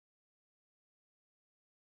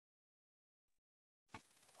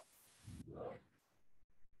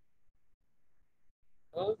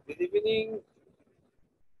Good evening.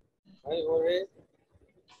 Hi, Jorge.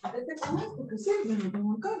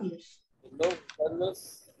 Hello,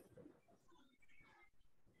 Carlos.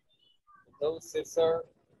 Hello, Cesar.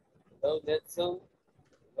 Hello, Nelson.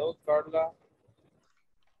 Hello, Carla.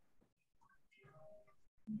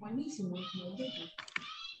 Buenísimo.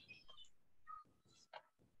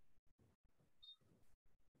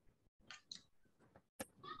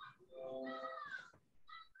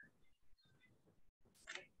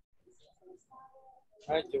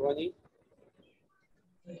 Hi, Giovanni.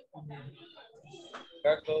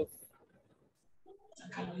 Carlos.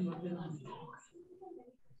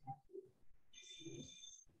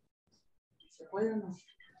 ¿Se puede o no?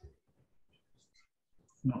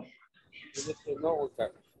 No. Dile que no, Juan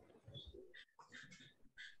Carlos.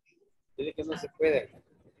 Dile que no se puede.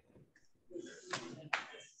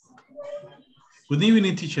 Good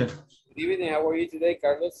evening, teacher. Good evening. How are you today,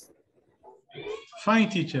 Carlos? Fine,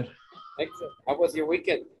 teacher. Excellent. How was your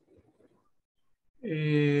weekend?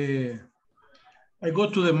 I go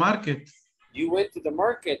to the market. You went to the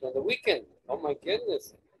market on the weekend. Oh my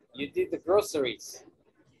goodness. You did the groceries.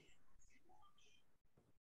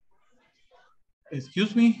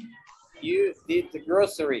 Excuse me? You did the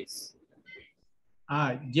groceries.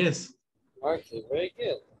 Yes. Okay, very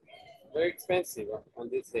good. Very expensive on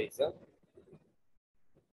these days, huh?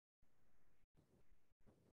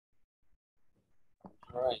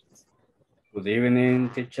 All right. Good evening,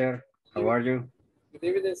 teacher. How are you? Good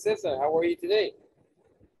evening, Cesar. How are you today?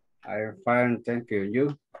 I'm fine, thank you.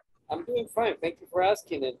 You? I'm doing fine. Thank you for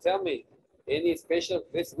asking. And tell me, any special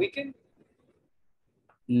this weekend?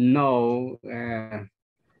 No,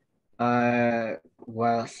 I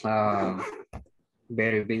was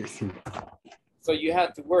very busy. So you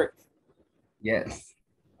had to work. Yes.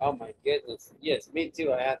 Oh my goodness. Yes, me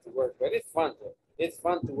too. I had to work, but it's fun though. It's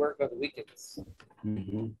fun to work on the weekends.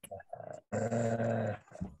 Mm-hmm.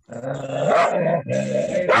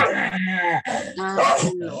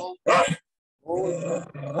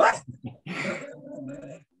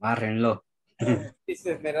 Bárrenlo.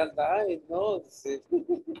 Dice Esmeralda, ay, no. Dice.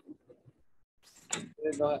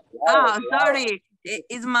 No, Ah, sorry.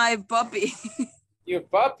 It's my puppy. your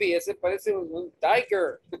puppy, ese parece un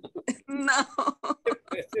tiger. No,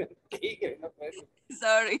 Parece un tigre, no parece.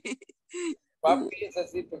 sorry. Papi es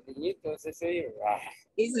así pequeñito, es ese.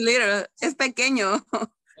 It's little. Es pequeño,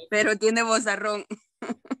 pero tiene vozarrón.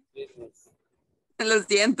 Lo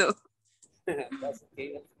siento. That's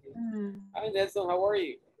okay, that's okay. Hi, Nelson, how are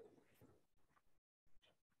you?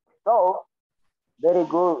 So, very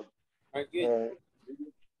good. Are good.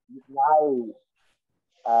 It's nice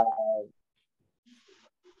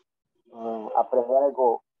aprender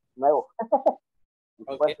algo nuevo.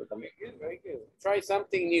 Okay, very good, very good. Try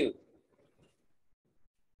something new.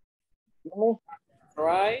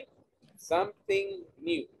 Try something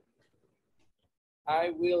new.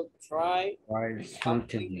 I will try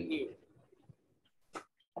something new.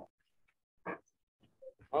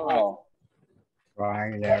 All right.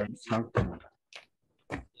 Try learn something.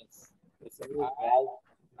 Yes.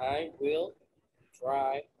 I will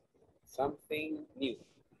try something new.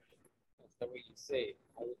 That's the way you say it.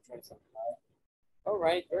 I will try something. All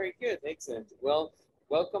right, very good, excellent. Well,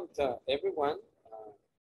 welcome to everyone.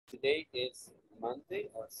 Today is Monday,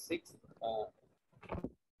 our 6th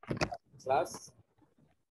class,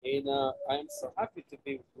 and I'm so happy to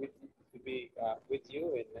be with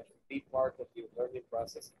you and be part of your learning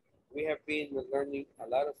process. We have been learning a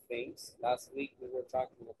lot of things. Last week we were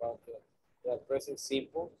talking about the present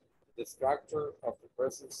simple, the structure of the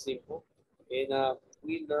present simple, and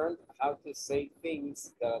we learned how to say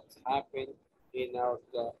things that happen in our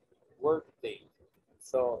work day.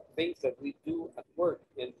 So things that we do at work,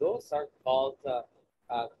 and those are called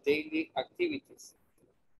daily activities.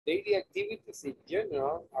 Daily activities in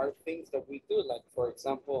general are things that we do, like for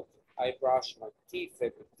example, I brush my teeth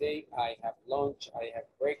every day, I have lunch, I have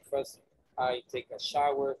breakfast, I take a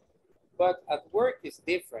shower. But at work is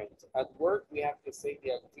different. At work, we have to say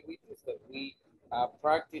the activities that we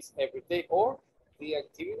practice every day, or the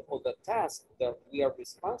activity or the task that we are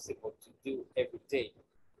responsible to do every day.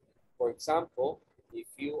 For example, if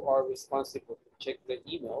you are responsible to check the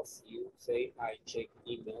emails, you say, I check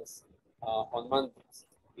emails on Mondays.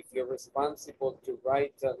 If you're responsible to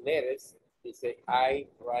write letters, you say, I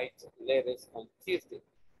write letters on Tuesday.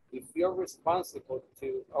 If you're responsible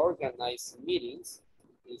to organize meetings,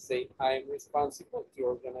 you say, I'm responsible to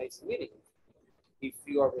organize meetings. If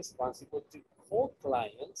you are responsible to call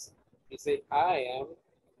clients, you say, I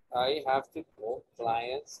have to call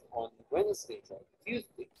clients on Wednesdays or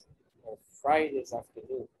Tuesdays or Fridays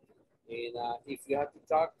afternoon. And if you have to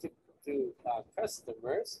talk to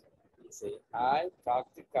customers, say, I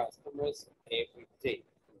talk to customers every day.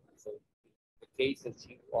 So in the case that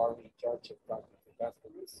you are in charge of talking to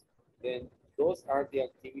customers, then those are the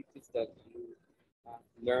activities that you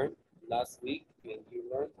learned last week, and you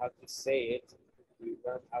learned how to say it, you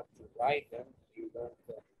learned how to write them, you learned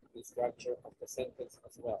the structure of the sentence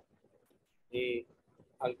as well.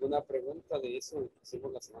 ¿Alguna pregunta de eso que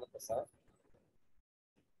hicimos la semana pasada?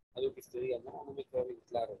 Algo que usted diga, no me quedó bien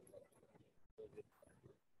claro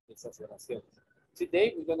esas oraciones.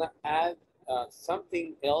 Today we're going to add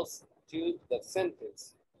something else to the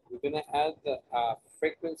sentence. We're going to add the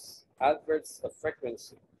frequency, adverbs of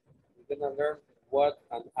frequency. We're going to learn what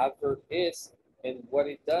an adverb is and what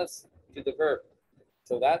it does to the verb.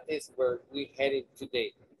 So that is where we're heading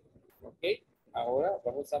today. Okay, ahora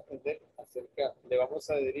vamos a aprender acerca, le vamos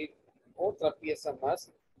a adherir otra pieza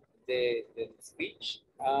más del speech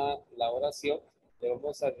a la oración. Le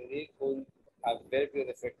vamos a adherir un adverbio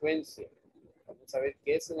de frecuencia. Vamos a ver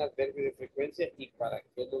qué es un adverbio de frecuencia y para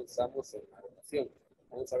qué lo usamos en la oración.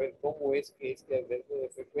 Vamos a ver cómo es que este adverbio de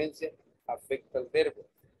frecuencia afecta al verbo.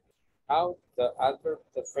 How the adverb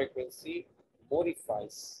of frequency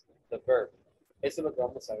modifies the verb. Eso es lo que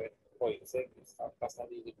vamos a ver hoy. Sé que está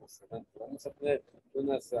bastante emocionante. Vamos a tener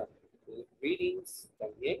unas readings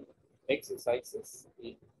también, exercises,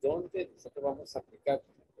 y donde nosotros vamos a aplicar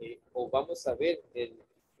o vamos a ver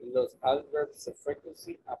los adverbs of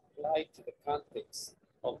frequency apply to the context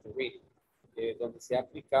of the reading, donde se ha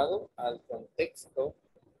aplicado al contexto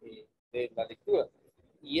de la lectura.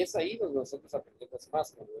 Y es ahí donde nosotros aprendemos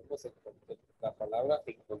más, cuando vemos la palabra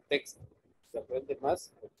en contexto. Se aprende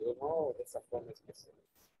más, porque no de esa forma especial.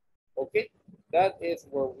 Ok, that is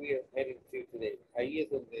where we are heading to today. Ahí es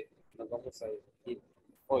donde nos vamos a ir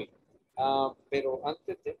hoy. Pero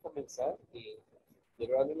antes de comenzar,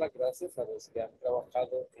 quiero darle las gracias a los que han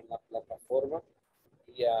trabajado en la plataforma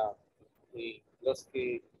y los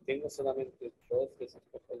que tengo solamente dos de sus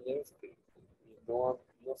compañeros que no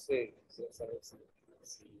sé saber si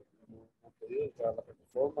no han podido entrar a la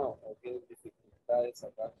plataforma o tienen dificultades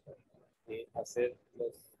acá de hacer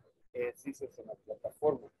los ejercicios en la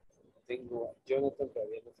plataforma. Tengo a Jonathan,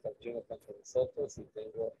 todavía no está Jonathan con nosotros, y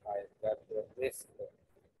tengo a Edgardo Resto.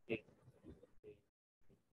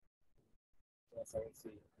 Vamos a ver si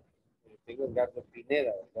tengo a Edgardo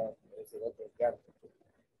Pineda, ¿verdad? Es el otro Edgardo.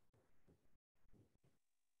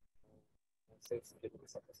 No sé si es lo que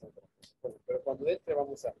está pasando. Bueno, pero cuando entre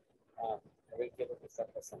vamos a ver qué es lo que está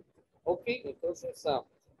pasando. Ok, entonces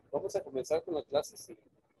vamos a comenzar con la clase. Si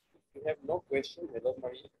you have no question, hello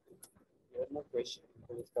Maria. You have no question,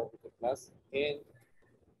 we'll start with the class. And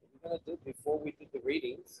we're going to do, before we do the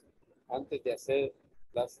readings, antes de hacer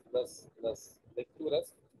las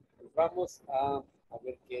lecturas, vamos a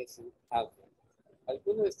ver qué es un adverb.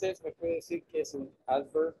 ¿Alguno de ustedes me puede decir qué es un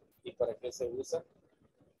adverb y para qué se usa?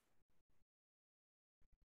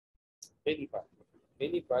 Anybody.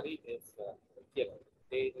 Anybody is cualquiera.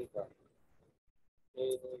 Anybody.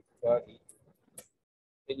 Anybody.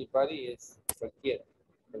 Anybody es cualquiera.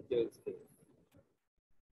 Cualquiera de ustedes.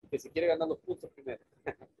 Que si quiere ganar los puntos primero.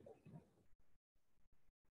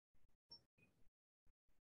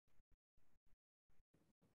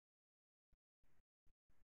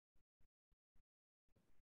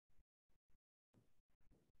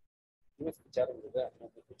 No me escucharon, ¿verdad?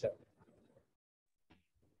 No me escucharon.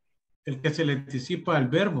 El que se le anticipa al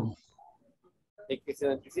verbo. El que se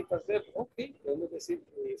le anticipa al verbo. Ok, podemos decir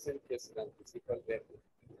que es el que se le anticipa al verbo.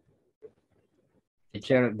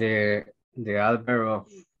 Teacher, the adverb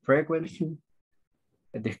of frequency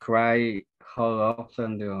describe how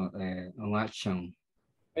often the an action.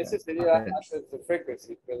 Ese sería adverb of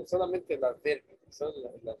frequency, pero solamente el adverbio.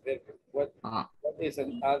 Solo el adverbio. What is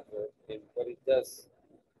an adverb and what it does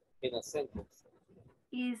in a sentence?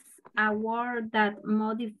 Is a word that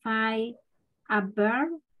modifies a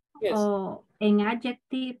verb Yes. or an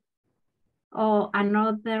adjective or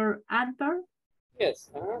another adverb?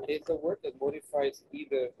 Yes, it's a word that modifies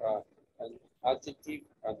either an adjective,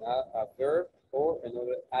 a verb, or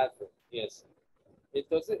another adverb. Yes.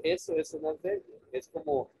 Entonces, eso es un adverbio. Es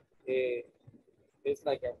como, it's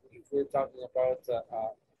like if we're talking about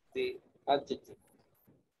the adjective.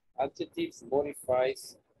 Adjectives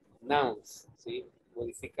modifies nouns, ¿sí?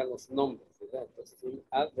 Modifican los nombres, ¿verdad? Entonces, un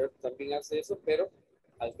adverb también hace eso, pero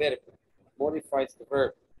adverbio. Modifies the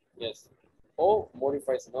verb. Yes. O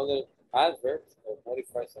modifies another adverb o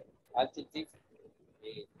modifies an adjective,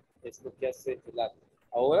 es lo que hace el adverb.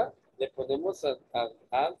 Ahora le ponemos al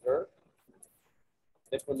adverb,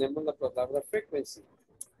 le ponemos la palabra frequency.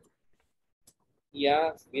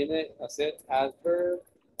 Ya viene a ser adverb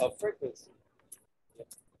of frequency.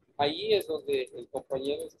 Allí es donde el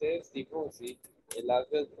compañero de ustedes dijo, sí, el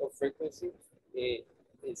adverb of frequency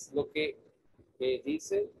es lo que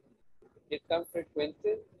dice qué tan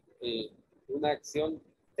frecuente una acción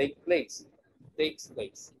takes place.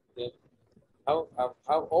 Yeah.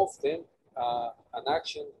 How often an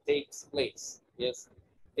action takes place. Yes.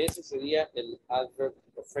 Ese sería el adverb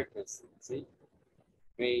of frequency, ¿sí?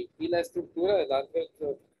 Y la estructura del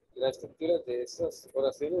adverb, la estructura de esas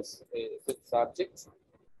oraciones, the subject,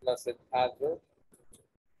 plus el adverb,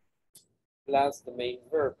 plus the main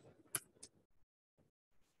verb.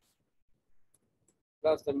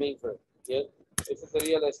 Plus the main verb. Yeah. Esa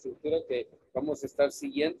sería la estructura que vamos a estar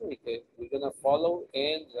siguiendo y que we're going to follow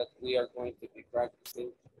and that we are going to be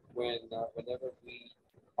practicing whenever we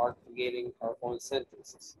are creating our own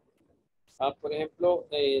sentences. Por ejemplo,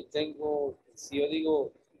 tengo, si yo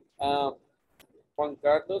digo Juan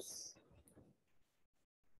Carlos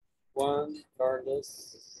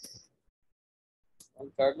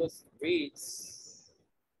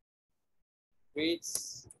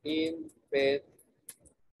reads in bed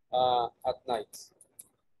at night.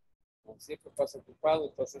 Siempre pasa ocupado,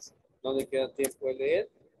 entonces no le queda tiempo de leer,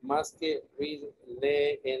 más que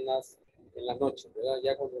lee en la noche, ¿verdad?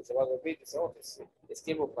 Ya cuando se va a dormir, dice, oh, es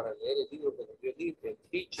tiempo para leer el libro que nos dio el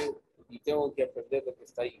teacher, y tengo que aprender lo que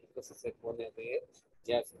está ahí. Entonces se pone a leer,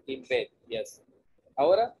 yes, in bed, yes.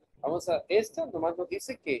 Ahora, vamos a, esta nomás nos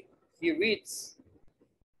dice que he reads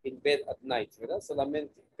in bed at night, ¿verdad?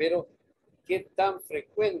 Solamente, pero qué tan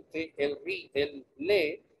frecuente el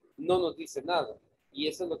lee no nos dice nada. Y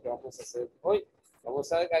eso es lo que vamos a hacer hoy.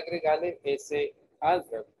 Vamos a agregarle ese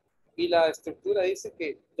adverb. Y la estructura dice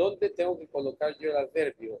que ¿dónde tengo que colocar yo el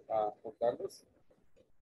adverbio, Juan Carlos?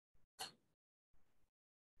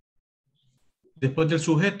 Después del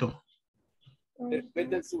sujeto. Después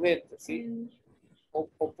del sujeto, ¿sí?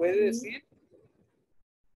 O puede decir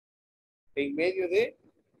en medio de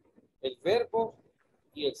el verbo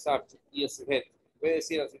y el subject y el sujeto. Puede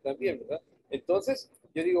decir así también, ¿verdad? Entonces,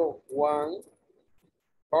 yo digo Juan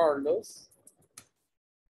Carlos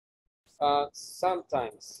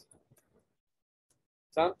sometimes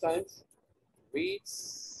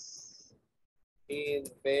reads in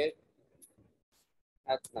bed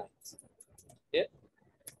at night. ¿Bien?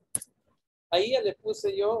 Ahí ya le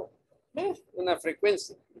puse yo una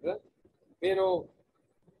frecuencia, ¿verdad? Pero,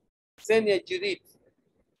 Senia Judith,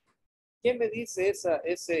 ¿qué me dice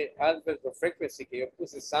ese adverb of frequency que yo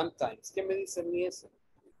puse sometimes? ¿Qué me dice a mí eso?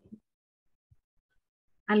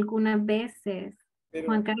 Algunas veces, Pero,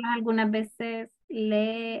 Juan Carlos algunas veces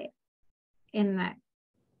lee en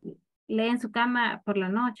su cama por la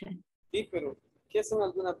noche, sí, pero, ¿qué son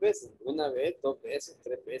algunas veces? Una vez, 2 veces,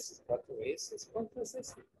 3 veces, 4 veces. ¿Cuánto es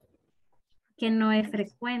eso? que no es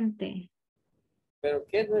frecuente. Pero,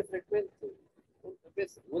 ¿qué no es frecuente? ¿Cuántas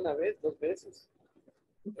veces? Una vez, 2 veces.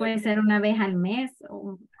 Puede ser una vez al mes.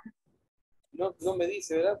 No me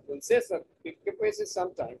dice, ¿verdad? Don César, ¿qué puede ser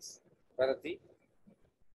sometimes para ti?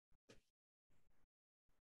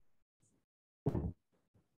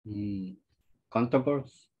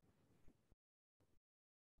 Contables.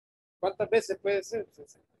 ¿Cuántas veces puede ser?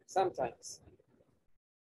 Sometimes.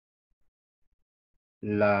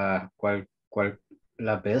 Las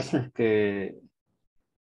veces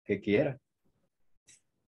que quiera.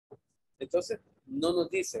 Entonces, no nos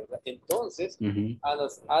dice, ¿verdad? Entonces, Ujú. a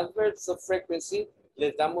los adverbs of frequency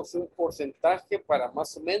les damos un porcentaje para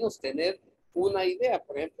más o menos tener una idea.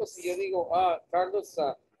 Por ejemplo, si yo digo, Carlos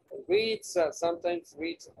reads, sometimes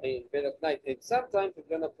reads in bed at night, and sometimes we're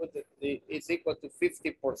going to put it's equal to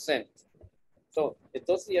 50%. So,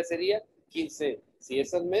 entonces ya sería 15. Si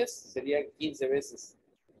es al mes, serían 15 veces,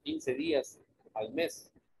 15 días al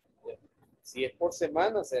mes. Si es por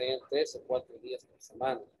semana, serían 3 o 4 días por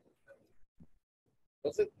semana.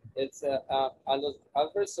 Entonces, a los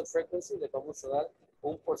adverbs of frequency les vamos a dar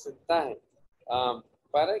un porcentaje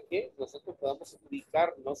para que nosotros podamos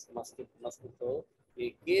ubicarnos más que todo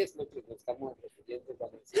qué es lo que nos estamos refiriendo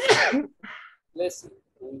cuando decimos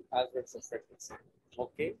un adverbs of frequency.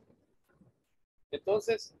 ¿Ok?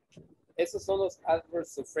 Entonces, esos son los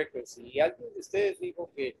adverbs of frequency. Y alguien de ustedes dijo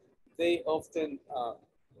que they often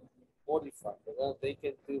modify, ¿verdad? They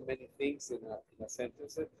can do many things in a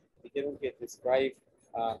sentence. Dijeron que describe,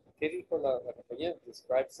 ¿qué dijo la compañía?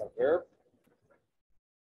 Describes a verb.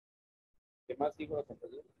 ¿Qué más dijo la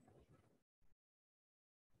compañía?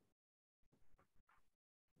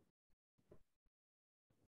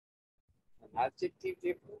 An adjective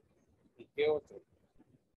dijo. ¿Y qué otro?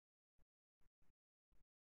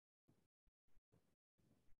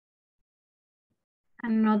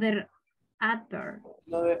 Another adverb.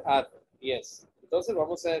 Another adverb, yes. Entonces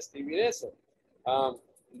vamos a escribir eso.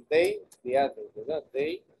 they, the other, ¿verdad?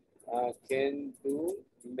 They can do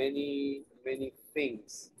many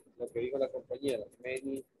things. Lo que dijo la compañera,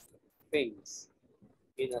 many things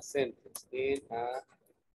in a sentence. In a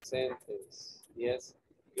sentence. Yes.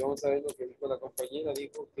 Y vamos a ver lo que dijo la compañera.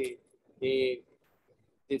 Dijo que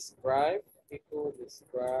describe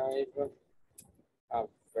a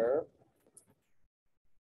verb.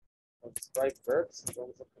 Describe verbs.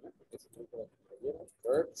 Vamos a poner porque se dijo la compañera.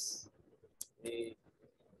 Verbs.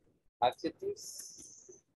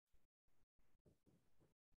 Adjectives.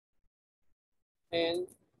 And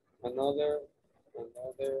another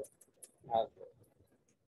adverb.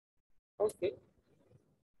 Okay.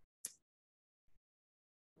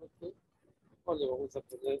 Okay. O le vamos a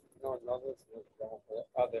poner, no, another, vamos a poner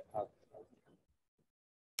other adverb.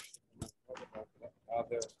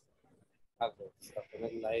 Other adverbs. A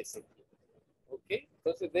poner la S aquí. Okay.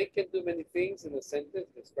 Entonces, they can do many things in a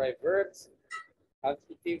sentence. Describe verbs,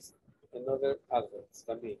 adjectives, and other adverbs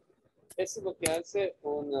también. Eso es lo que hace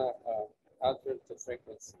una adverb to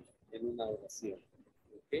frequency en una oración.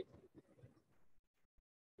 ¿Ok?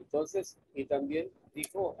 Entonces, y también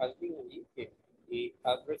dijo alguien allí que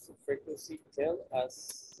adverb to frequency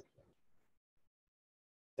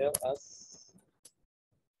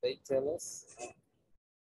they tell us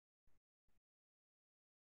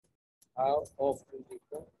how often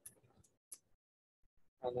dijo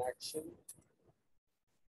an action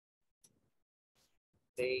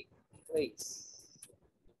take place.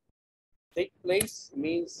 Take place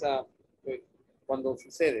means cuando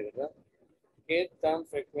sucede, ¿verdad? ¿Qué tan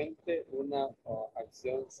frecuente una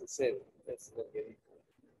acción sucede? Es lo que dijo.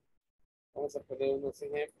 Vamos a poner unos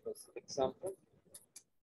ejemplos. Examples,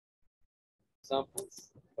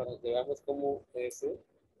 para que veamos cómo es.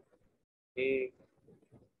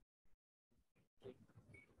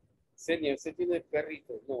 Senia, ¿usted tiene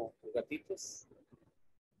perritos? No, gatitos.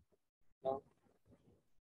 No.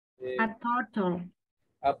 A turtle.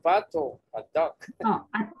 A pato, a duck.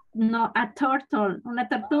 No, a turtle, una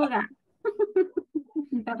tortuga.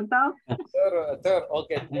 ¿Perdón?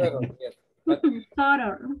 Okay, yes.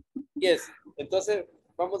 Turtle. Yes, entonces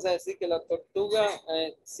vamos a decir que la tortuga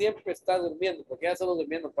siempre está durmiendo, porque ya solo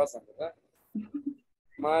durmiendo pasan, ¿verdad?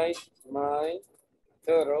 My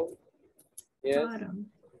turtle, yes, Turtle.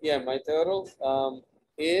 yeah, my turtle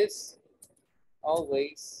is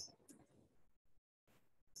always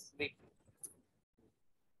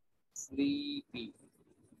sleepy.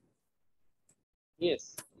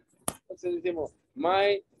 Yes. Entonces decimos,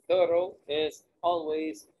 my turtle is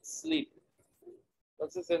always sleepy.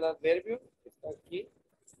 Entonces el adverbio está aquí.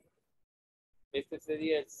 Este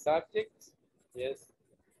sería el subject. Yes.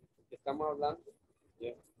 Estamos hablando.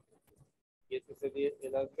 Yeah. Y este sería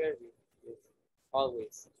el adverbio. Yes.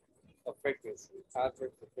 Always. A frequency.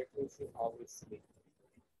 Adverb to frequency, always sleep.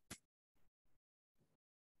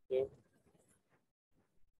 Yeah.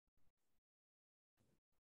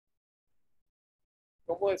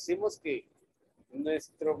 ¿Cómo decimos que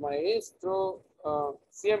nuestro maestro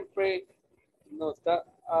siempre nos da,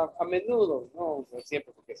 a menudo, no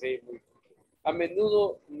siempre porque sí, a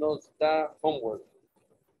menudo nos da homework?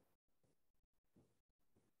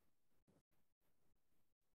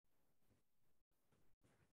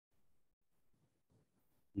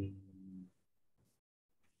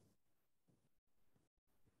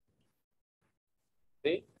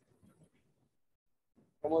 ¿Sí?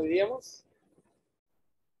 ¿Cómo diríamos?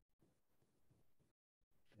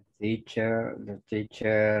 The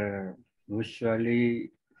teacher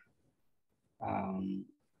usually Our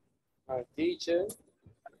teacher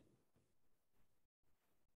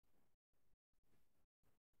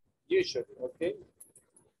usually, okay?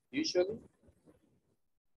 Usually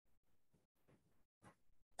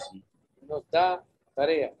nos da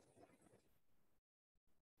tarea.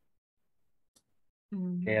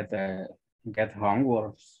 get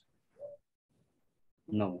homeworks.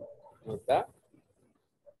 No. Nos da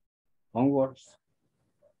Homeworks.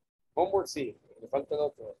 homework, sí. Le falta el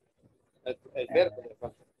otro. El verbo le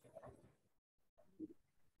falta.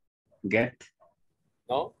 Get.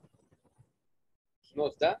 ¿No?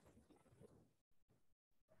 Nos da.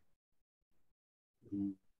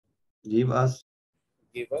 Give us.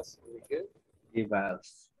 Give us. Very good. Give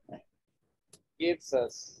us. Gives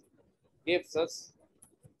us. Gives us.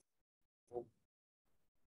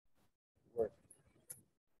 Work.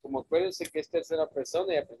 Como acuérdense que es tercera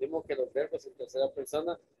persona y aprendimos que los verbos en tercera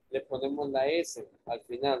persona le ponemos la S al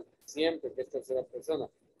final. Siempre que es tercera persona.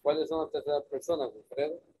 ¿Cuáles son las terceras personas,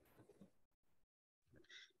 Alfredo?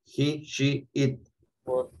 He, she, it.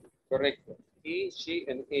 Correcto. He, she,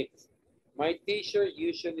 and it. My teacher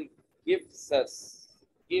usually gives us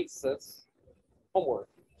homework.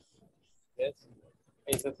 Yes.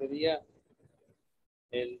 Eso sería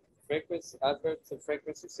el frequency, adverb of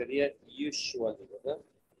frequency sería usually, ¿verdad?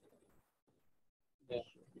 Yeah.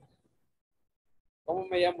 ¿Cómo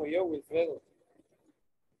me llamo yo, Wilfredo?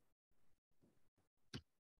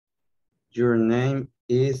 Your name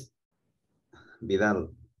is Vidal.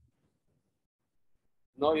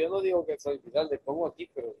 No, yo no digo que soy Vidal, le pongo aquí,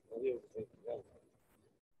 pero no digo que soy Vidal.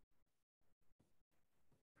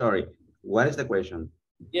 Sorry, what is the question?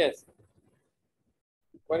 Yes.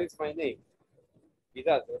 What is my name?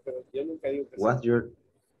 Vidal, pero yo nunca digo que soy. What's your...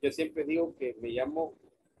 Yo siempre digo que me llamo.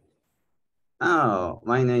 Oh,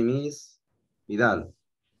 my name is Vidal.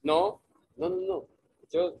 No.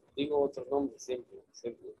 Yo digo otro nombre siempre.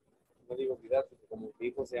 No digo Vidal, porque como mi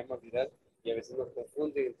hijo se llama Vidal y a veces nos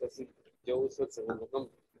confunde, entonces yo uso el segundo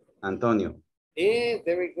nombre. Antonio.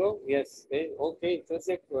 There we go. Yes. Ok,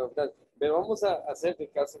 entonces, pero vamos a hacer de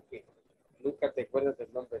caso que nunca te acuerdas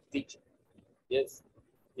del nombre teacher. Yes.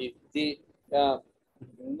 Y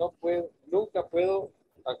nunca puedo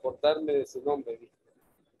acordarme de su nombre.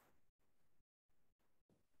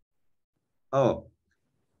 Oh,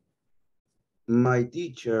 my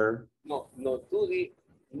teacher. No, tú di,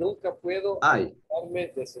 nunca puedo I. acordarme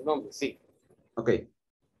de su nombre. Sí. Okay.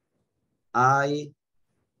 I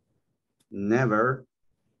never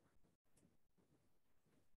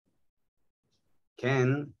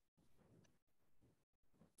can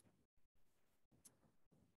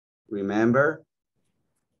remember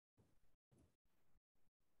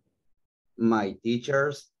my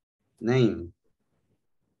teacher's name.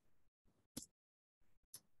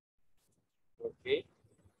 Ok.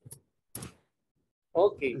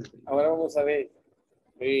 Ok, ahora vamos a ver.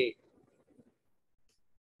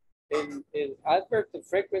 El adverb of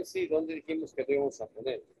frequency, ¿dónde dijimos que lo íbamos a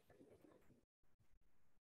poner?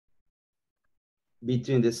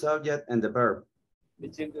 Between the subject and the verb.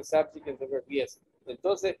 Between the subject and the verb, yes.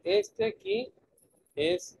 Entonces, este aquí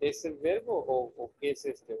es el verbo o qué es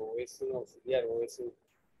este, o es un auxiliar, o es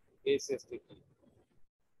este aquí.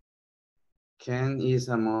 Can is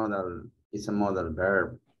a modal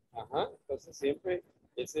verb. Ajá, entonces siempre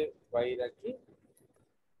ese va a ir aquí.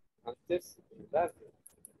 Antes, ¿verdad?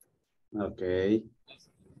 Okay.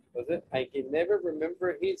 Entonces, I can never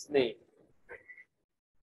remember his name.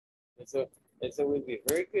 Eso will be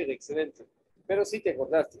very good, excelente. Pero sí te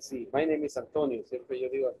acordaste, sí. My name is Antonio. Siempre yo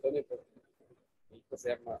digo Antonio, pero mi hijo se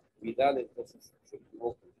llama Vidal, entonces se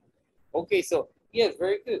equivoca. Ok, so, yes,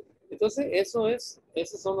 very good. Entonces,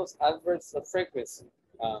 esos son los adverbs of frequency.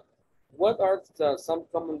 What are some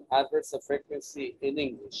common adverbs of frequency in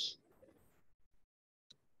English?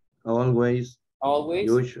 Always. Always.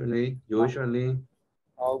 Usually.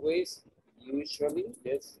 Always. Usually,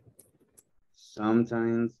 yes.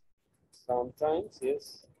 Sometimes. Sometimes,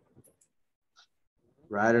 yes.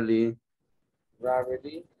 Rarely.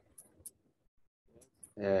 Rarely.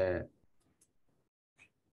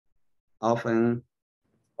 Often.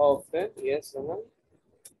 Often, yes.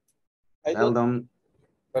 Seldom.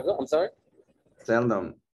 Pardon, I'm sorry.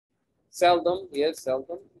 Seldom. Seldom, yes,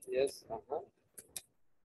 seldom, yes.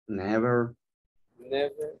 Never.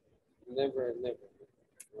 Never.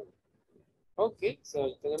 Ok,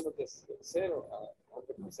 so tenemos de 0 a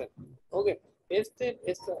 100%. Ok,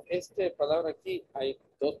 esta palabra aquí, hay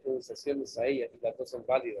dos pronunciaciones a ella y las dos son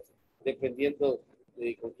válidas, dependiendo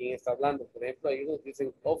de con quién está hablando. Por ejemplo, hay unos que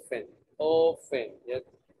dicen often, ¿ya?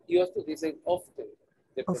 Y otros dicen often.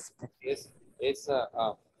 Es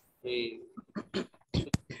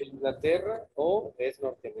Inglaterra o es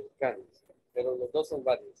norteamericano, pero los dos son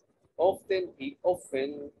válidos. Often y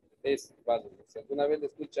often es válido. Si alguna vez le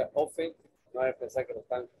escucha often, no hay que pensar que lo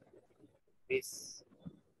están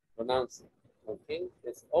mispronouncing. ¿Ok?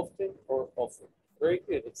 Es often or often. Very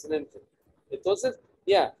good, excelente. Entonces,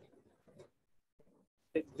 ya.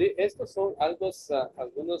 Estos son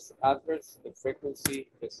algunos adverbs de frequency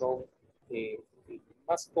que son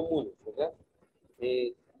más comunes, ¿verdad?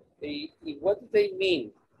 Y what do they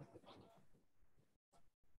mean?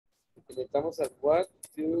 Estamos a what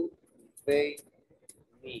do they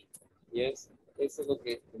mean? Yes, eso es lo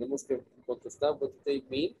que tenemos que contestar. What do they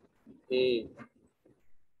mean?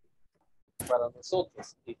 Para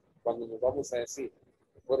nosotros y cuando nos vamos a decir.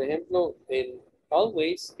 Por ejemplo, el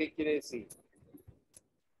always, ¿qué quiere decir?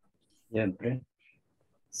 Siempre.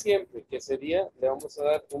 Siempre, que sería, le vamos a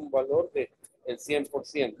dar un valor de el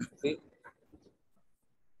 100%, ¿sí?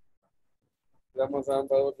 Le vamos a dar un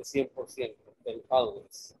valor de 100%, el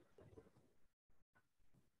always.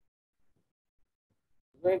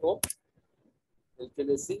 Luego, el que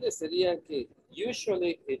le sigue sería que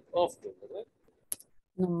usually and often, ¿verdad?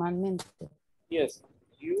 Normalmente. Yes,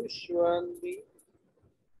 usually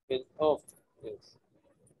And often, yes.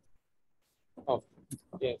 Often,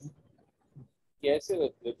 yes. Y a ese le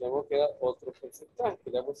tenemos que dar otro porcentaje,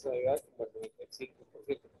 que le vamos a dar como el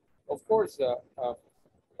 95%. Of course,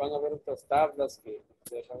 van a haber otras tablas que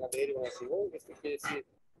se van a leer y van a decir, oh, esto quiere decir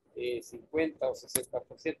 50 o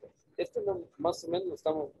 60%. Esto no, más o menos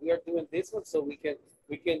estamos, we are doing this one so we can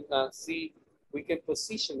see, we can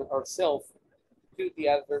position ourselves to the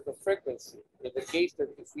adverb of frequency. In the case that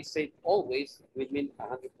if we say always, we mean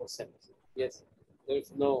 100%. Yes,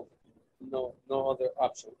 there's no other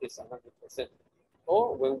option. It's 100%.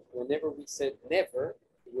 Or whenever we said never,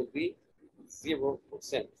 it will be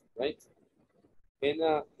 0%, right? And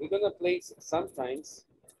we're gonna place sometimes,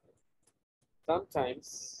 le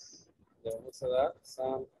vamos a dar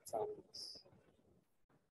sometimes.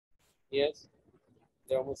 Yes,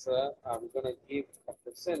 le vamos a dar, we're gonna give a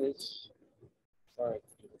percentage. Sorry,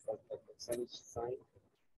 a percentage sign.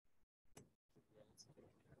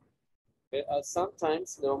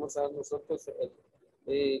 Sometimes le vamos a dar nosotros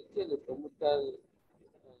 ¿qué le podemos dar?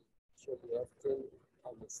 Usually often,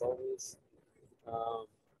 almost always,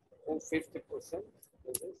 un 50%.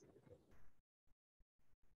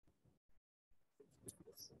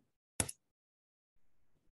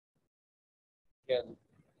 And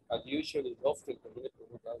usually often también le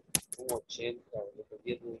podemos dar un 80 o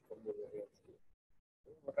dependiendo de cómo lo veas.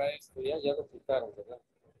 Ahora esto ya lo quitaron, ¿verdad?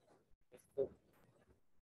 Esto.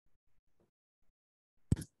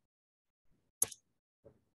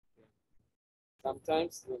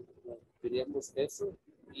 Sometimes diríamos eso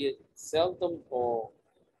y seldom o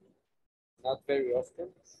not very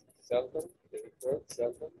often, seldom, the word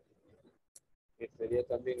seldom, que sería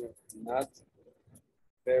también not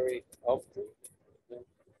very often.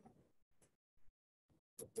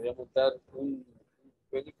 Podríamos dar un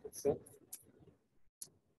 20%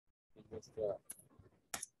 en nuestra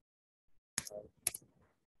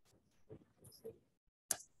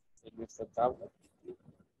tabla.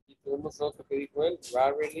 Y tenemos otro que dijo él,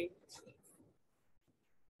 rarely,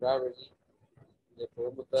 le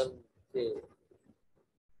podemos dar un 10%.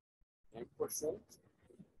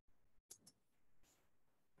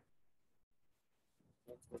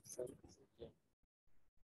 10%.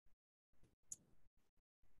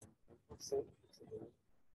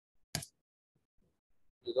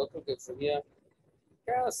 Y el otro que sería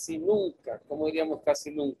casi nunca. ¿Cómo diríamos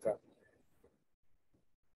casi nunca?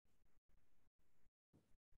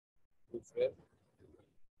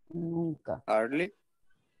 Nunca. Hardly.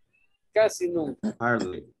 Casi nunca.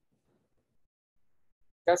 Hardly.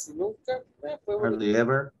 Casi nunca. Hardly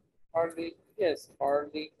ever. Hardly, yes.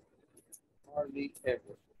 Hardly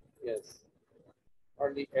ever. Yes.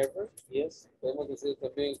 Hardly ever. Yes. Podemos decir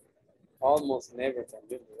también almost never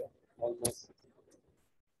también, ¿verdad? Almost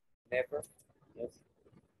never. Yes.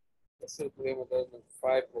 Eso podemos dar un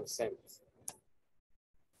 5%.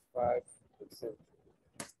 5%.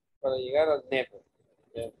 Para llegar al never.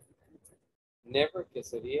 Yeah. Never, que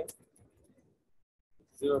sería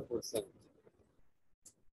 0%.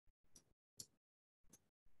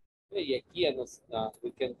 Y aquí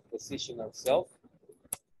we can position ourselves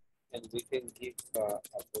and we can give a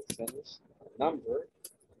percentage, a number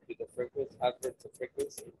with the frequency, adverb to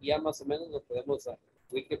frequency. Y ya más o menos lo podemos,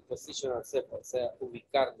 we can position ourselves, o sea,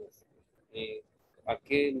 ubicarnos a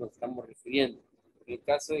qué nos estamos refiriendo. En el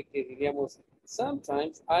caso de que diríamos,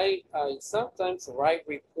 sometimes I sometimes write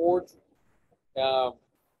report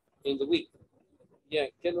in the week. Yeah,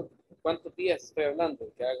 ¿cuántos días estoy hablando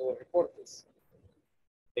que hago reportes?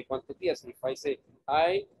 ¿De cuántos días? If I say,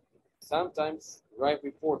 I sometimes write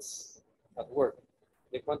reports at work.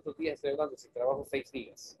 ¿De cuántos días estoy hablando? Si trabajo 6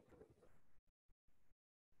 días.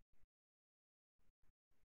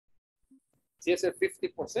 Si es el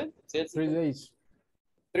 50%. Si es 3 days.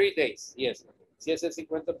 3 days, yes. Si es el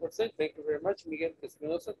 50%, thank you very much, Miguel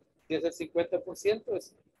Espinosa. Si es el 50%,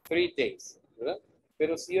 es 3 days, ¿verdad?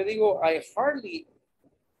 Pero si yo digo, I hardly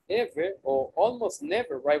ever o almost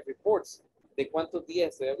never write reports, ¿de cuántos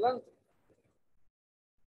días estoy hablando?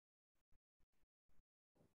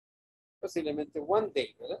 Posiblemente 1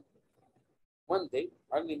 day, ¿verdad? 1 day,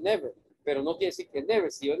 hardly never. Pero no quiere decir que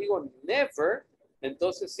never. Si yo digo never,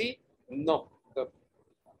 entonces sí, no.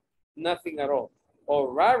 Nothing at all.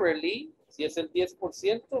 O rarely, si es el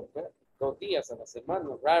 10%, 2 días a la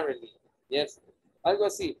semana, rarely. Yes. Algo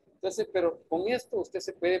así. Entonces, pero con esto usted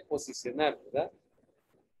se puede posicionar, ¿verdad?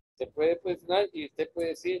 Se puede posicionar y usted puede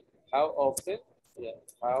decir how often, yeah,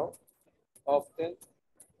 how often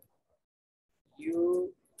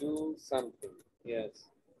you do something. Yes.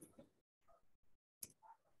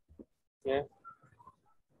 Yeah.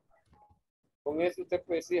 Con eso usted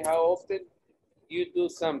puede decir how often you do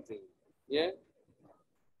something. Yeah.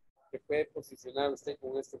 que puede posicionar usted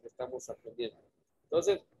con esto que estamos aprendiendo.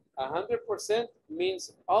 Entonces, 100%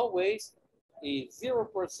 means always y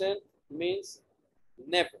 0% means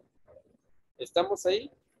never. ¿Estamos ahí?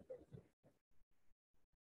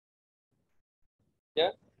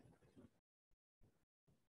 ¿Ya?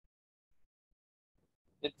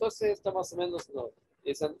 Entonces, está más o menos, no.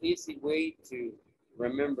 Es an easy way to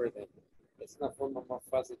remember them. Es una forma más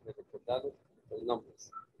fácil de recordar los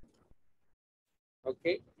nombres. ¿Ok?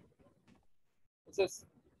 Entonces,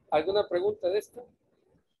 ¿alguna pregunta de esto?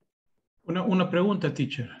 Una pregunta,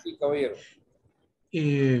 teacher. Sí, caballero.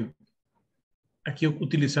 Aquí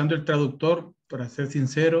utilizando el traductor, para ser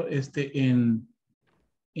sincero, en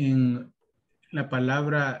la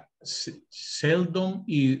palabra seldom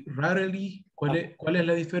y rarely, ¿cuál es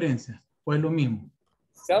la diferencia? ¿O es lo mismo?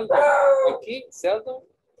 Seldom. Aquí, seldom.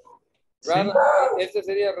 Sí. Este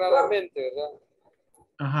sería raramente, ¿verdad?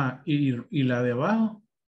 Ajá. ¿Y la de abajo?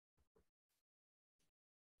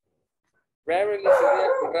 Rarely sería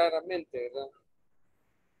raramente, ¿verdad?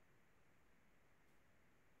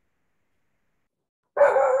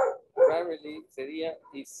 Rarely sería,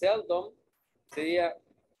 y seldom sería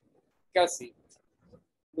casi,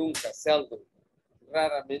 nunca, seldom.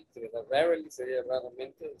 Raramente, ¿verdad? Rarely sería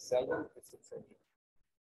raramente, seldom sería.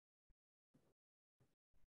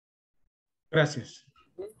 Gracias.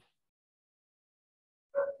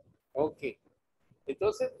 Ok.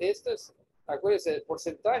 Entonces, esto es, acuérdense, el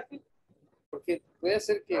porcentaje, porque puede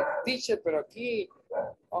ser que teacher, pero aquí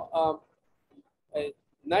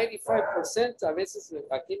 95% a veces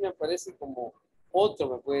aquí me aparece como otro,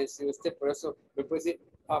 me puede decir usted, por eso me puede decir,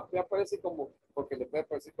 me aparece como, porque le puede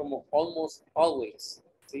aparecer como almost always,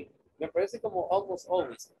 ¿sí? Me aparece como almost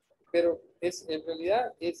always, pero en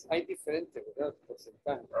realidad hay diferente, ¿verdad?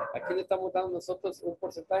 Porcentaje. Aquí le estamos dando nosotros un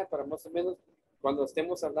porcentaje para más o menos cuando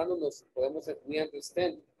estemos hablando nos podemos, we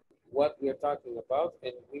understand what we are talking about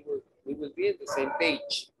and we will be in the same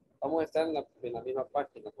page. Vamos a estar en la misma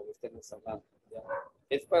página cuando estemos hablando, ¿ya?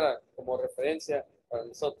 Es como referencia para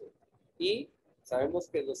nosotros. Y sabemos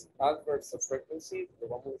que los adverbs of frequency lo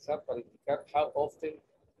vamos a usar para indicar how often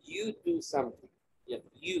you do something. Yeah,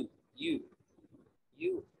 you,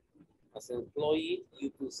 as an employee, you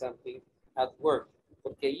do something at work.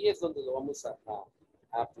 Porque ahí es donde lo vamos a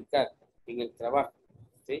aplicar, en el trabajo.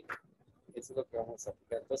 ¿Sí? Eso es lo que vamos a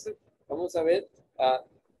aplicar. Entonces, vamos a ver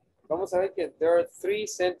que there are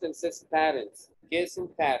 3 sentences patterns. ¿Qué es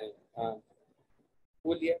un pattern?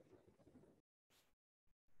 Julia,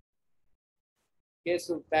 ¿qué es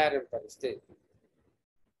un pattern para usted?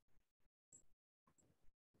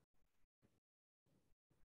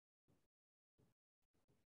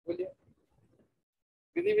 Julia.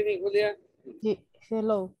 Good evening, Julia. Sí,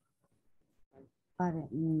 hello.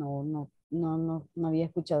 No había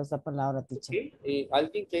escuchado esa palabra, teacher. Okay.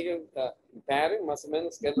 ¿Alguien que haga un pattern, más o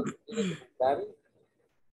menos, qué es lo que tiene como un pattern?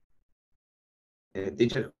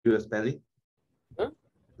 Teacher, could you spell it? Huh?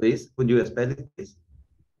 Please, could you spell it, please?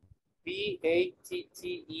 P-A-T-T-E-R-N,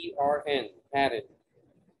 pattern.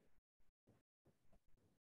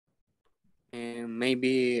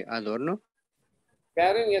 Maybe adorno.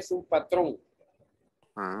 Pattern es un patrón.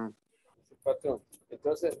 Ah. Es un patrón.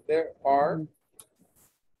 Entonces, there are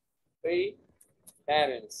 3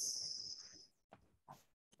 patterns.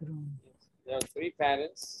 There are 3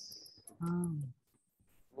 patterns.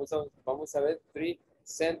 Vamos a ver 3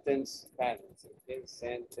 sentence patterns. Okay,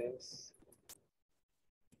 sentence.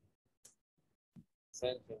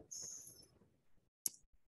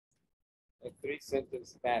 The 3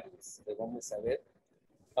 sentence patterns que vamos a ver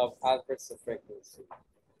of adverbs of frequency.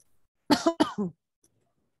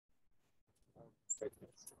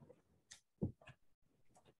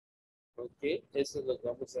 Ok, eso es lo que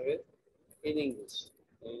vamos a ver en inglés.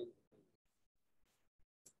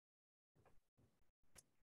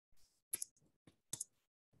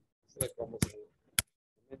 Vamos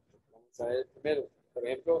a ver primero. Por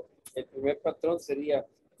ejemplo, el primer patrón sería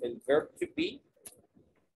el verb to be.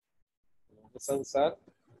 Vamos a usar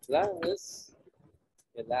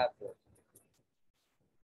el adverb.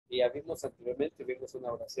 Y ya vimos anteriormente, vimos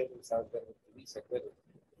una oración usada el verbo to be, ¿se acuerdan?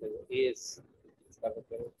 Es el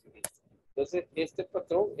verbo to be. Entonces, este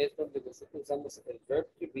patrón es donde nosotros usamos el verb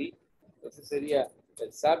to be. Entonces sería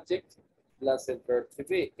el subject plus el verb to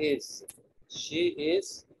be. Is, she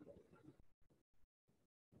is.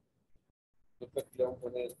 Después le vamos a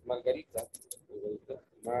poner Margarita.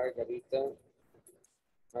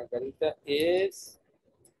 Margarita is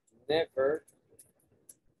never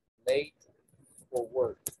late for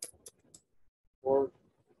work. For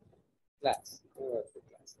class.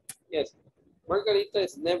 Yes. Margarita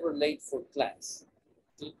is never late for class.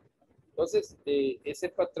 ¿Sí? Entonces, ese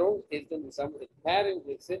patrón es donde usamos el pattern.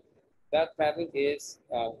 Dice, that pattern is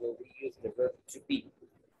where we use the verb to be.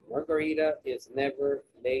 Margarita is never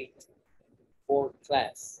late for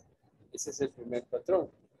class. Ese es el primer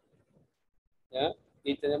patrón. ¿Ya?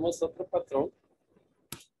 Y tenemos otro patrón.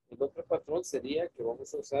 El otro patrón sería que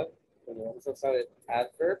vamos a usar, cuando vamos a usar el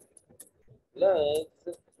adverb plus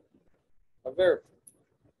a verb.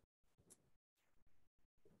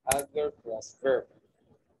 Adverb plus verb.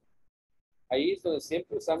 Ahí es donde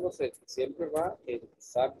siempre usamos, siempre va el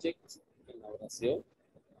subject en la oración.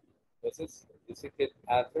 Entonces, dice que el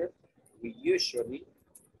adverb, we usually,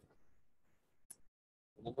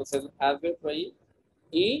 tenemos el adverb ahí,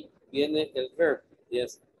 y viene el verb.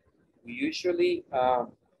 Yes, we usually,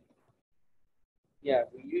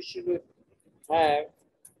 we usually have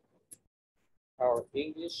our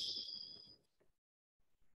English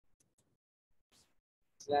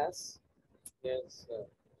class, yes,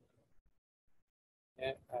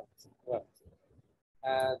 at what?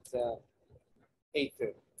 At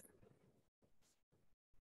 8:30.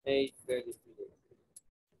 8:30 p.m.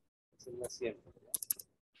 So más siempre.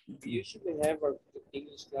 We usually have our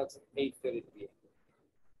English class at 8:30 p.m.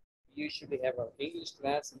 We usually have our English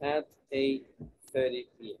class at 8:30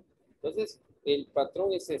 p.m. Entonces, el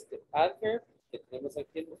patrón es este. Adverb, que tenemos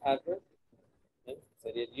aquí el adverb,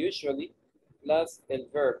 sería el usually, plus el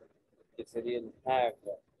verb, que sería el have.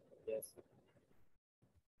 Yes.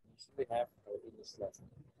 Usually have our English class.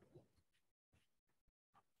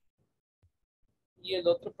 Y el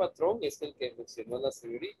otro patrón es el que mencionó la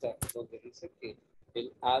señorita, donde dice que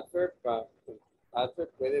el adverb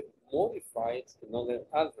puede modify another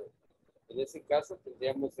adverb. En ese caso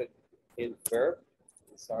tendríamos el verb,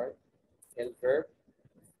 el verb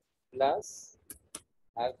plus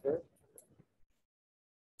adverb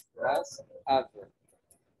plus adverb.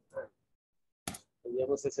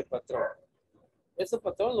 Tendríamos ese patrón. Ese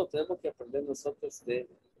patrón lo tenemos que aprender nosotros de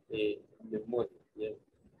memoria. ¿Bien?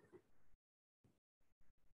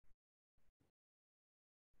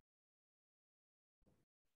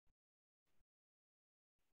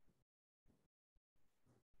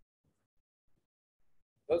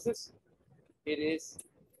 Entonces, it is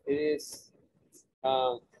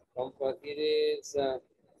almost,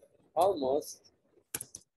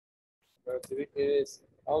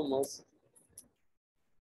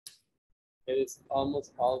 it is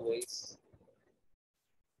almost always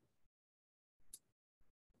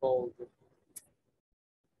cold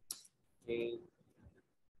in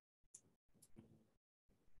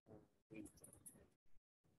winter.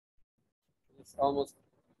 It's almost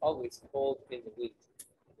always cold in the winter.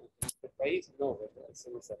 Este país no, ¿verdad?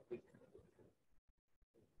 Eso no se aplica.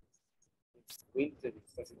 It's winter y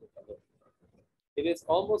está haciendo calor. It is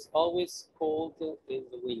almost always cold in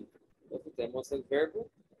the winter. Entonces tenemos el verbo,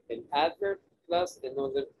 el adverb plus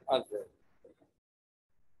another adverb.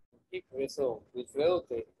 Y por eso, Wilfredo,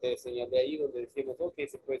 te señalé ahí donde decimos, ok,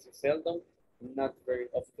 se puede decir seldom, not very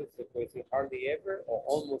often, se puede decir hardly ever o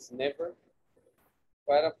almost never,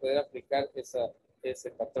 para poder aplicar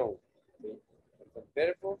ese patrón. ¿Sí? El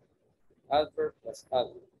verbo, adverb plus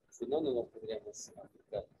adverb. Si no, no lo podríamos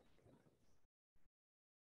aplicar.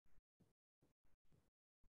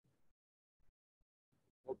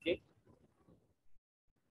 Ok.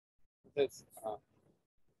 Entonces,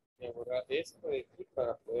 voy a borrar esto de aquí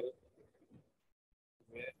para poder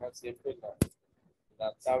dejar siempre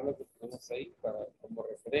la tabla que tenemos ahí como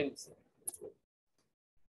referencia.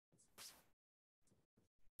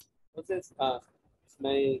 Entonces,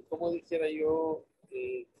 como dijera yo,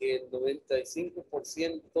 que el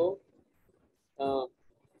 95%,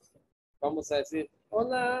 vamos a decir,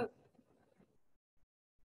 hola.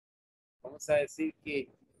 Vamos a decir que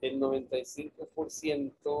el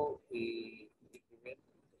 95%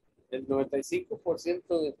 el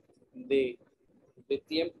 95% de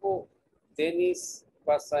tiempo Dennis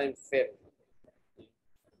pasa enfermo.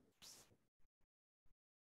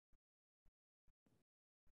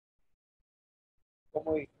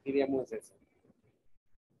 ¿Cómo diríamos eso?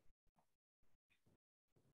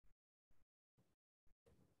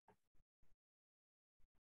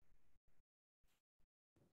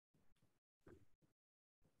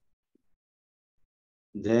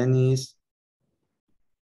 Dennis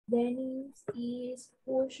is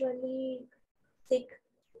usually sick.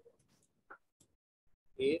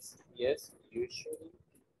 Yes, usually.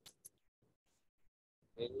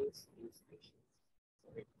 Dennis is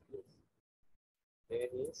usually.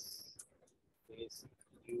 Dennis is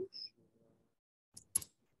usually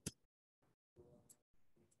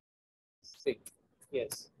sick.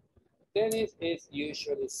 Yes. Dennis is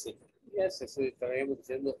usually sick. Yes, eso estaríamos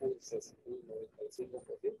diciendo un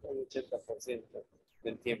 95% el 80%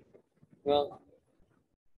 del tiempo. No.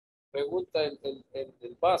 Pregunta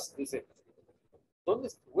el bus, dice,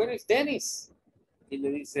 where is Dennis? Y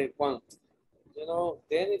le dice Juan, you know,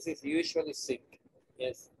 Dennis is usually sick.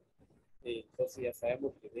 Yes. Entonces ya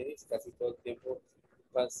sabemos que Dennis casi todo el tiempo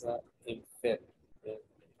pasa enfermo.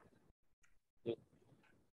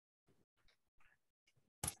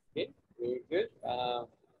 Okay, very good.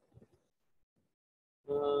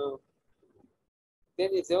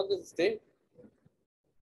 Dennis, ¿de dónde es usted?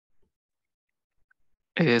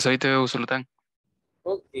 Soy de Usulután.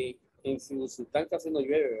 Ok, en Sultán casi no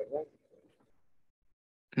llueve, ¿verdad?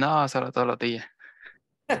 No, solo todos los días.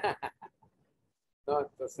 No,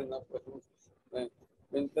 entonces no podemos. Bueno,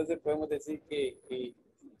 entonces podemos decir que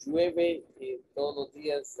llueve todos los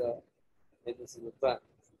días en el Sultán.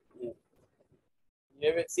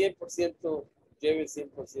 Llueve 100%, llueve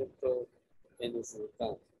 100% en el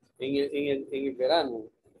Sultán. En el verano,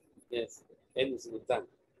 yes, en el Sultán.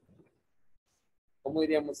 ¿Cómo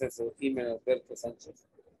diríamos eso? Dime, Alberto Sánchez.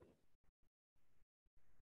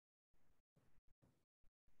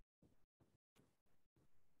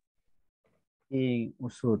 In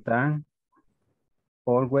Usulután,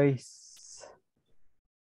 always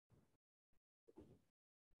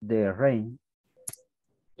the rain.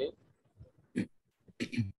 Okay.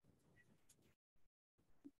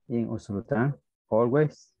 In Usulután,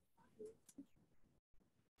 always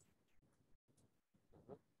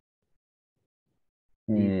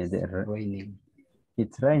Raining.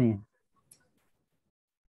 it's raining.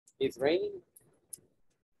 It's raining.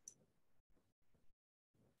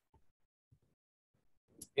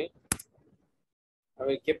 Okay. A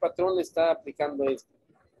ver, ¿qué patrón le está aplicando esto?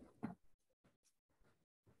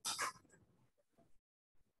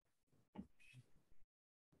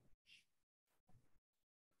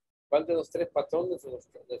 ¿Cuál de los tres patrones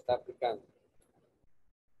le está aplicando?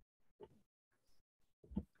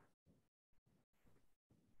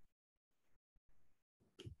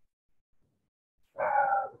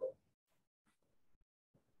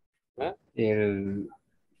 ¿Ah? El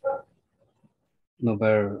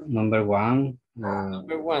number one.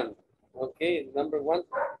 Number one. Ok, number one.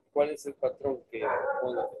 ¿Cuál es el patrón que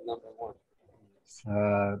pone el number one?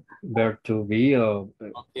 Verb to be o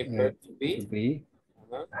Ok, verb to be. to be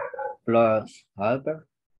Ajá. plus adverb.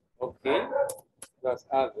 Ok, plus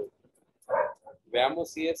adverb. Veamos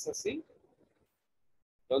si es así.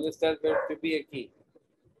 ¿Dónde está el verb to be aquí?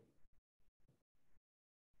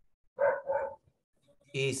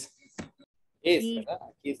 Is. Es, ¿verdad?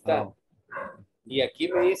 Aquí está. Oh. Y aquí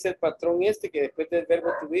me dice el patrón este que después del verbo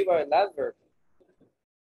to be va el adverb.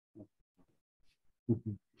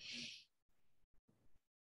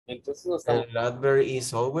 Entonces no estamos... El adverb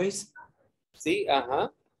is always. Sí,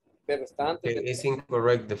 ajá. Pero está antes del It's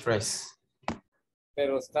incorrect the phrase.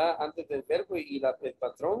 Pero está antes del verbo y el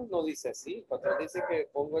patrón no dice así. El patrón dice que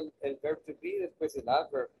pongo el verb to be después el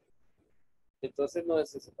adverb. Entonces no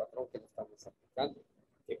es ese patrón que le estamos aplicando.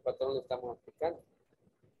 ¿Qué patrón le estamos aplicando?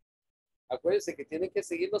 Acuérdense que tiene que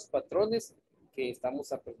seguir los patrones que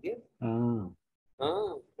estamos aprendiendo.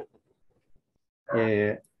 Ah.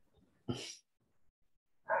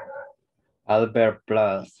 Adverb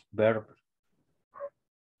plus verb.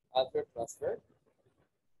 Adverb plus verb.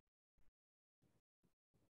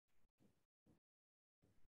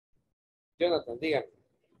 Jonathan, dígame.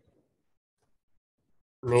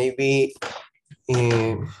 Maybe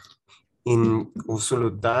in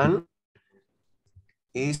Usulután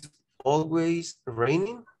is always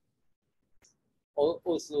raining.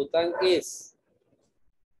 Usulután es.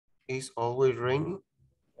 Is always raining.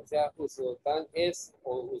 O sea, Usulután es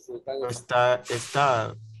o Usulután es.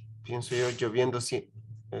 Está, pienso yo, lloviendo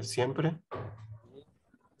siempre.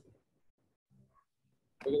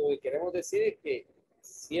 Lo que queremos decir es que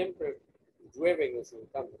siempre llueve en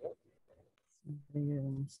Usulután, ¿verdad?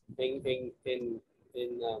 En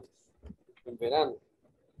verano.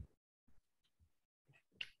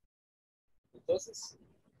 Entonces,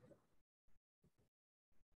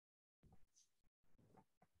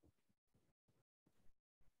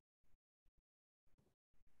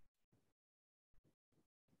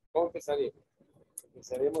 ¿cómo empezaríamos?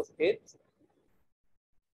 Empezaríamos it.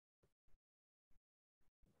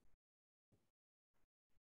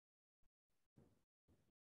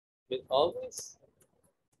 It always.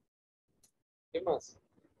 ¿Qué más?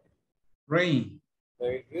 Rain.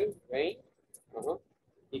 Very good. Rain. Ajá.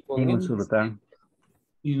 Y con In ese, Usulután.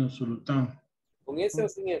 In Usulután. ¿con ese o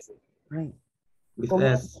sin ese? Con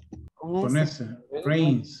S. S. Con S. Very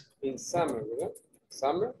Rains. good. In summer, ¿verdad?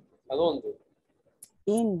 Summer. ¿A dónde?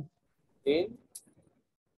 In In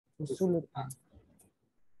Usulután.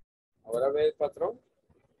 Ahora ve el patrón.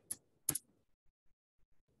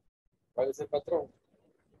 ¿Cuál es el patrón?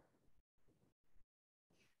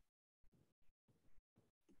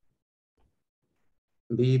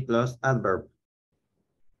 Be plus adverb.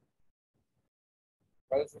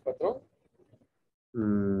 ¿Cuál es el patrón?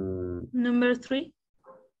 Number 3.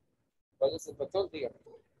 ¿Cuál es el patrón? Dígame.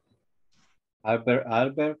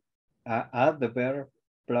 Adverb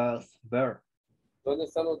plus verb. ¿Dónde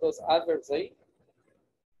están los dos adverbs ahí?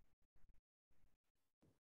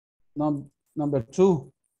 Number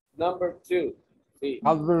 2. Number 2. Sí.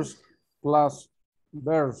 Adverbs plus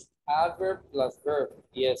verbs. Adverb plus verb.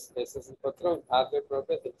 Yes, ese es el patrón. Adverb plus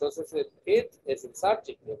verb. Entonces el it es el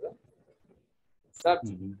subject, ¿verdad?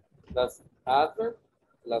 Subject plus adverb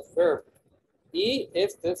plus verb. Y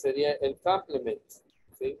este sería el complement.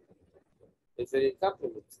 ¿Sí? Este sería el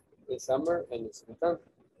complement. El summer and el spring.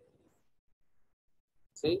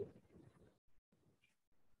 ¿Sí?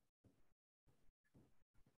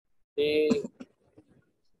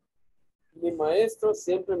 Mi maestro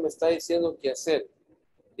siempre me está diciendo qué hacer.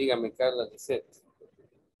 Dígame, Carla Lisette.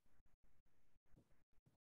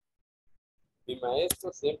 Mi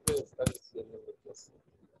maestro siempre está diciendo qué hacer.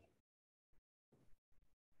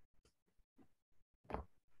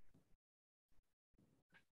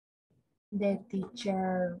 The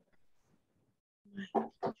teacher.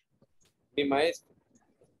 Mi maestro.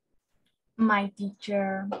 My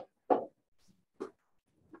teacher.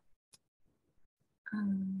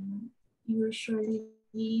 Usually.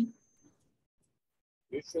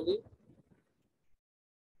 Usually.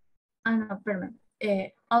 No, perdón.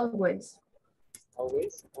 Always.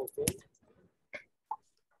 Always. Okay.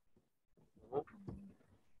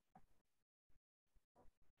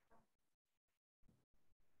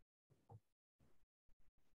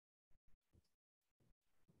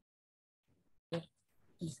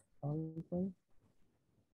 Always.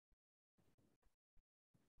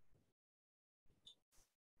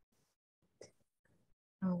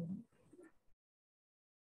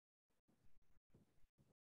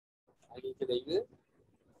 ¿Alguien que le ayude?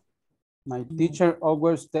 My teacher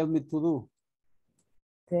always tell me to do.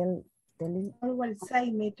 Telling. Always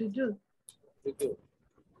say me to do. To do.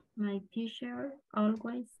 My teacher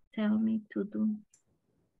always tell me to do.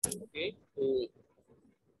 Okay.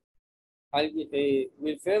 Alguien,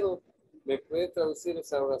 Wilfredo, ¿me puede traducir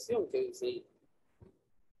esa oración que dice ahí?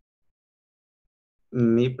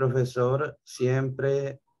 Mi profesor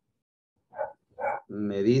siempre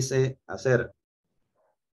me dice hacer.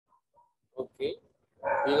 Ok.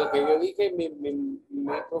 Y lo que yo dije, mi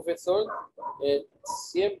profesor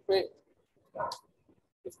siempre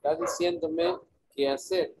está diciéndome qué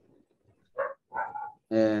hacer.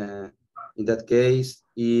 In that case,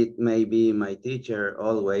 it may be my teacher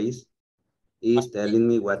always is telling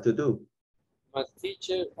me what to do. My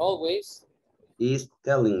teacher always Is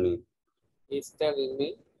telling me. is telling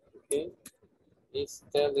me, okay, is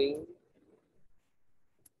telling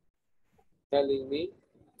me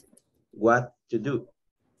What to do.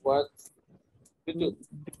 what to do.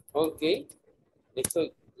 Ok,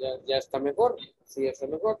 esto ya está mejor, sí, ya está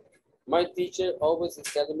mejor. My teacher always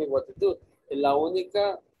is telling me what to do. La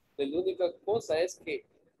única cosa es que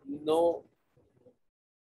no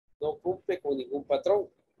cumple con ningún patrón.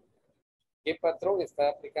 ¿Qué patrón está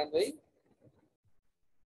aplicando ahí?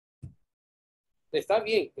 Está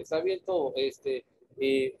bien todo,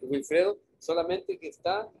 Wilfredo, solamente que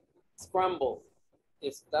está scramble,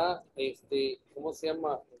 está, ¿cómo se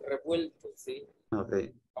llama? Revuelto, ¿sí?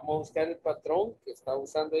 Okay. Vamos a buscar el patrón que está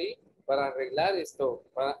usando ahí para arreglar esto,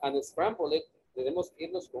 para unscramble it, tenemos que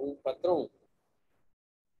irnos con un patrón.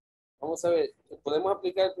 Vamos a ver, ¿podemos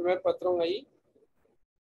aplicar el primer patrón ahí?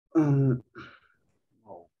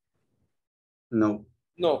 No.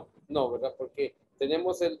 No, ¿verdad? Porque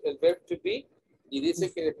tenemos el verb to be y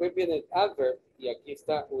dice que después viene el adverb y aquí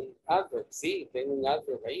está un adverb. Sí, tengo un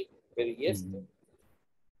adverb ahí, pero ¿y esto?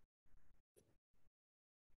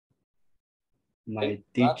 My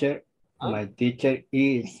teacher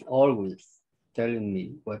is always telling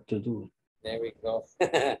me what to do. There we go.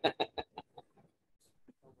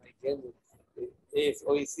 Oh my goodness.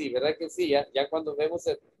 Hoy sí, ¿verdad que sí? Ya cuando vemos,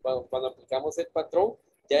 cuando aplicamos el patrón,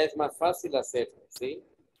 ya es más fácil hacerlo, ¿sí?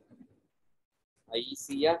 Ahí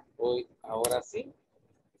sí ya, ahora sí,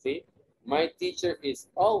 ¿sí? My teacher is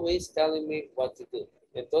always telling me what to do.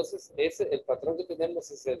 Entonces, el patrón que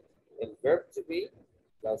tenemos es el verb to be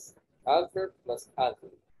plus adverb plus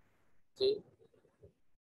adverb, ¿sí?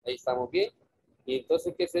 Ahí estamos bien. Y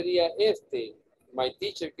entonces, ¿qué sería este? My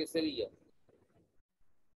teacher, ¿qué sería?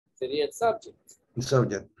 Sería el subject.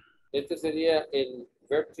 Subject. Este sería el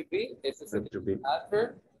verb to be, este sería el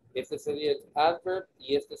adverb, este sería el adverb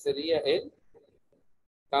y este sería el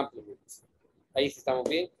complement. Ahí sí estamos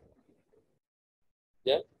bien.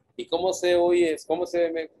 ¿Ya? ¿Y cómo se oye? ¿Cómo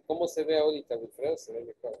se ve ahorita, Wilfredo? Se ve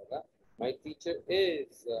mejor, ¿verdad? My teacher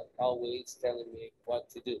is always telling me what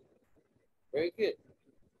to do. Very good.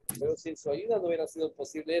 Pero sin su ayuda no hubiera sido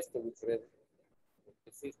posible esto, Wilfredo.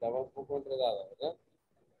 Porque sí, estaba un poco enredada, ¿verdad?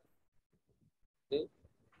 ¿Sí?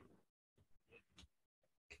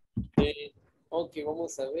 Ok,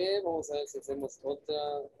 vamos a ver si hacemos otra.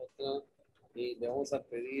 Y le vamos a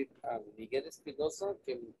pedir a Miguel Espinosa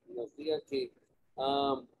que nos diga que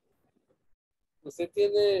usted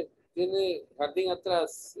tiene jardín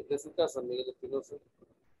atrás de su casa, Miguel Espinosa.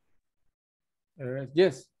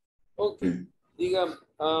 Yes. Ok, diga,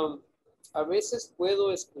 a veces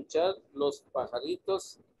puedo escuchar los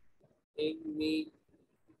pajaritos en mi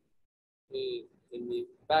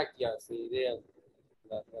backyard, se idea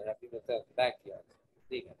la jardín atrás, backyard.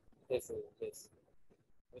 Diga, eso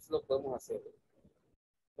lo podemos hacer.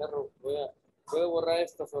 Perro, ¿puedo borrar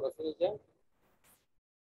estas oraciones ya?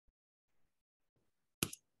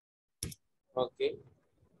 Ok.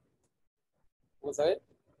 Vamos a ver.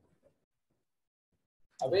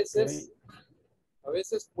 A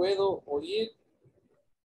veces puedo oír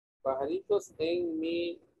pajaritos en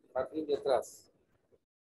mi jardín de atrás.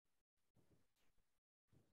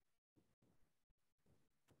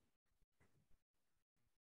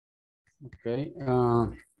 Okay.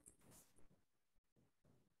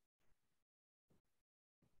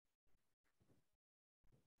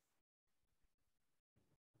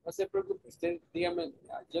 No se preocupe, usted dígame,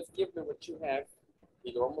 just give me what you have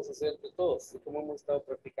y lo vamos a hacer de todos, así como hemos estado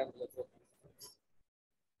practicando las otras.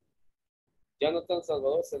 Ya no tan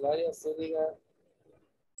Salvador Celaya, se diga.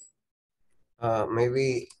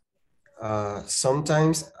 Maybe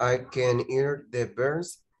sometimes I can hear the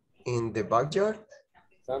birds in the backyard.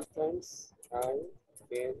 Sometimes I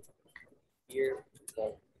can hear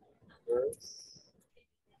the birds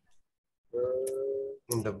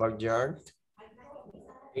In the backyard.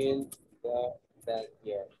 in the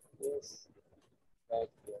backyard. Yes,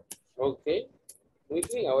 backyard. Ok, muy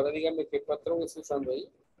bien. Ahora dígame qué patrón está usando ahí.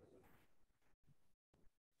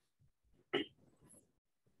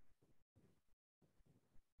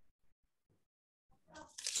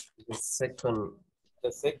 The second.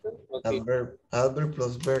 The second, okay. Adverb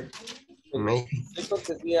plus verb. Maybe. Second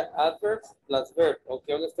sería adverb plus verb. Ok,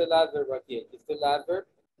 ¿dónde está el adverb aquí? Aquí está el adverb.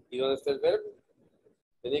 ¿Y dónde está el verbo?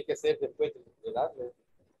 Tiene que ser después del adverb.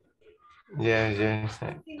 Yes.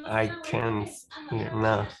 I can't hear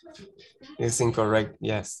now. It's incorrect,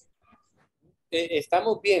 yes.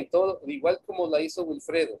 Estamos bien, todo igual como la hizo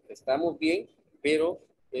Wilfredo. Estamos bien, pero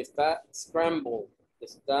está scramble.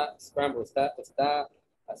 Está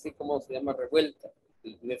así como se llama revuelta.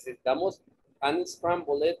 Necesitamos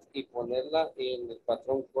unscramble it y ponerla en el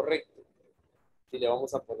patrón correcto. Si le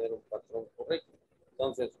vamos a poner un patrón correcto.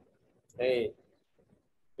 Entonces,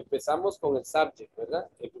 empezamos con el subject, ¿verdad?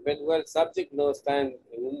 En primer lugar, el subject no está en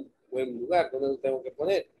un buen lugar. ¿Dónde lo tengo que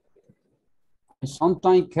poner? I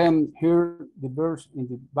sometimes can hear the birds in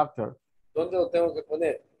the backyard. ¿Dónde lo tengo que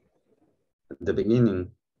poner? At the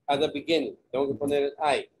beginning. At the beginning. Tengo que poner el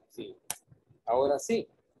I. Sí. Ahora sí.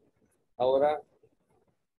 Ahora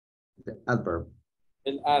The adverb.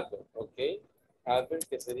 el adverb, ¿ok? Adverb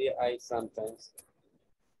que sería I sometimes.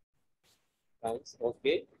 ¿Ok?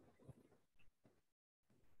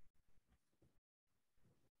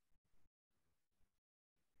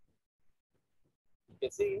 ¿Qué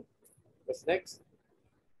sigue? What's next?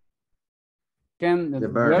 Can the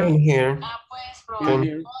verb. verb Can hear. can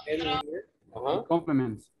hear Ajá.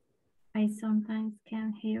 complements. I sometimes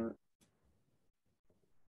can hear.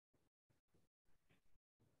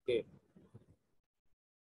 Okay.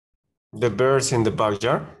 The birds in the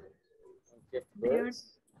backyard. Okay.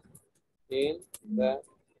 Birds in the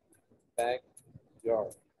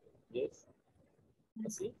backyard. Yes.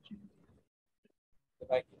 Así. The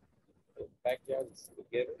backyard. The backyard is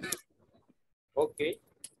together. Ok.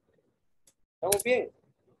 Estamos bien.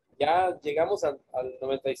 Ya llegamos al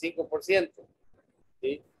 95%.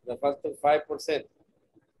 ¿Sí? Nos falta el 5%.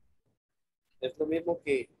 Es lo mismo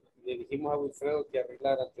que le dijimos a Wilfredo que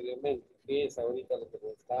arreglar anteriormente, que es ahorita lo que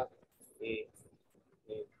nos está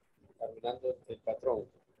arruinando el patrón.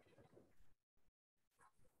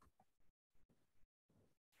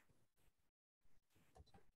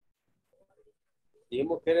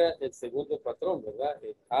 Dijimos que era el segundo patrón, ¿verdad?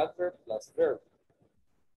 El adverb plus verb.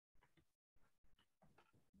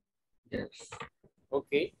 Yes. Ok,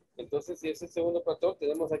 entonces si es el segundo patrón,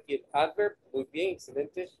 tenemos aquí el adverb, muy bien,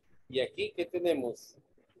 excelente. Y aquí, ¿qué tenemos?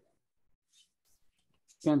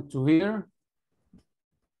 Can to hear.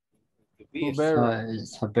 To be,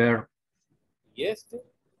 It's a verb. ¿y este?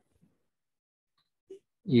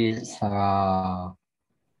 Is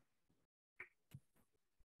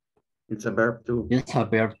It's a verb too. It's a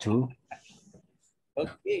verb too.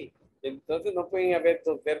 Ok. Entonces no pueden haber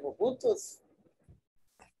dos verbos juntos.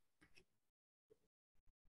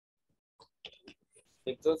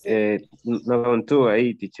 Entonces, No van tú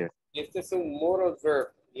ahí, teacher. este es un moral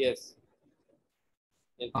verb. Yes.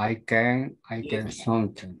 I can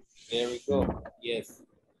sometimes. There we go. Yes.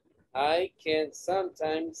 I can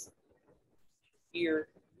sometimes hear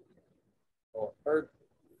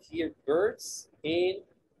birds in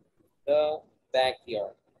the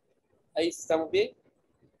backyard. Ahí estamos bien.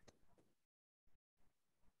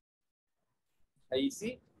 Ahí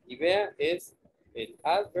sí. Y vea, es el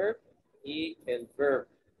adverb y el verb.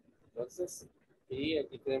 Entonces, y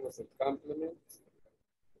aquí tenemos el complement,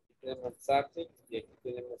 aquí tenemos el subject y aquí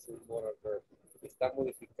tenemos el moral verb. Está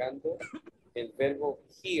modificando el verbo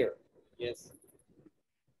here. Yes.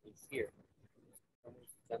 It's here. Está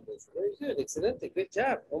modificando eso. Very good. Excelente. Good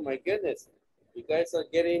job. Oh my goodness. You guys are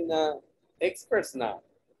getting experts now.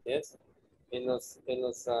 Yes. En los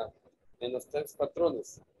tres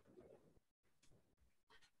patrones.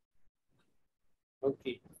 Ok,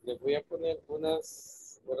 les voy a poner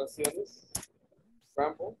unas oraciones.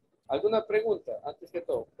 Rambo, ¿alguna pregunta antes que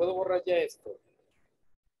todo? ¿Puedo borrar ya esto?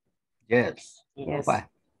 Yes. Yes. Bye.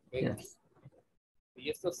 Okay. Yes. ¿Y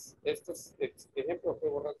estos ejemplos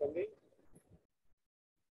puedo borrar también?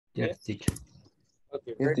 Yes, teacher.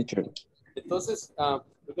 Okay, Yes, teacher. entonces,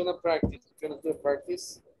 we're gonna practice. We're gonna do a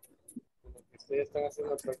practice. Como que ustedes están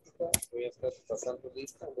haciendo la práctica, voy a estar pasando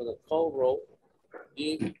lista. I'm gonna call roll.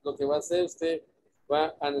 Y lo que va a hacer usted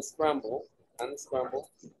va a unscramble, scramble,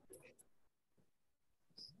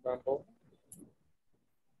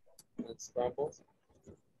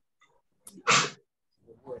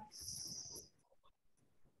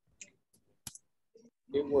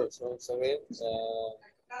 It works. Vamos a ver.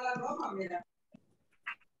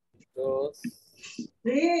 Dos.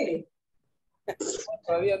 Sí.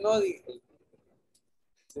 Todavía no dije.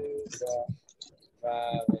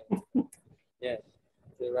 Yeah.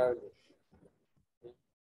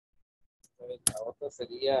 La otra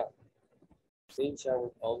sería sing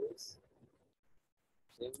shower always.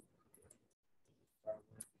 Sing.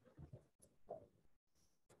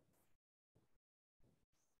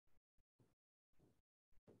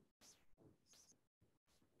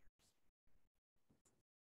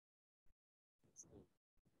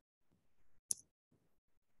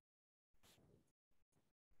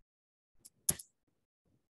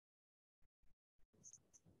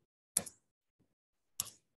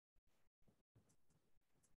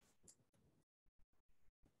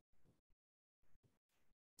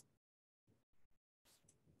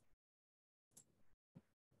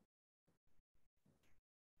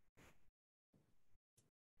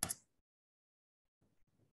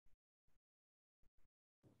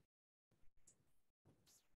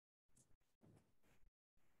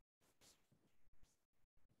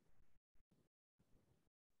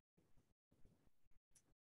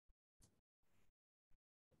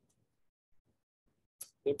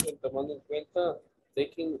 Siempre tomando en cuenta,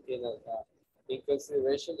 taking in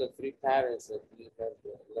consideration the three patterns that we have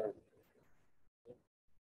learned.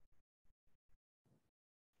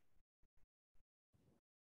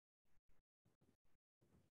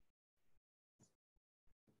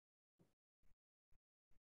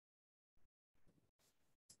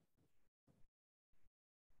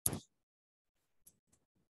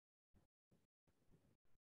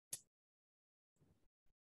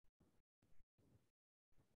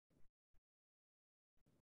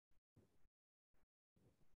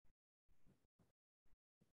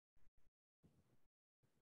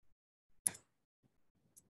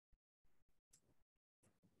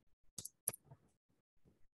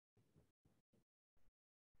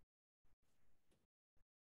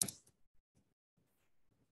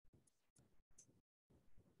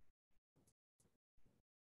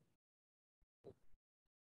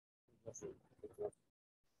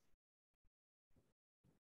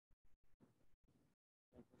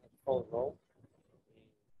 Oh, no.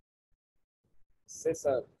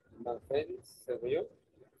 César Manfredi, ¿se vio?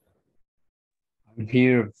 I'm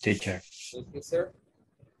here, teacher. Thank you, sir.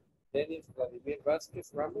 Dennis Vladimir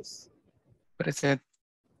Vázquez Ramos. Present.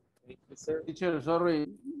 Thank you, sir. Teacher, sorry,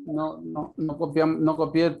 no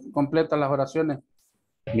copié completas las oraciones.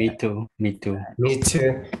 Me too. Me too.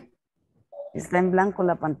 Está en blanco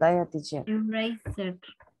la pantalla, teacher. Eraser.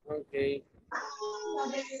 Okay.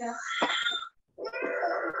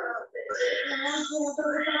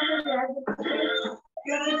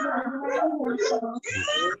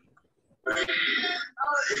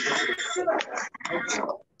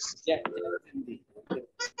 Ya entendí.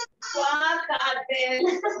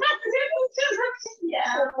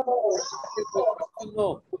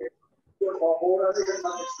 No.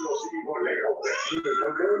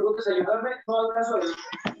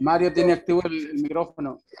 Mario tiene activo el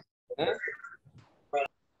micrófono. ¿Eh?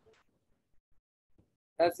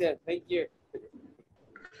 Gracias, thank you.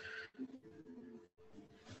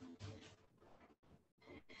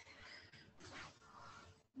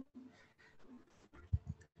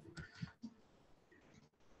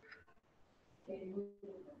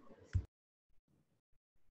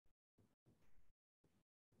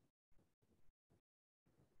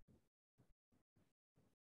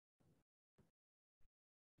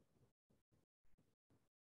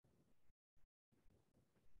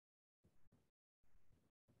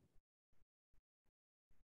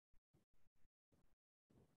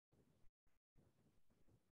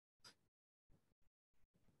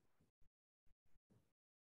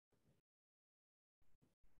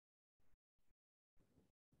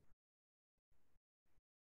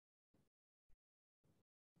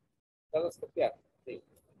 ¿Puedes copiar? Sí.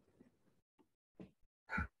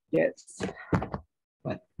 Yes.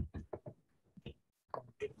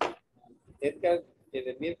 Edgar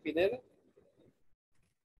Edemir Pineda.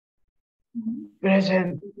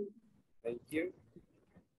 Present. Thank you.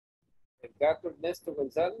 Edgardo Ernesto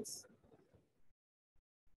González.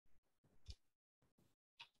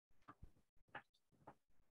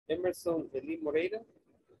 Emerson Eli Moreira.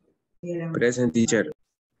 Present, teacher.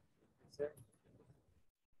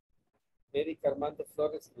 Eric Armando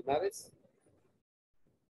Flores Linares.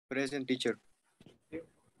 Present, teacher.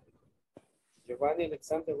 Giovanni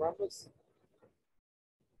Alexander Ramos.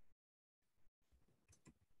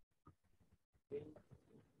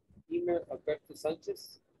 Emer Alberto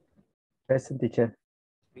Sánchez. Present, teacher.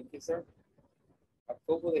 Thank you, sir.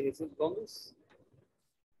 Jacobo de Jesús Gómez.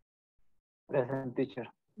 Present, teacher.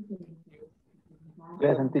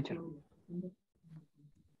 Present, teacher.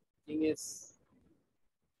 ¿Quién es?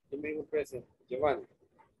 ¿Quién me dijo present? Giovanni.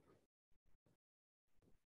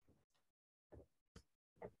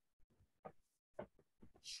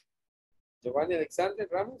 Giovanni Alexander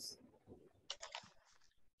Ramos.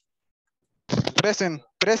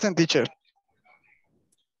 Present, teacher.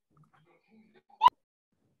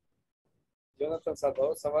 Jonathan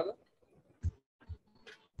Salvador Zavala.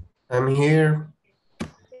 I'm here.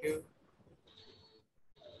 Thank you.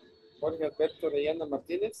 Jorge Alberto Orellana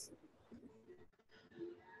Martínez.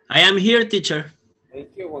 I am here, teacher.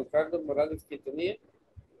 Thank you. Juan Carlos Morales Quintanilla.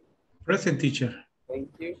 Present, teacher. Thank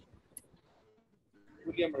you.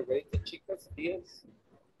 Julia Margarita Chicas Díaz.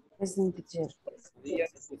 Present, teacher.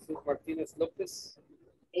 Díaz Jesús Martínez López.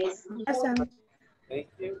 Present. Thank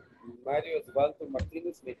you. Mario Osvaldo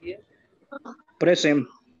Martínez Mejía. Present.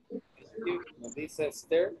 Thank you. Melissa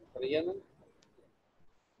Esther Orellana.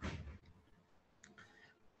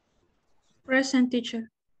 Present,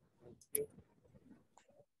 teacher. Thank you.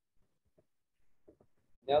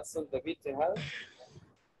 Nelson David Tejada.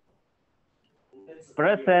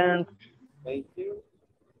 Present. Thank you.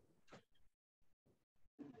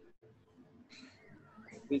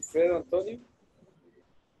 Wilfredo Antonio.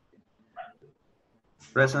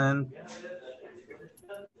 Present.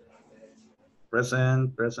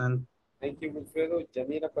 Present. Thank you, Wilfredo.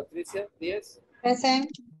 Yanira Patricia Díaz. Present.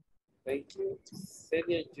 Thank you.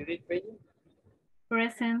 Celia Judith Peña.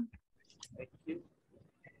 Present. Thank you.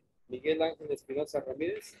 Miguel Ángel Espinosa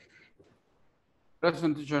Ramírez.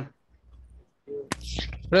 Present, teacher.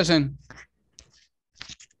 Present.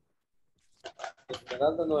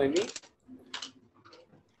 Esmeralda Noemí.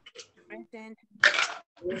 Present.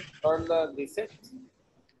 Carla Lisette.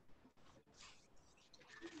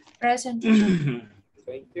 Present.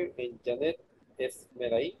 Thank you. And Janet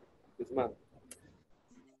Esmeraí Guzmán.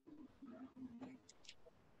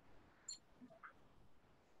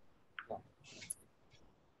 No.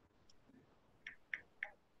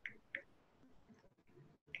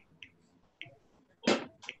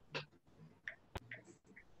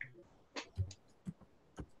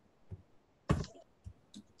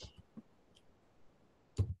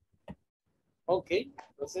 Ok,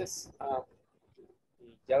 entonces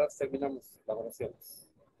y ya las terminamos las oraciones.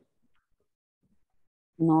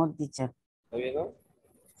 No, teacher. ¿Está bien, no?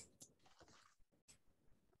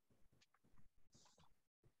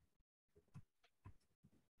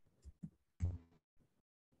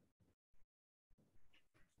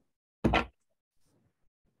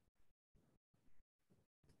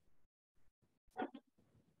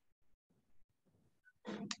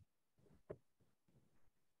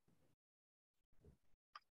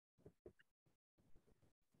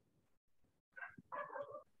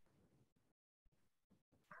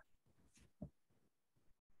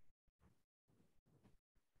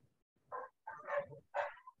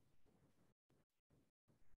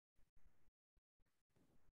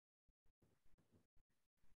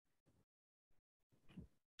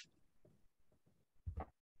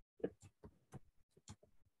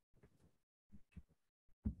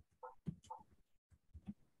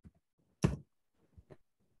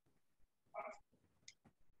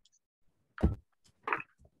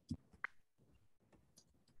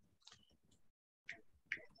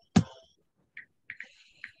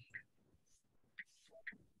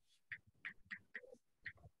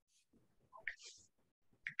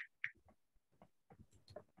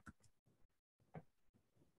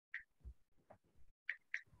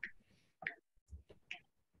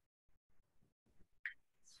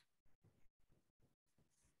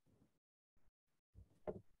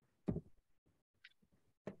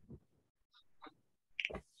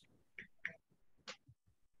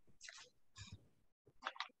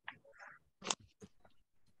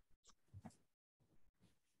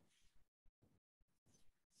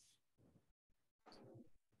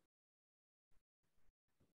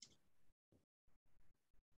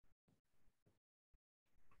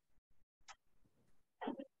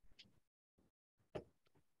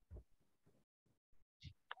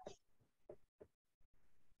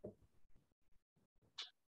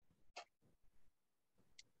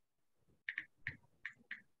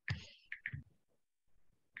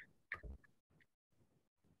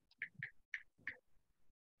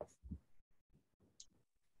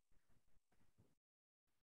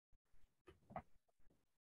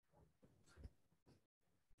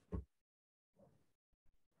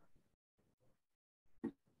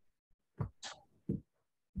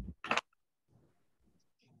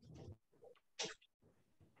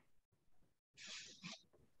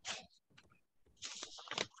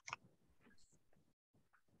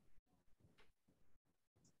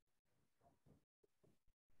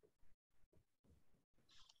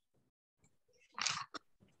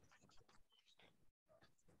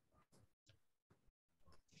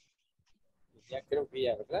 Ya creo que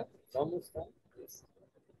ya, ¿verdad? Vamos a...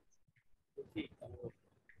 Aquí, vamos.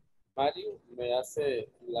 Mario me hace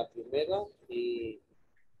la primera y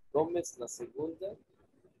Gómez la segunda.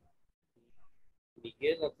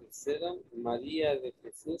 Miguel la tercera. María de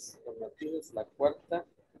Jesús Martínez la cuarta.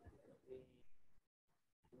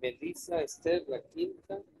 Melissa Esther la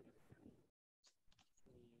quinta.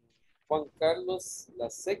 Juan Carlos la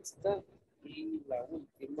sexta. Y la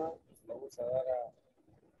última vamos a dar a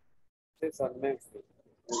César Menfrey.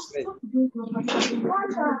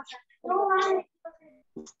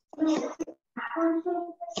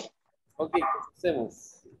 Ok,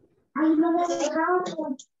 comencemos.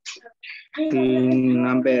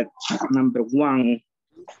 Number one.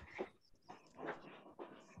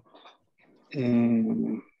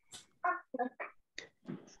 El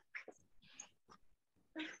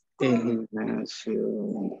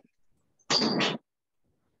gimnasio.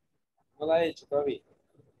 No la he hecho todavía.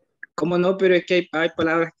 ¿Cómo no? Pero es que hay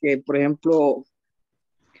palabras que, por ejemplo,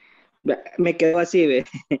 me quedó así, ¿ve?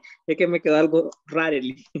 Es que me quedó algo raro.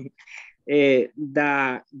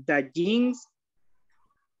 The jeans,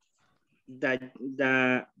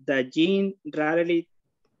 the jeans rarely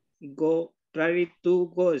to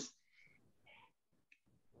goes.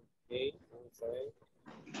 Ok, vamos a ver.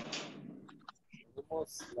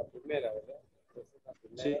 Tenemos la primera, ¿verdad? Entonces, la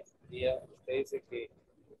primera sería, usted dice que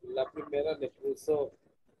la primera le puso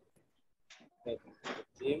el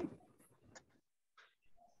gym.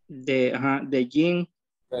 The gym.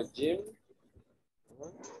 The gym.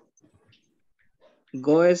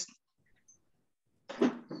 Goes.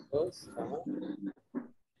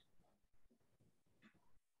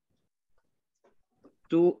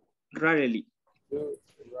 Too rarely.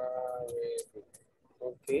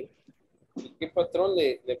 Ok. ¿Y qué patrón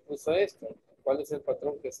le puso a esto? ¿Cuál es el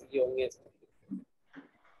patrón que siguió en esto?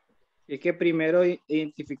 Es que primero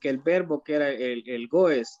identifiqué el verbo que era el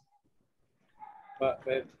goes.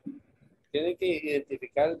 Tienen que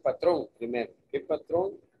identificar el patrón primero. ¿Qué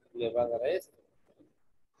patrón le va a dar a esto?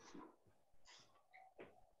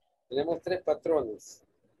 Tenemos tres patrones.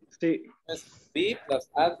 Sí. Es be plus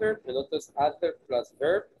adverb, el otro es adverb plus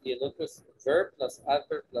verb y el otro es verb plus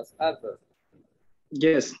adverb.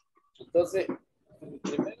 Yes. Entonces,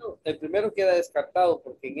 el primero queda descartado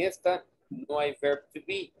porque en esta no hay verb to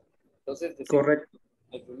be. Entonces, correcto.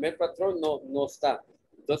 El primer patrón no está.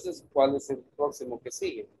 Entonces, ¿cuál es el próximo que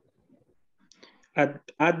sigue?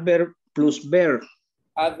 Adverb plus verb.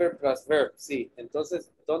 Adverb plus verb, sí.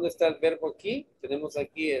 Entonces, ¿dónde está el verbo aquí? Tenemos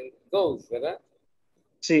aquí el goes, ¿verdad?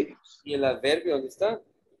 Sí. ¿Y el adverbio dónde está?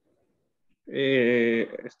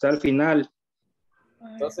 Está al final.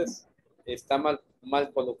 Entonces, está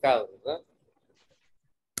mal colocado, ¿verdad?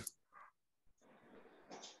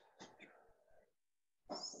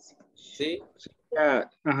 Sí.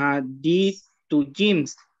 Did to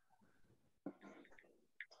gyms.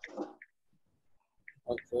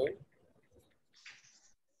 Ok.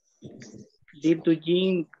 Did to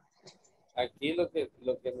gym. Aquí lo que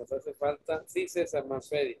nos hace falta, sí, César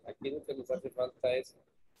Manfredi, aquí lo que nos hace falta es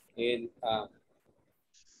el,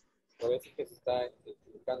 por eso que se está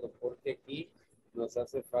explicando, porque aquí nos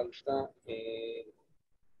hace falta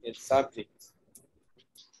el subject.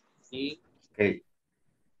 Y okay.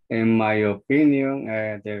 In my opinion,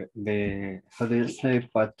 the how do you say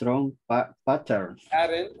pattern? Patterns.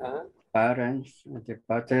 Patterns. The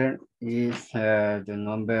pattern is the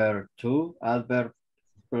number 2 adverb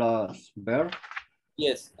plus verb.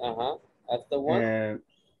 Yes. That's the one.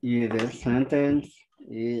 The sentence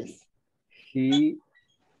is he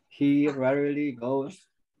rarely goes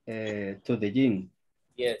to the gym.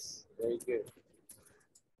 Yes. Very good.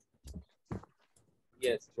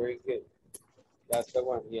 Yes. Very good. That's the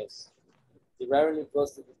one. Yes. He rarely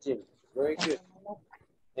goes to the gym. Very good.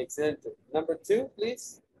 Excellent. Number 2,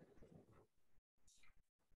 please.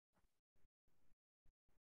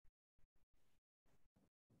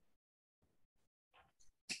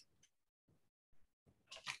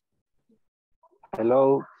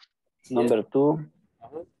 Hello, number 2.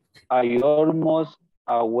 I almost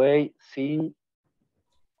away singing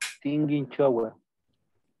shower.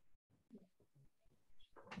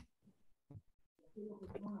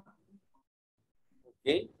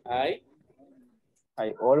 Okay, I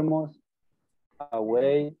almost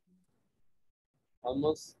away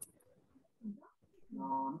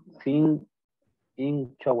sing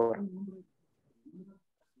in shower.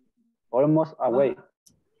 Almost away.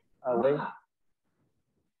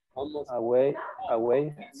 Almost away.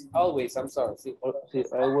 Always, I'm sorry. Sí.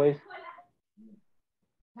 Always.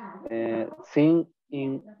 Sing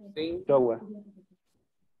in shower.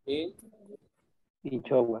 In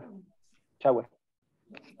shower.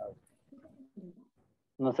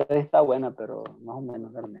 No sé si está buena, pero más o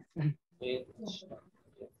menos, verme. In the shower.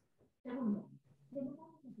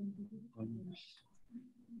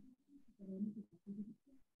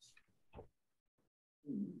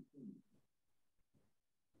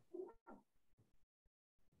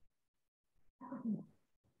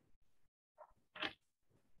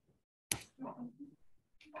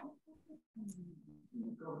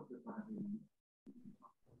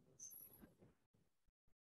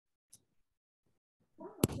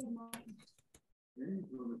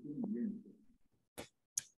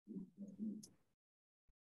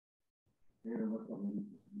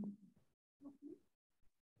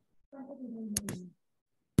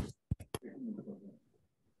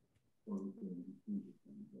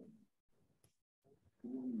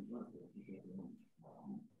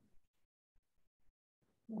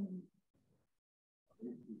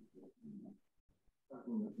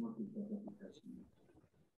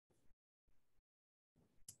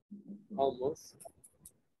 Almost.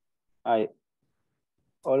 I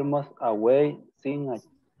almost away sin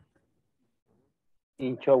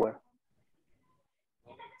in shower.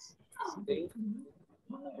 Stay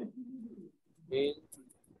in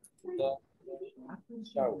the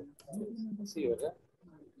shower. Sí, ¿verdad?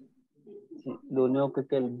 Sí, lo único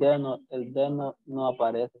que el D no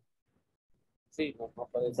aparece. Sí, no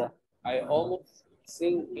aparece. Da. I almost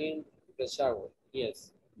sing in the shower.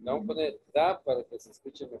 Yes. Vamos a poner da para que se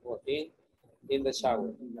escuche mejor. In the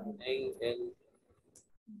shower. En el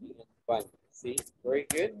baño. Sí, very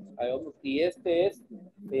good. I almost, y este es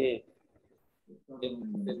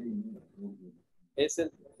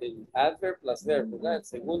el adverb plus verb, ¿verdad? El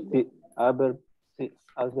segundo. Sí, adverb. Sí,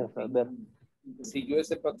 adverb. Siguió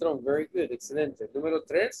ese patrón. Very good. Excelente. Número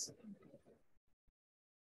 3.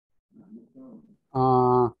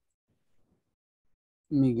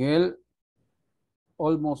 Miguel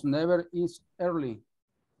almost never is early.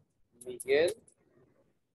 Miguel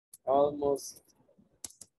almost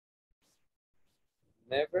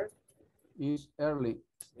never Is early.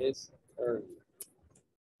 is early.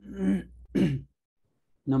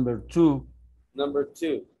 Number 2. Number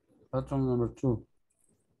 2. Pattern number 2.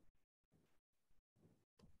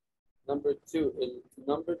 Number 2. El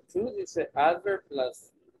number 2 dice adverb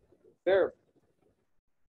plus verb.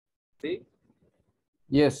 ¿Sí?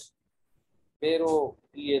 Yes. Pero,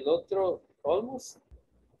 ¿y el otro almost?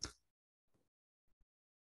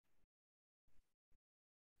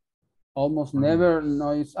 Almost never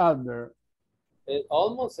no is adverb. El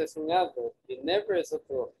almost es un adverb y never es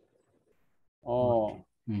otro. Oh.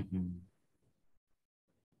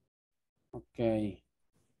 Okay.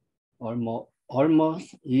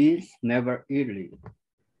 Almost is never early.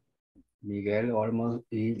 Miguel almost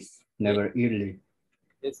is never early.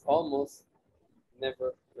 It's almost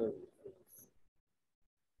never early.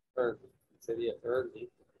 Early. Sería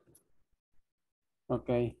early.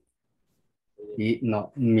 Okay. Y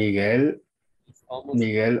no, Miguel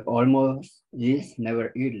almost is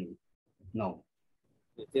never early. No.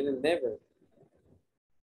 Tiene never.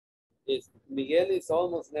 Miguel is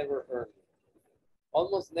almost never early.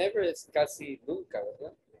 Almost never es casi nunca,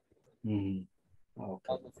 ¿verdad? Okay.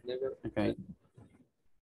 Almost never. Okay.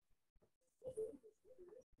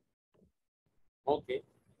 Okay.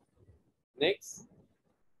 Next.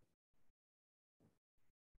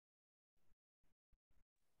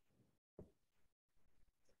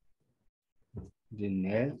 The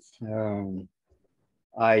next,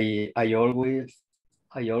 I always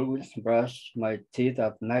brush my teeth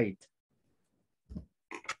at night.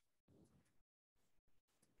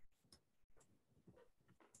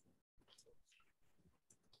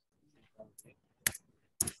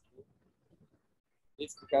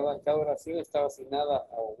 Cada oración estaba asignada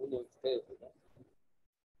a uno de ustedes, ¿verdad?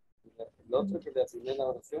 El otro que le asigné la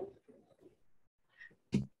oración.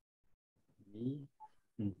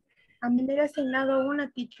 A mí me ha asignado una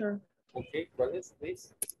teacher. Ok, ¿cuál es,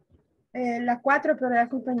 please? La 4, pero la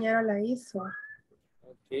compañera la hizo.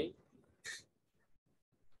 Ok.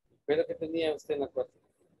 ¿Pero qué tenía usted en la 4?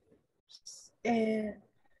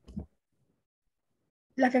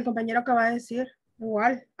 La que el compañero acaba de decir.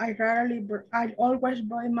 Igual. I always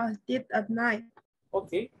brush my teeth at night.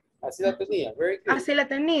 Ok, así la tenía. Very good. Así la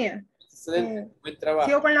tenía. Excelente. Buen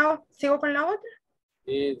trabajo. ¿Sigo con la otra?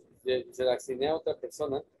 Se la asigné a otra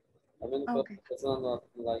persona. A menos que Okay. otra persona no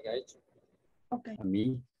la haya hecho. Okay. A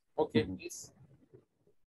mí. Ok, please.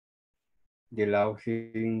 The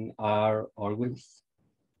laughing are always.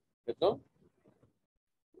 ¿Perdón?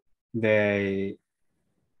 They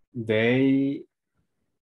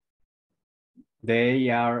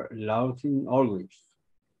are laughing always.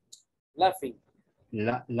 Laughing.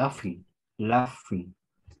 Laughing.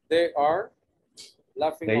 They are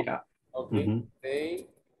Laughing. They on. are. Okay. Mhm. They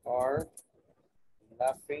are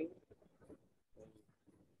laughing.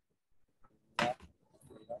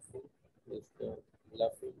 Laughing is the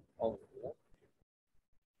laughing on. Yeah?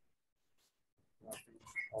 Laughing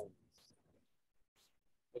on.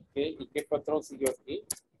 Ok, ¿y qué patrón siguió aquí?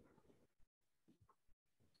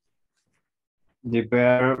 The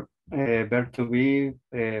verb to be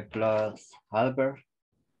plus adverb.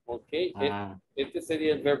 Ok, Ah. este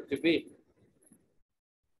sería el verb to be.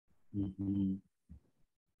 Mhm.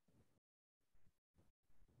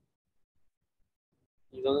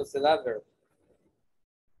 ¿Y dónde es el adverb?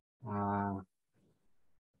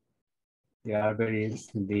 The adverb is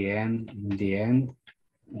the end. In the end.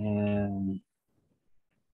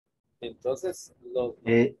 Entonces,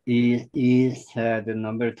 It is the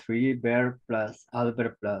number 3 verb plus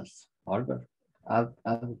adverb plus adverb.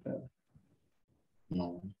 Adverb.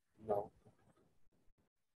 No. No.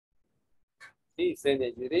 Sí,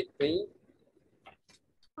 Sene, you did think?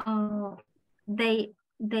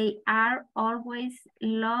 They are always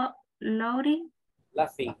loading.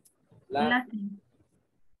 Laughing. Laughing.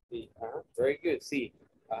 Sí, very good, sí.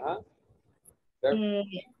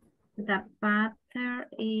 The pattern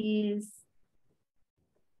is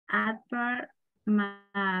adverb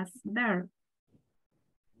más verb.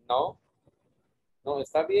 No. No,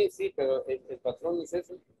 está bien, sí, pero el patrón es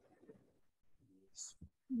ese.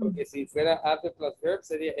 Porque si fuera adverb plus verb,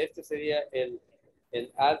 este sería el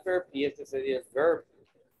adverb y este sería el verb.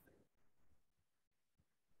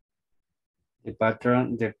 The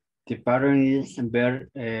pattern is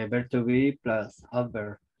verb to be plus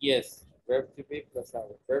adverb. Yes, verb to be plus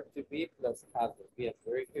adverb. Verb to be plus adverb. Yes,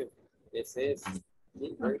 very good. Ese es.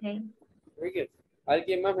 Okay. Very good.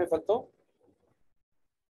 ¿Alguien más me faltó?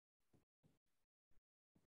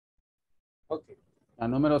 Ok. La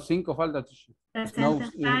número 5 falta.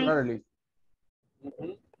 Snows rarely.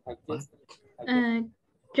 Aquí está.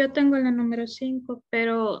 Yo tengo la número 5,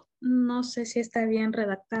 pero no sé si está bien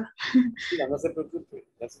redactada. Mira, no se preocupe.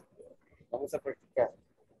 Vamos a practicar.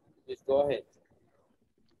 Let's go ahead.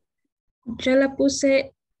 Yo la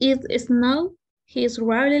puse, it snow, he's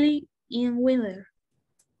rarely in winter.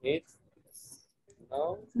 It's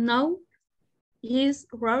no. No, he's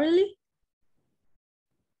rarely.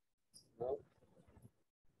 No.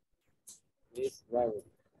 It's rarely.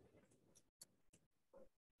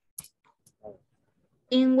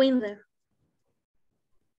 In winter.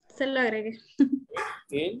 Se lo agregué.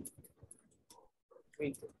 In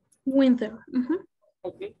winter. Winter.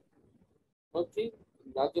 Ok. Ok.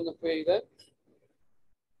 ¿Alguien nos puede ayudar?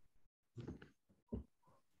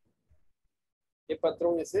 ¿Qué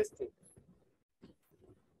patrón es este?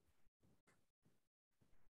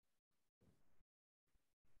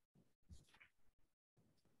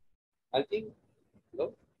 ¿Alguien?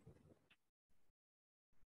 ¿No?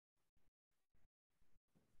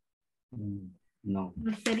 No.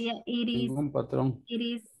 Sería Ningún patrón. it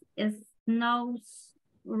is snows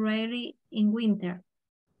rarely in winter.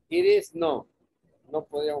 It is no. No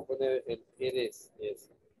podríamos poner el it is. Yes.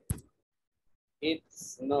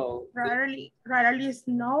 It's no. Rarely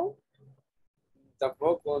snow.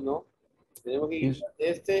 Tampoco, ¿no? Tenemos que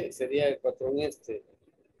este sería el patrón este.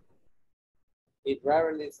 It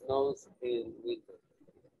rarely snows in winter.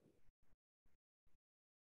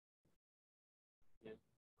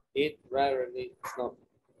 It rarely snows.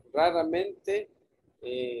 Raramente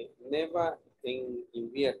neva en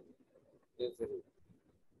invierno.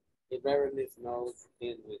 It rarely snows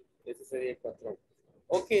in winter. Ese sería el patrón.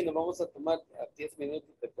 Ok, nos vamos a tomar a 10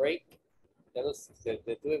 minutos de break. Ya nos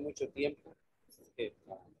detuve mucho tiempo. Así que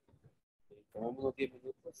tomamos unos 10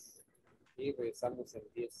 minutos y regresamos en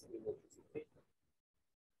 10 minutos. ¿Ok?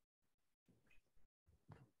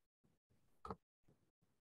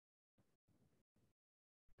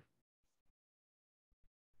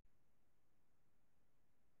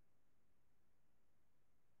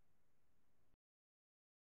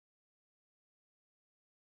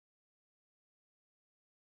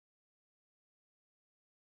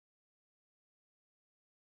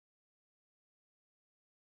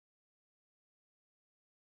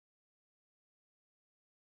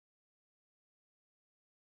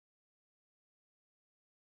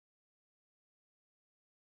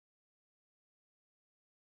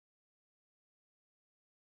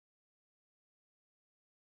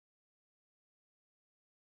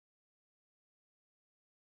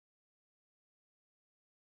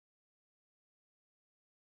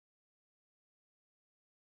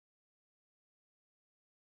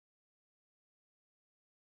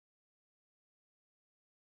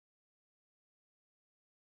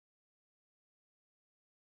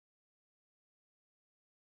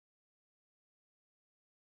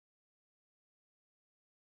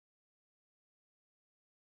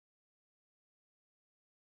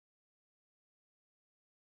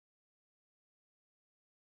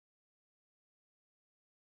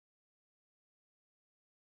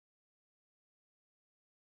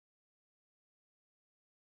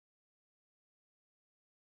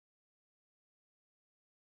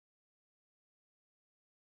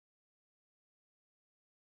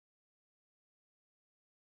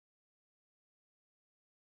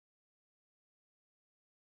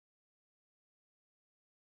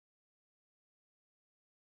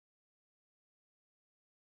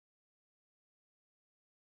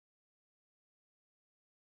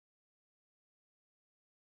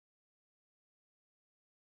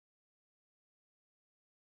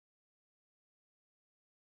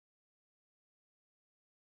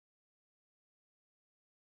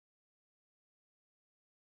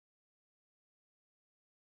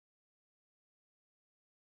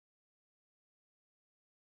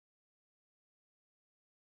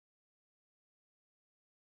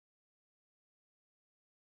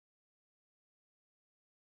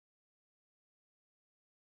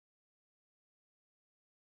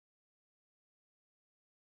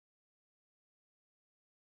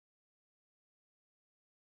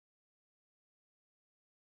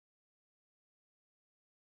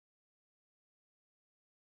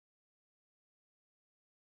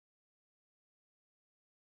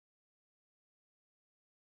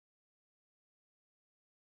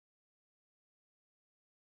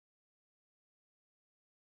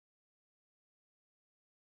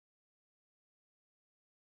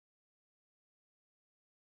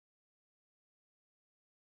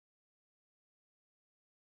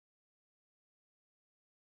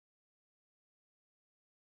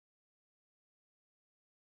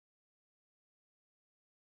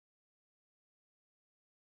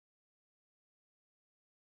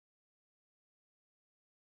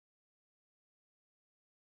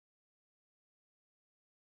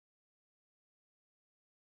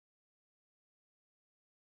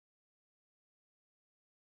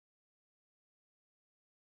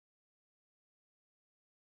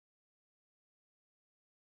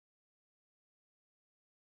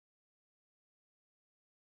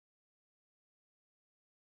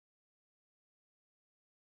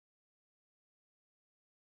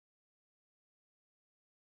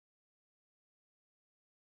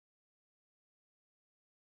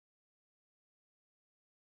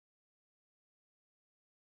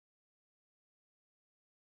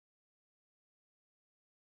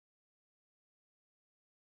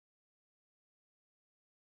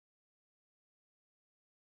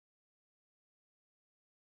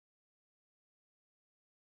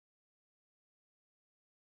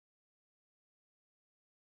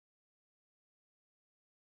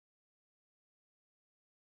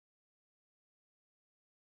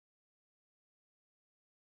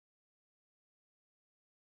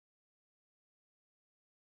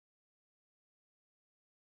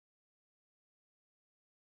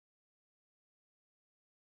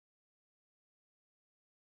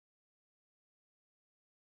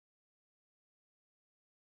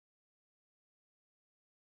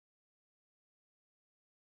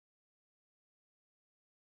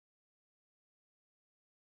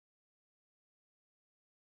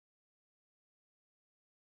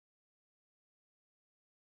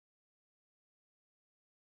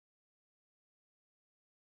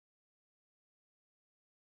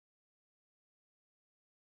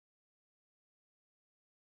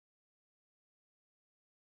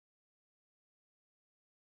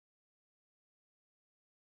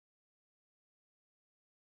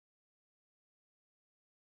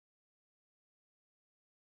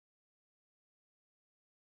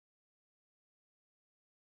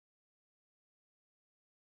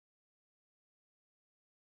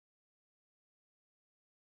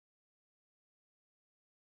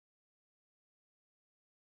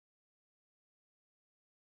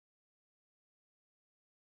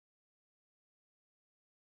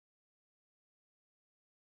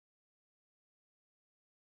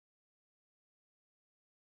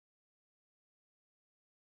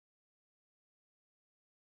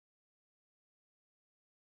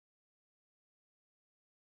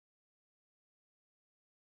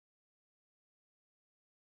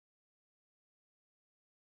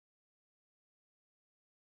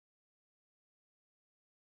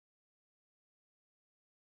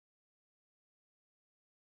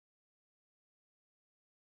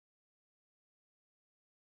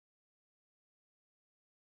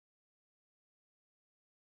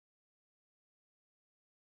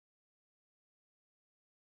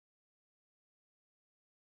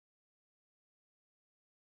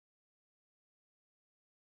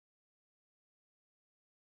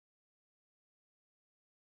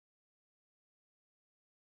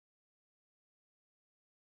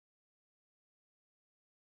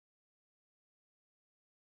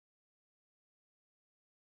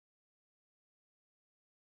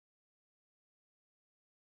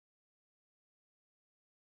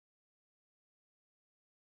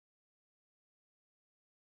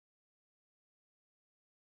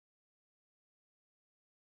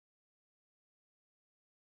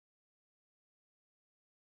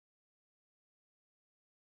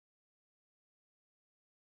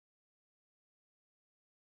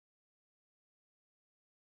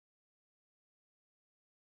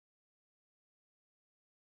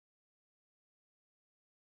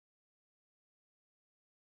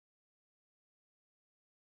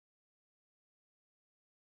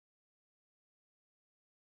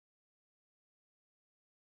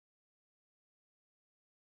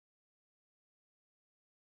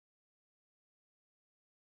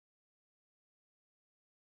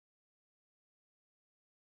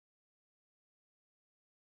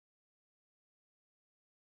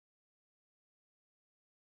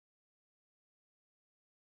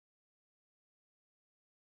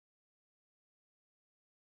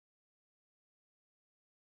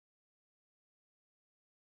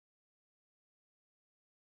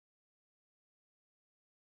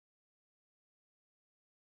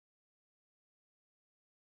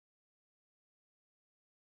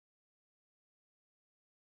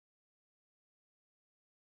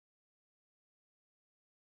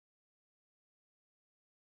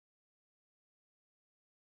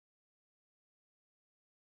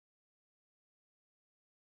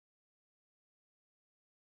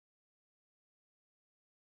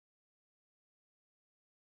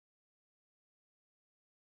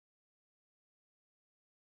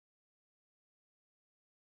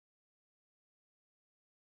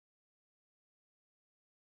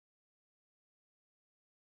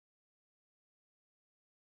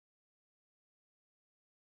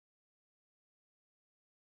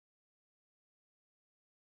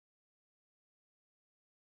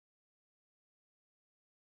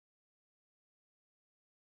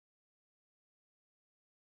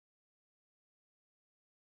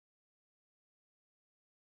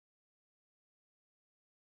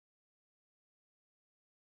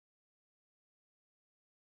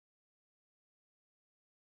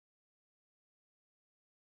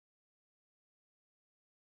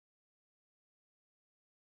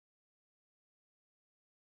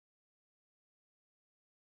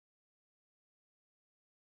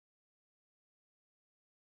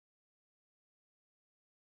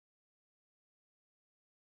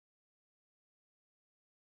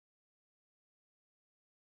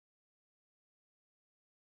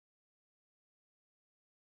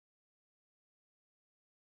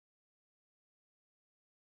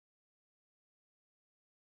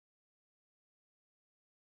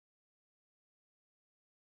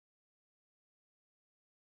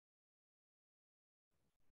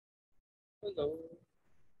 Hello.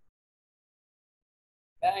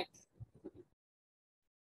 Back.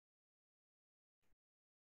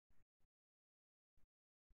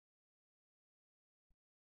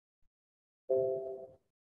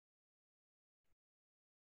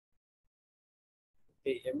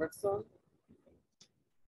 Okay, Emerson,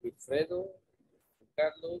 Wilfredo,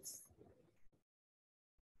 Carlos,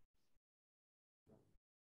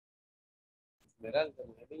 Esmeralda,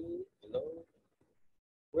 Marín, hello.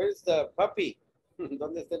 Where's the puppy?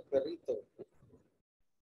 ¿Dónde está el perrito?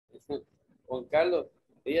 Juan Carlos,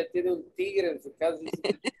 ella tiene un tigre en su casa.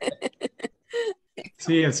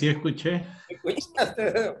 Sí, así escuché.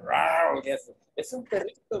 ¿Escuchaste? Rar, eso. Es un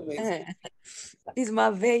perrito, me dice. It's my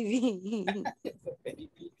baby. It's a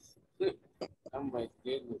baby. Oh my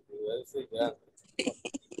goodness, that's a grande.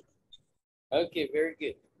 Okay, very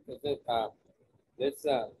good. Let's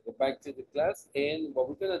go back to the class, and what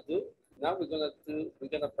we're gonna do now, we're gonna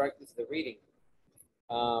practice the reading.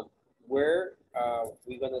 Where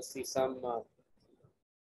we're gonna see some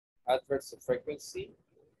adverbs of frequency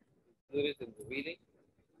included in the reading.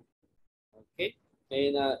 Okay,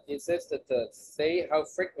 and it says that say how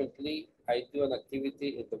frequently I do an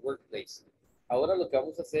activity in the workplace. Ahora lo que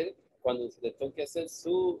vamos a hacer cuando le toque hacer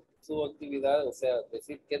su actividad, o sea,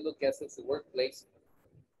 decir qué es lo que hace en su workplace,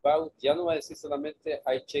 ya no va a decir solamente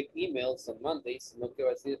I check emails on Mondays, sino que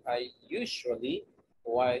va a decir I usually,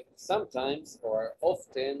 or I sometimes, or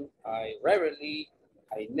often, I rarely,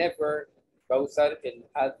 I never. Va a usar el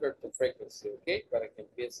adverb of frequency, ¿ok? Para que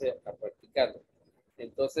empiece a practicarlo.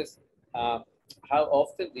 Entonces, how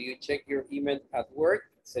often do you check your email at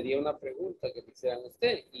work? Sería una pregunta que quisieran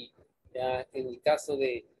usted. Y en el caso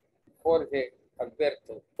de Jorge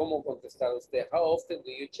Alberto, ¿cómo contestar usted? How often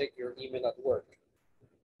do you check your email at work?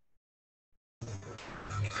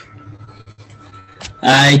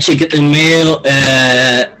 I check the mail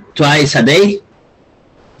twice a day.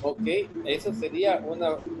 Ok, eso sería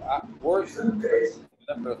una word,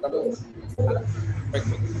 pero estamos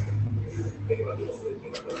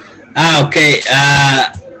Okay.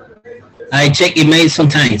 I check email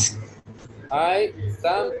sometimes. I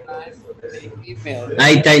sometimes check email.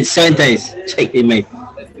 I sometimes check email.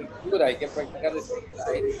 Good, hay que practicar eso.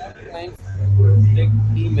 I sometimes check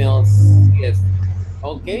emails. Yes.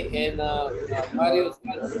 Okay, and Mario,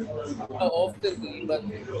 how often do you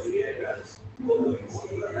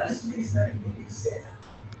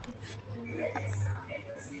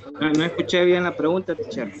No escuché bien la pregunta,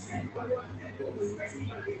 teacher.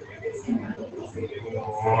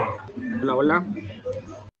 Hola, hola.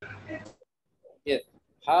 Yes.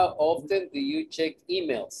 How often do you check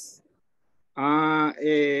emails?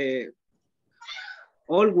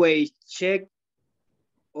 Always check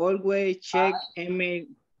email.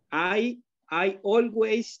 I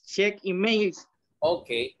always check emails.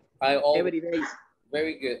 Okay. Every day.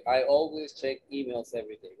 Very good. I always check emails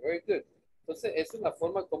every day. Very good. Entonces, esa es la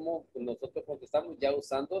forma como nosotros contestamos ya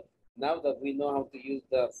usando, now that we know how to use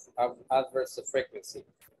the adverbs of frequency.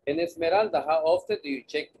 And Esmeralda, how often do you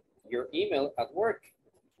check your email at work?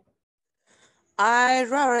 I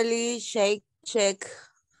rarely check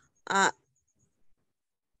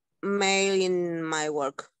mail in my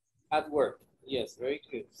work. At work. Yes, very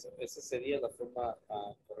good. So, esa sería la forma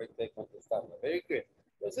correcta de contestarla. Very good.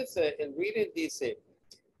 Entonces, el reading dice,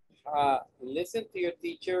 listen to your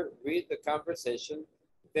teacher, read the conversation,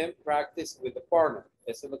 then practice with the partner.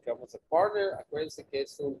 Eso es lo que vamos a partner. Acuérdense que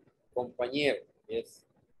es un compañero. Yes.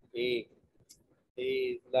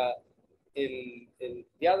 El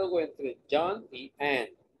diálogo entre John y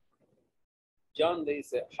Anne. John le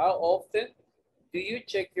dice, how often do you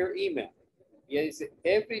check your email? Y él dice,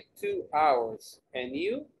 every 2 hours. And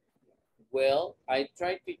you? Well, I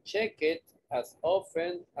try to check it as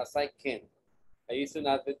often as I can. I use an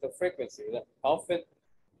adverb of frequency, often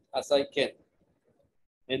as I can.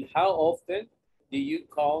 And how often do you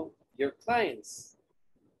call your clients?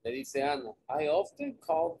 Le dice Ana, I often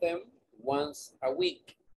call them once a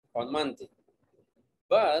week on Monday,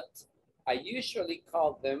 but I usually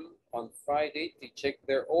call them on Friday to check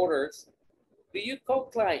their orders. Do you call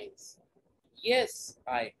clients? Yes,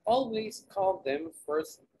 I always call them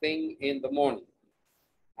first thing in the morning.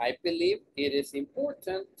 I believe it is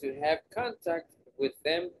important to have contact with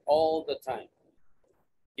them all the time.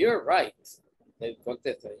 You're right. Le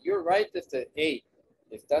contesta, you're right. Hey,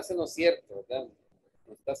 estás en lo cierto, ¿verdad?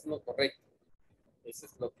 Estás en lo correcto. Eso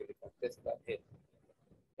es lo que le contesta él.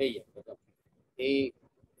 Ella, perdón.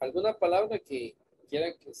 ¿Alguna palabra que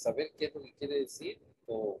quieran saber qué es lo que quiere decir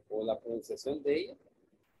o la pronunciación de ella?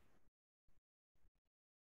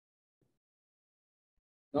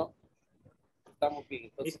 ¿No? Estamos bien.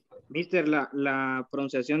 Entonces, Mister, la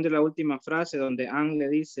pronunciación de la última frase donde Anne le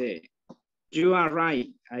dice, you are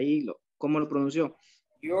right, ahí, ¿cómo lo pronunció?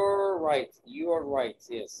 you're right,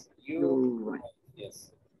 yes. You're right,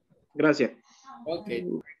 yes. Gracias. Ok,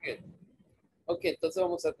 very good. Ok, entonces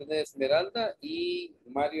vamos a tener Esmeralda y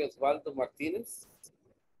Mario Osvaldo Martínez.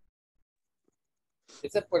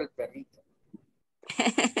 Ese es por el perrito.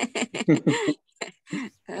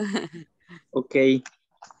 Ok.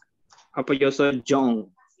 Ah, pues yo soy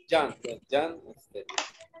John. John.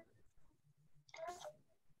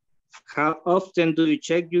 How often do you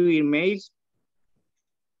check your emails?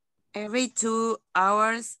 Every 2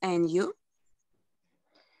 hours, and you?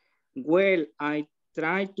 Well, I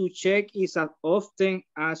try to check it as often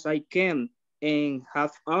as I can. And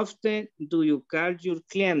how often do you call your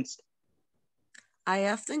clients? I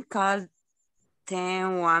often call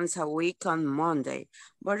them once a week on Monday,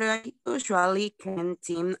 but I usually can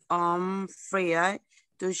team on Friday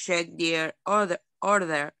to check their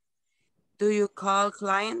order. Do you call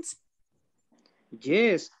clients?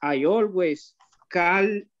 Yes, I always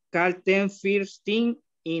call them first thing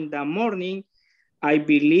in the morning. I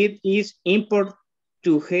believe it's important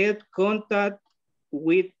to have contact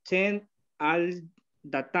with them all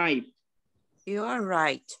the time. You are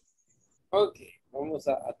right. Ok, vamos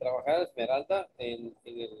a trabajar, Esmeralda, en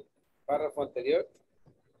el párrafo anterior.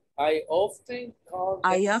 I often call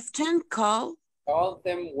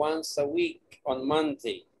them once a week on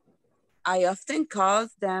Monday. I often call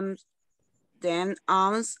them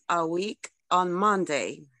once a week on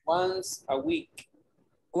Monday. Once a week.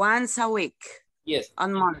 Once a week. Yes.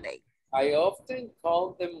 On Monday. I often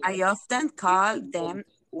call them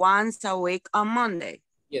once a week on Monday.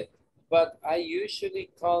 Yes, but I usually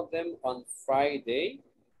call them on Friday.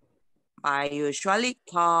 I usually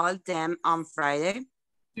call them on Friday.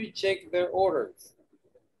 To check their orders.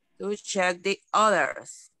 To check the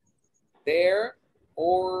orders. Their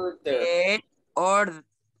order.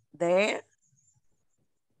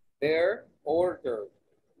 Their order.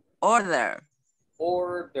 Order.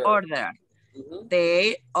 Mm-hmm.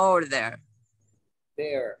 Their order.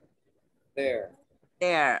 Their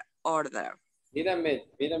order. Mírame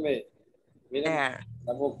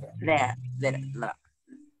la boca.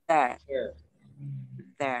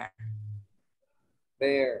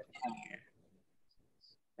 There.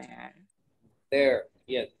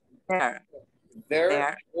 Yes.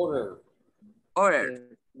 Their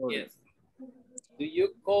order. Yes. Do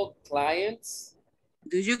you call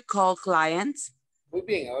clients? Muy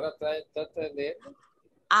bien, ahora trata de leer.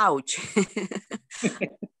 Ouch.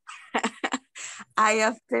 I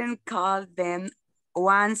often call them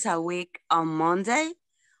once a week on Monday,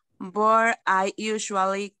 but I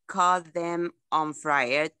usually call them on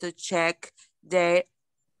Friday to check their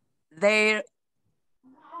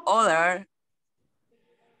order.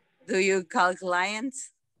 Do you call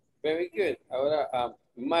clients? Very good. Ahora,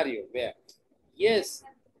 Mario, vea. Yes,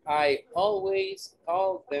 I always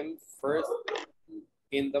call them first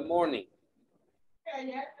in the morning.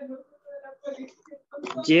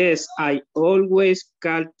 Yes, I always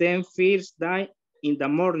call them first thing in the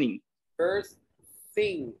morning. First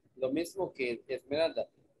thing, lo mismo que Esmeralda.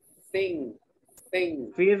 Thing.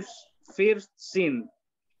 First thing.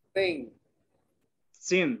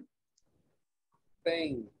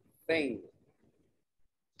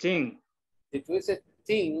 Thing. Si tú dices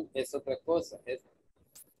thing, es otra cosa. Es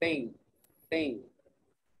thing.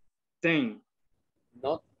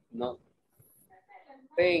 No.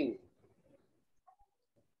 Thing.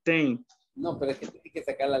 No, pero es que tienes que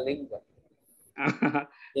sacar la lengua.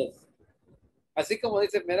 Yes. Así como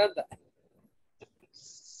dice Esmeralda.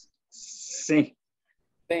 Sí.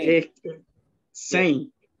 Thing.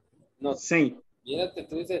 No. Sí. Mírate,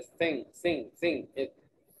 tú dices thing.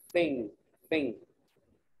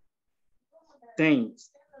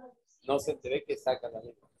 No se te ve que saca la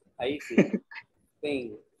lengua. Ahí sí.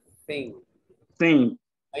 Thing.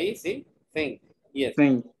 Ahí sí. Thing. Yes.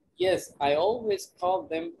 Thing. Yes, I always call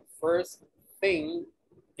them first thing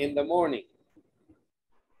in the morning.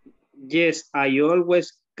 Yes, I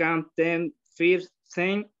always call them first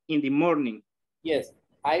thing in the morning. Yes,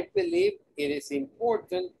 I believe it is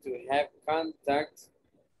important to have contact.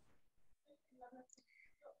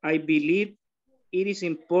 I believe it is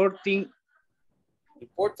important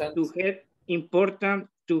to have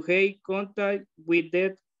contact with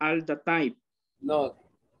them all the time. No,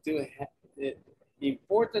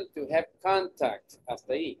 important to have contact.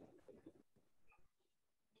 Hasta ahí.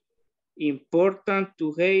 Important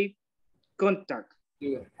to have contact.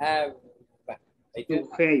 To have.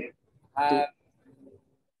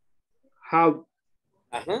 Have.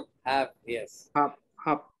 Have, yes. Have.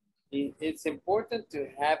 It's important to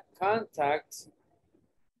have contact.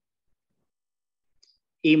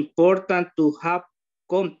 Important to have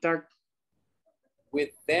contact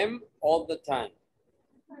with them all the time.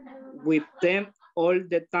 With them all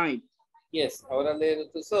the time. Yes, ahora léelo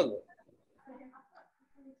tú solo.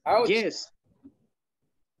 Ouch. Yes.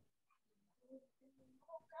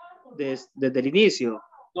 Desde el inicio.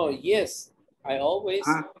 No, yes, I always.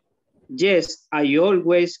 Yes, I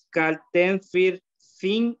always call them first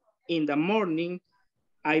thing in the morning.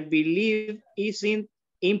 I believe isn't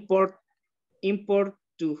important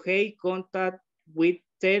to have contact with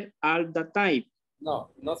them all the time.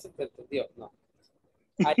 No, no se te entendió, no.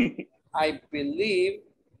 I believe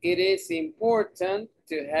it is important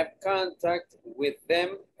to have contact with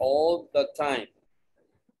them all the time.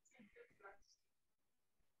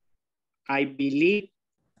 I believe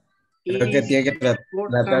Creo que tiene que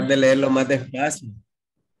tratar de leerlo más despacio.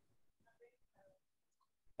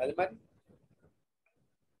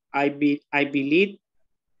 I believe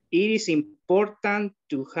it is important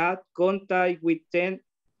to have contact with them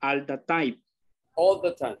all the time. All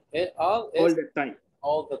the time. All the time.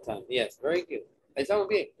 All the time. Yes, very good. Estamos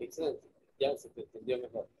bien. Excelente. Ya se te entendió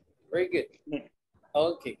mejor. Very good.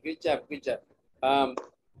 Okay, good job, good job.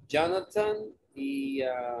 Jonathan y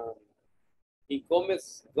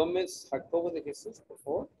Gómez Jacobo de Jesús, por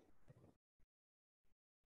favor.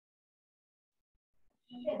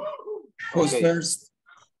 Who's first?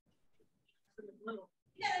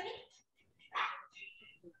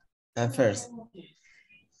 First.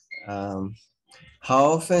 How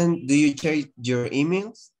often do you check your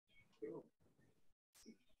emails?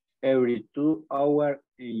 Every 2 hours.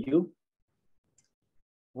 And you?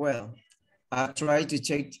 Well, I try to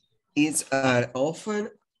check it as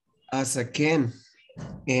often as I can.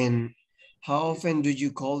 And how often do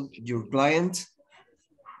you call your client?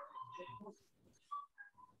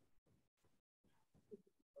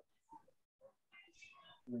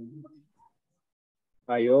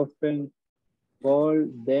 I often call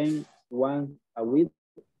them once a week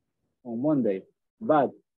on Monday,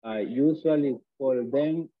 but I usually call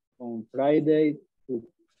them on Friday to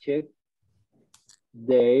check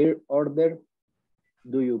their order.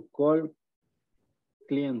 Do you call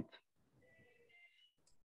client?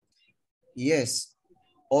 Yes,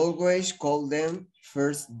 always call them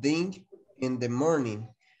first thing in the morning.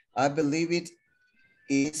 I believe it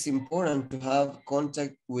is important to have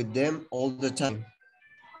contact with them all the time.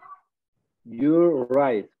 You're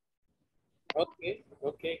right. Okay,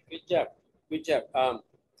 good job, good job.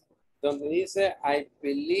 Donde dice, I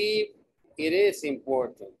believe it is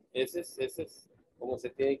important. Ese es como se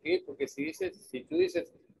tiene que ir, porque si tú dices,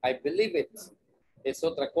 I believe it, es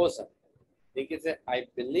otra cosa. Tiene que decir, I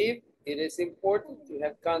believe it is important to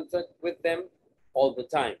have contact with them all the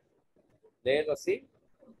time. Léelo así.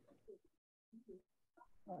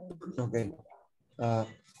 Okay.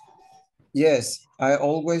 Yes, I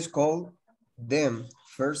always call them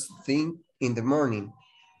first thing in the morning.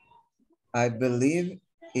 I believe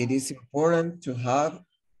it is important to have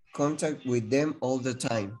contact with them all the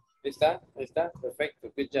time. Está,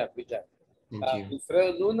 perfecto. Good job, good job. Thank you.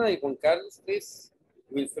 Wilfredo Luna y Juan Carlos, please.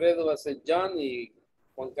 Wilfredo va a ser John y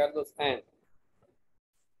Juan Carlos Ann.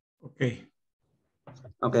 Okay.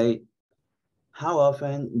 Okay. How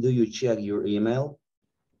often do you check your email?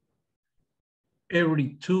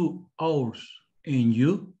 Every 2 hours. And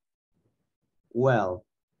you? Well,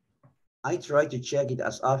 I try to check it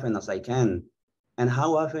as often as I can. And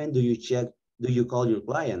how often do you call your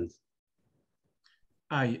clients?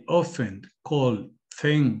 I often call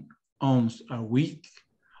them once a week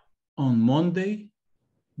on Monday,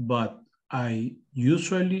 but I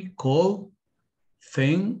usually call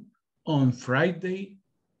them on Friday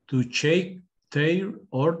to check their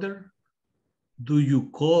order. Do you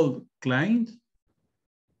call clients?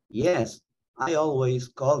 Yes, I always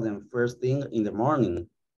call them first thing in the morning.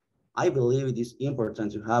 I believe it is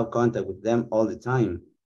important to have contact with them all the time.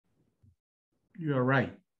 You are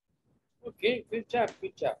right. Okay, good job,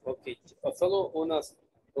 good job. Okay, solo una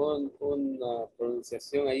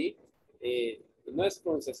pronunciación ahí. No es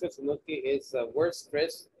pronunciación, sino que es word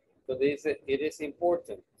stress, donde dice it is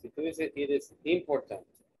important. Si tú dices it is important,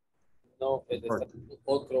 no, es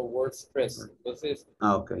otro word stress. Entonces,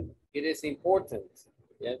 okay. It is important.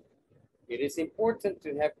 Yeah? It is important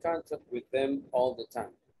to have contact with them all the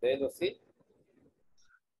time. ¿Léelo así?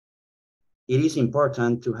 It is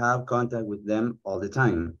important to have contact with them all the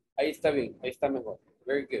time. Ahí está bien, ahí está mejor.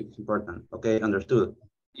 Very good. It's important. Okay, understood.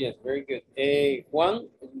 Yes, very good. Juan,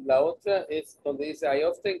 la otra es donde dice, I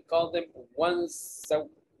often call them once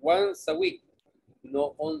a week.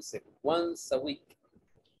 No 11, once a week.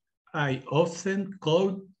 I often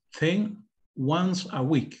call them once a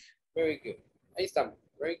week. Very good. Ahí estamos.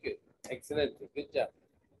 Very good. Excelente. Good job.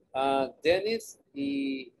 Dennis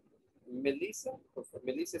y Melissa.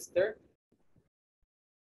 Melissa Esther.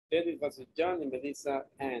 Dennis versus John y Melissa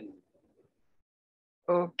Ann.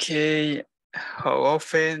 Okay. How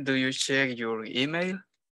often do you check your email?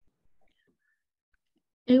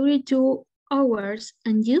 Every 2 hours.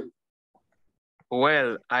 And you?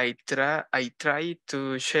 Well, I try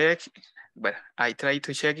to check, but I try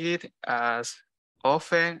to check it as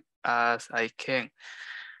often as I can.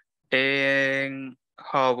 And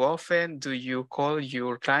how often do you call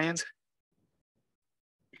your clients?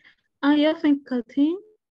 I often call them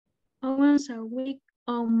once a week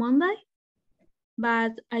on Monday,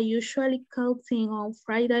 but I usually call them on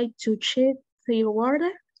Friday to check their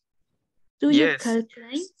order. Do you Yes. call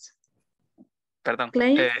clients? Perdón.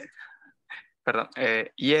 Clients?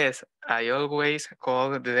 Yes, I always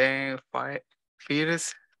call them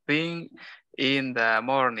first thing in the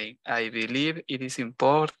morning. I believe it is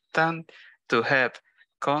important to have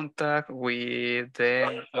contact with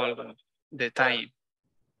them all the time.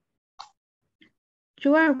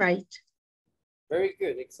 You are right. Very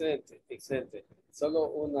good. Excelente. Excelente. Solo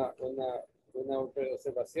una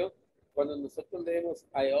observación. Cuando nosotros leemos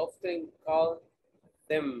I often call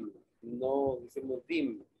them, no decimos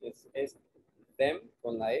them, es them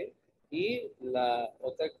con la E. Y la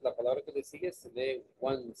palabra que le sigue se lee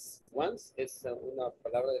once. Once es una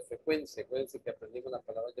palabra de frecuencia. Acuérdense que aprendimos las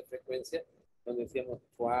palabras de frecuencia donde decíamos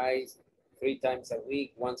twice, 3 times a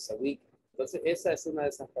week, once a week. Entonces esa es una de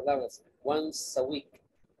esas palabras, once a week.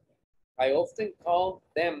 I often call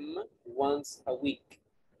them once a week.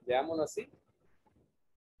 Veámoslo así.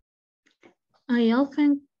 I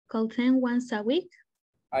often call them once a week.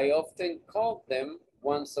 I often call them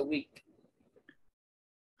once a week.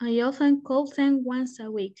 I often call them once a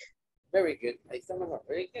week. Very good. Ahí estamos.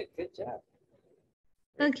 Very good. Good job.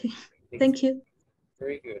 Okay. Thank you.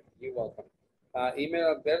 Very good. You're welcome.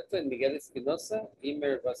 Email Alberto and Miguel Espinosa.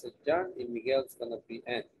 Email versus John and Miguel is going to be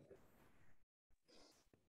N.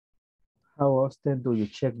 How often do you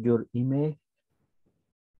check your email?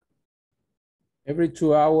 Every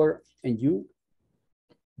 2 hours. And you?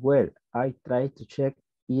 Well, I try to check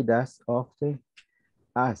it as often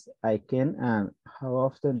as I can. And how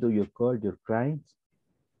often do you call your clients?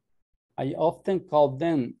 I often call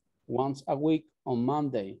them once a week on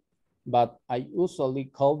Monday, but I usually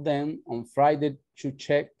call them on Friday to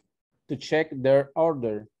check their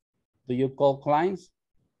order. Do you call clients?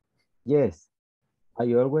 Yes,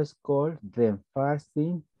 I always call them first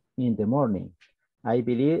thing in the morning. I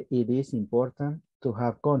believe it is important to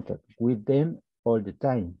have contact with them all the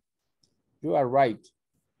time. You are right.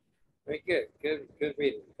 Very good. Good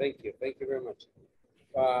reading. Thank you. Thank you very much.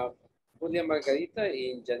 Julia Margarita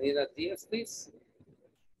and Janina Diaz, please.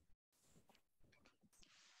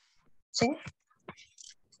 Sí.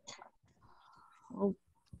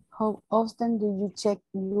 How often do you check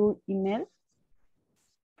your email?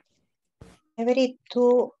 Every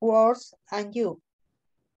 2 hours. And you?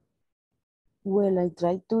 Well, I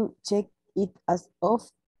try to check it as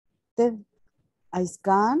often as I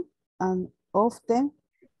can. And often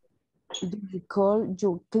do you call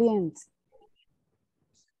your clients?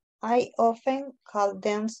 I often call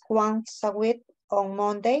them once a week on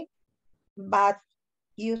Monday, but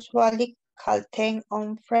usually call them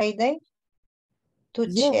on Friday to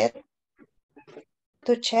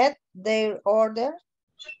check their order.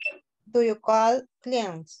 Do you call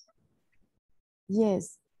clients?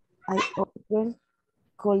 Yes, I often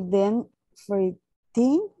call them first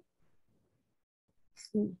thing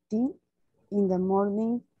in the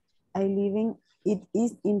morning. I believe it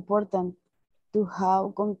is important to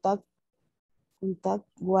have contact with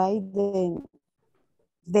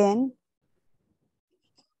them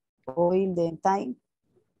all the time.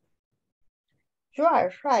 You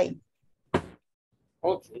are right.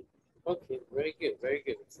 Okay. Very good.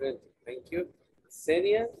 Excellent. Thank you.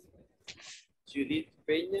 Senia, Judith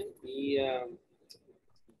Peña y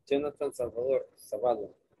Jonathan Salvador.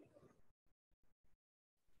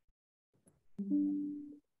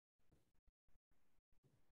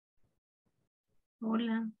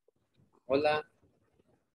 Hola. Hola.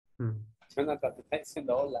 Jonathan, te está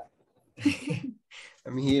diciendo hola.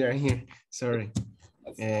 I'm here. Sorry.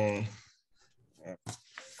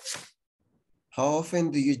 How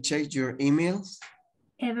often do you check your emails?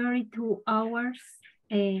 Every 2 hours.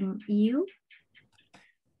 And you?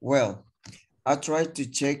 Well, I try to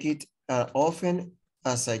check it as often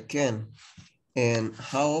as I can. And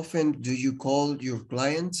how often do you call your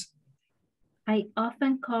clients? I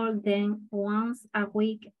often call them once a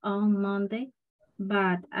week on Monday,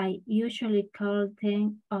 but I usually call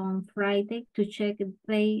them on Friday to check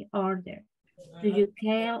their order. Do you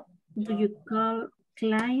call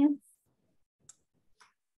clients?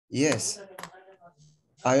 Yes,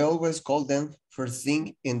 I always call them first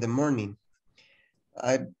thing in the morning.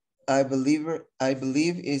 I believe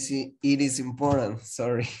it is important.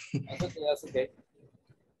 Sorry. That's okay, that's okay.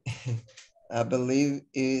 I believe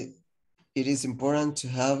it is important to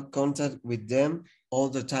have contact with them all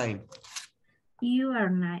the time. You are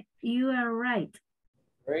right.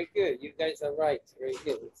 Very good. You guys are right. Very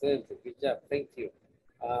good. Excellent. Good job. Thank you.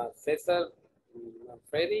 Cesar,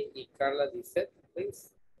 Freddy, y Carla Lisette,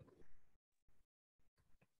 please.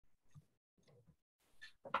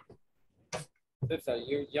 Cesar,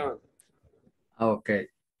 you're young. Okay.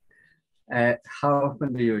 How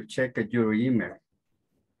often do you check your email?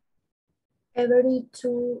 Every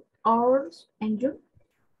 2 hours, and you?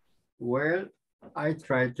 Well, I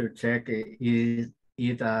try to check it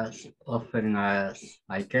as often as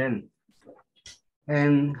I can.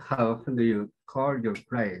 And how often do you call your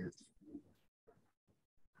clients?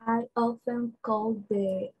 I often call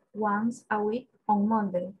them once a week on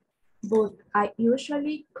Monday, but I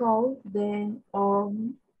usually call them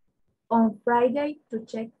on Friday to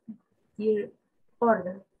check their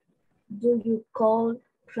order. Do you call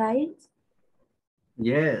clients?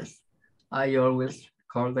 Yes, I always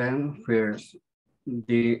call them first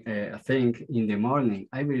thing in the morning.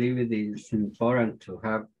 I believe it is important to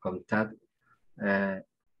have contact.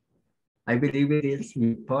 I believe it is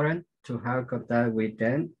important to have contact with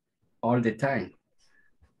them all the time.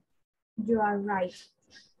 You are right.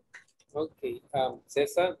 Okay,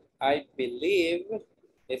 Cesar, I believe,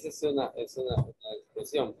 esa es una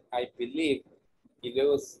expresión, I believe, y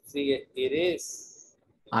luego sigue, it is.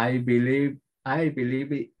 I believe it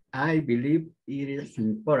is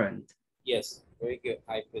important. Yes, very good.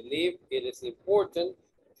 I believe it is important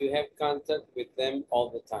to have contact with them all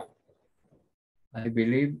the time. I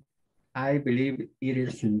believe it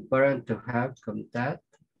is important to have contact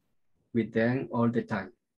with them all the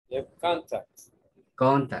time. You have contact.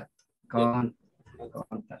 Contact.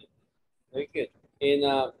 Very good.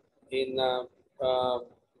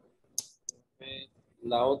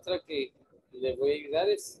 La otra que le voy a ayudar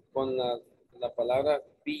es con la palabra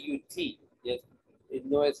but. Yes.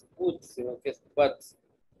 No es put, sino que es but.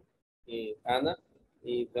 Ana,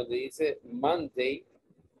 y donde dice Monday,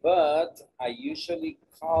 but I usually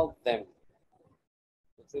call them.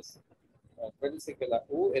 Entonces, acuérdense que la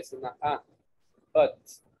U es una A. But,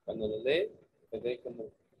 cuando lo lee, se lee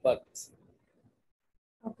como but.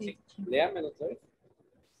 Okay. Sí, léamelo otra vez.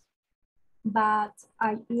 But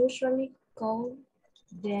I usually call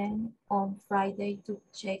them on Friday to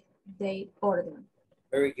check their order.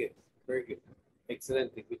 Very good, very good.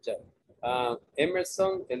 Excelente, good job.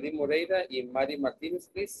 Emerson, Eli Moreira y Mari Martínez,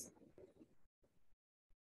 please.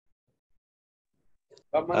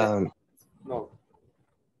 No.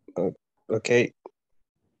 Okay.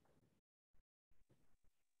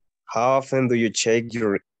 How often do you check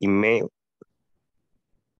your email?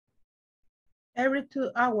 Every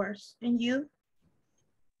 2 hours. And you?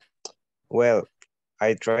 Well,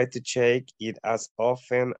 I try to check it as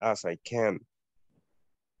often as I can.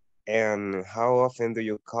 And how often do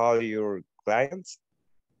you call your clients?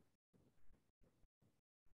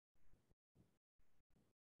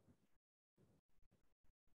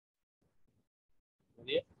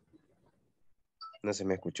 No se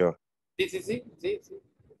me escuchó. Sí.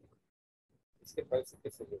 Es que parece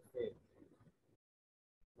que se le fue.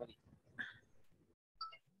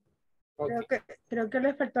 Okay. Creo que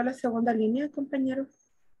le faltó la segunda línea, compañero.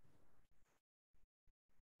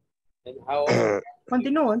 And how often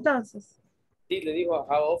Continúo entonces. Sí, le digo,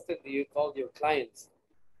 how often do you call your clients?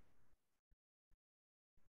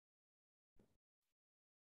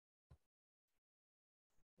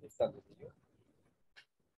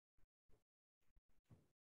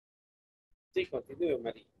 Sí, continúe,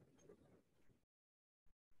 María.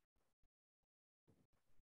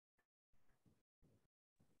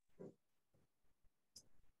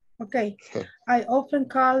 Okay, I often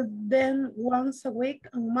call them once a week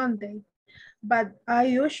on Monday, but I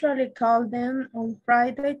usually call them on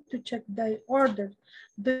Friday to check their order.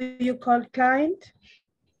 Do you call client?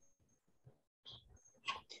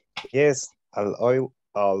 Yes, I'll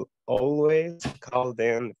always call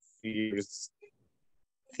them first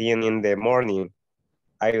thing in the morning.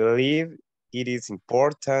 I believe it is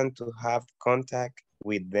important to have contact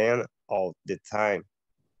with them all the time.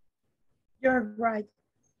 You're right.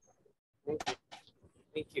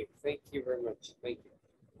 Thank you very much. Thank you.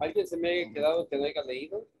 ¿Alguien se me haya quedado que no haya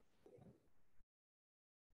leído?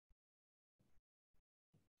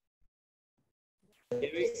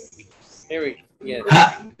 Eric, yes.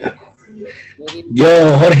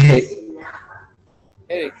 Yo, Jorge.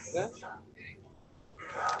 Eric, ¿verdad?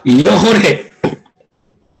 Y yo, Jorge.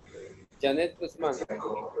 Janet Guzmán.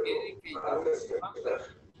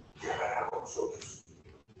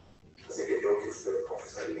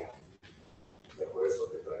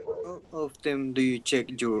 How often do you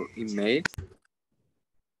check your email?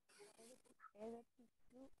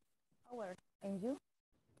 And you?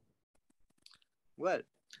 Well,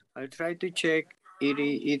 I try to check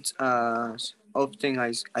it as often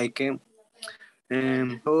as I can.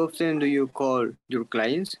 How often do you call your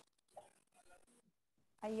clients?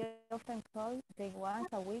 I often call them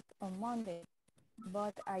once a week on Monday,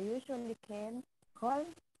 but I usually can call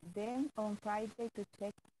them on Friday to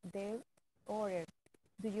check their order.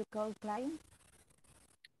 Do you call clients?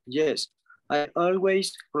 Yes, I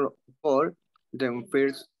always call them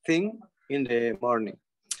first thing in the morning.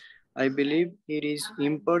 I believe it is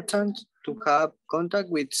important to have contact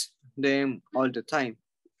with them all the time.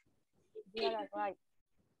 You are right.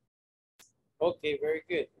 Okay, very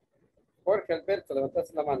good. Jorge Alberto,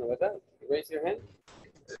 levantaste la mano, ¿verdad? Raise your hand.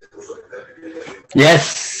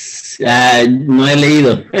 Yes. No he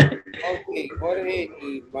leído. Ok, Jorge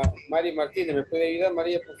y Mari Martínez, ¿me puede ayudar,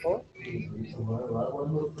 María, por favor?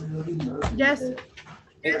 Yes.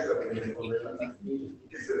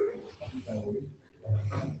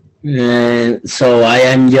 So I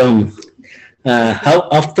am young. How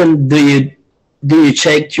often do you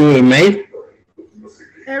check your email?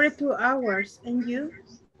 Every 2 hours. And you?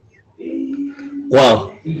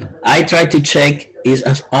 Well, I try to check it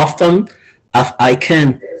as often as I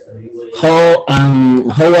can. How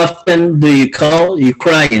often do you call your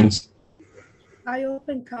clients? I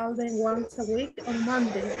often call them once a week on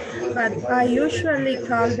Monday, but I usually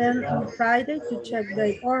call them on Friday to check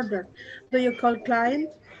their order. Do you call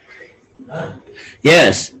clients?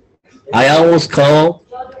 Yes, I always call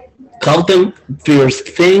them first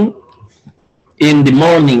thing in the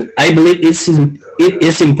morning. I believe it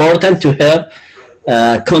is important to have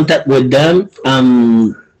contact with them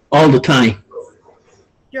all the time.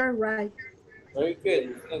 You're right. Very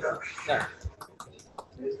good. Yeah.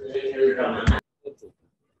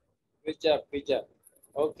 Good job, good job.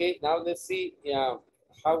 Okay, now let's see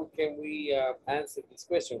how can we answer this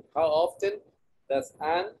question. How often does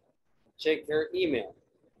Anne check her email?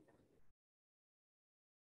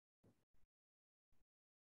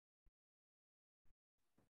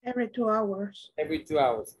 Every 2 hours. Every 2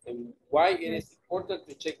 hours. And why it is important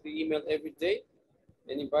to check the email every day?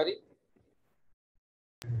 Anybody?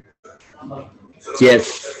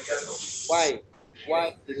 Yes. Why?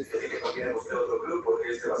 Why?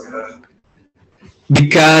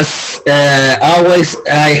 Because always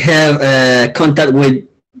I have contact with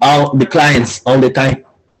all the clients all the time.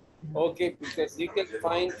 Okay, because you can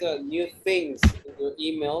find new things in your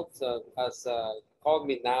emails as call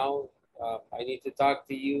me now, I need to talk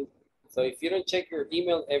to you. So if you don't check your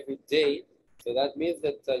email every day, so that means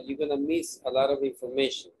that you're gonna miss a lot of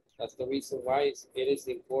information. That's the reason why it is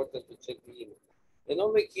important to check the email. And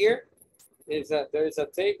over here is that there is a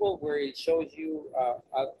table where it shows you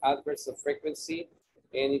adverbs of frequency,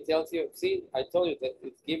 and it tells you, see, I told you that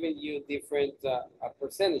it's giving you different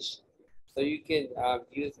percentage. So you can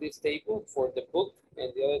use this table for the book,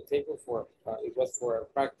 and the other table for it was for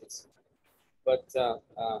practice. But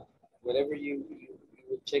whenever you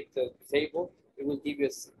will check the table, it will give you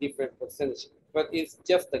a different percentage. But it's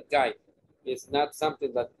just a guide. It's not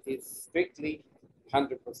something that is strictly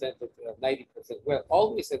 100% or 90%. Well,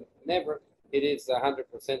 always and never it is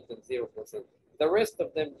 100% and 0%. The rest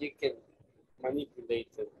of them you can manipulate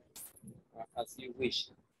as you wish.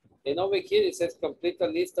 And over here it says complete a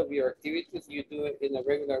list of your activities you do in a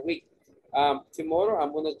regular week. Tomorrow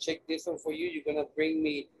I'm gonna check this one for you. You're gonna bring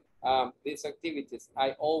me these activities.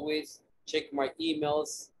 I always check my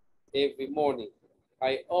emails every morning.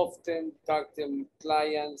 I often talk to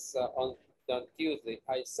clients on Tuesday.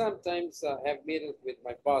 I sometimes have meetings with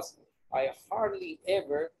my boss. I hardly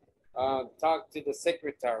ever talk to the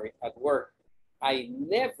secretary at work. I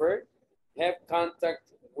never have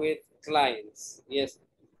contact with clients. Yes,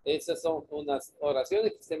 esas son unas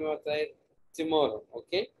oraciones que usted me va a traer tomorrow,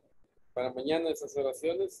 ¿ok? Para mañana esas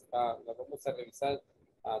oraciones las vamos a revisar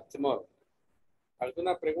tomorrow.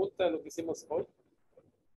 ¿Alguna pregunta de lo que hicimos hoy?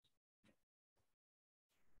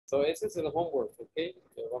 So, ese es el homework, ¿ok?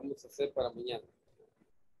 Que vamos a hacer para mañana.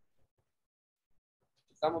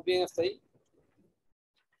 ¿Estamos bien hasta ahí?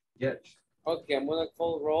 Yes. Okay, I'm gonna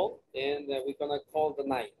call roll and we're gonna call the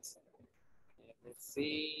night. Let's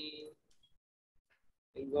see.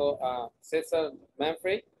 Tengo Cesar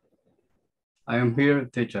Manfred. I am here,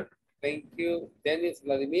 teacher. Thank you. Dennis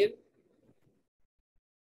Vladimir.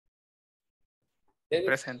 Dennis.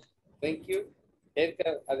 Present. Thank you.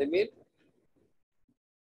 Edgar Ademir.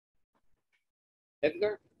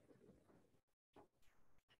 Edgar.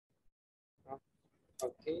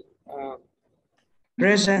 Okay.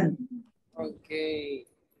 Present. Okay.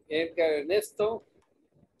 Edgar Ernesto.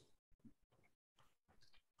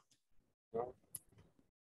 No.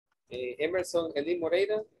 Emerson Eli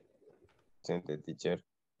Moreira. Present, teacher.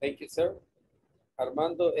 Thank you, sir.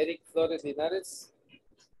 Armando Eric Flores Linares.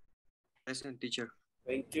 Present, teacher.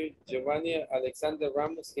 Thank you. Giovanni Alexander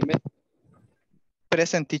Ramos Jiménez.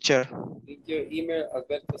 Present, teacher. Thank you. Imer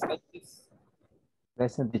Alberto Sánchez.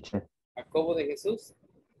 Present, teacher. Jacobo de Jesús.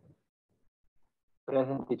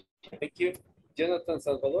 Present, teacher. Thank you. Jonathan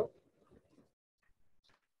Salvador.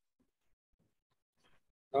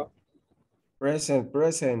 No. Present.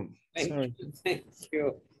 Thank you. Thank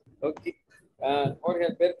you. Okay. Jorge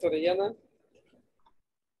Alberto Orellana.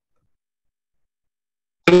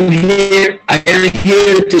 I am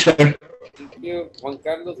here, teacher. Thank you. Juan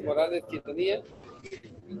Carlos Morales Quintanilla.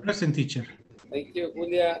 Present, teacher. Thank you.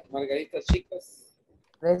 Julia Margarita Chicas.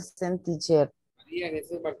 Present, teacher. María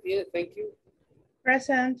Jesús Martínez. Thank you.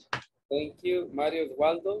 Present. Thank you. Mario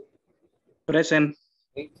Osvaldo. Present.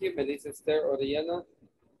 Thank you. Melissa Esther Orellana.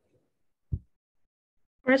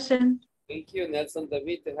 Present. Thank you. Nelson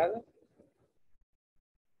David Tejada.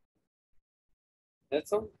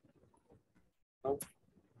 Nelson. No.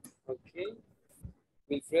 Okay.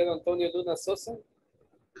 Wilfredo Antonio Luna Sosa.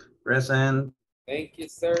 Present. Thank you,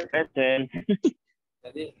 sir. Present.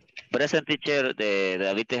 Daniel. Present, teacher, de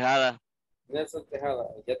David Tejada. Nelson Tejada.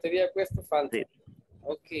 Ya te había puesto falta. Sí.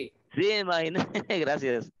 Ok. Sí, imagínate.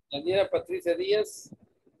 Gracias. Daniela Patricia Díaz.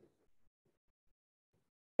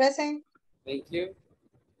 Present. Thank you.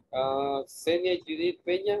 Senia Judith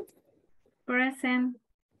Peña. Present.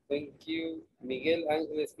 Thank you. Miguel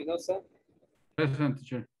Ángel Espinosa. Present,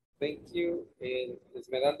 teacher. Thank you.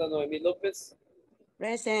 Esmeralda Noemí López.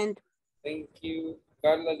 Present. Thank you.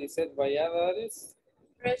 Carla Lisette Valladares.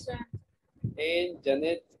 Present. And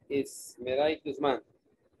Janet Esmeray Guzmán.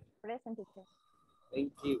 Present, teacher.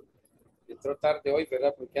 Thank you. Entró tarde hoy,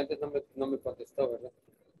 ¿verdad? Porque antes no me contestó, ¿verdad?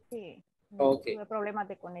 Sí. Ok. Tuve problemas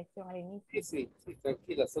de conexión al inicio. Sí,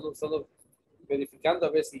 tranquila. Solo verificando a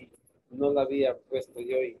ver si no la había puesto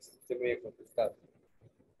yo y usted me había contestado.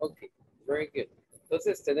 Ok, very good.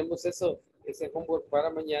 Entonces tenemos ese homework para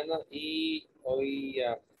mañana y hoy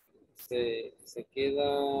se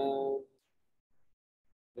queda,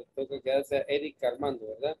 le toca quedarse a Eric Armando,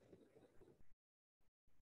 ¿verdad?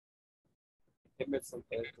 Emerson.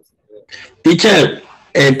 Teacher,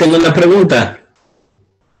 tengo una pregunta.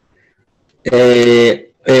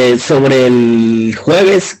 Sobre el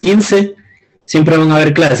jueves 15, siempre van a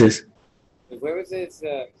haber clases. El jueves es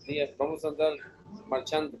día, vamos a andar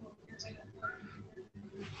marchando.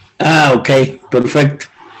 Ok, perfecto.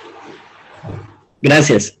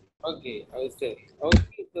 Gracias. Ok, a usted. Okay,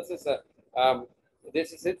 entonces,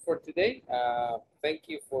 this is it for today. Thank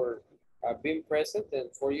you for being present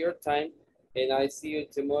and for your time. And I see you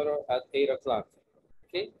tomorrow at 8 o'clock.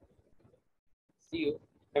 Okay? See you.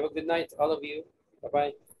 Have a good night, all of you.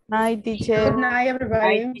 Bye-bye. Night, teacher. Good night,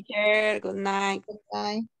 everybody. Night, teacher. Good night. Good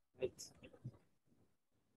night.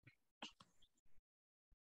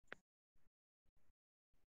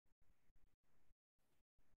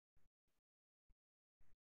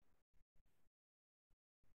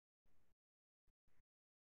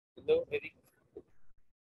 Hello, Eric.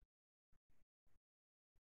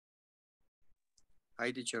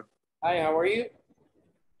 Hi, teacher. Hi, how are you?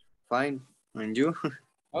 Fine. And you?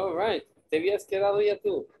 All right. ¿Te habías quedado ya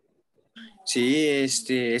tú? Sí,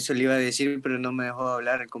 eso le iba a decir, pero no me dejó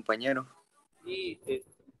hablar el compañero. Y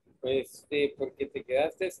pues, porque te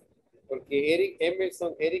quedaste, porque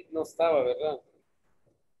Eric no estaba, ¿verdad?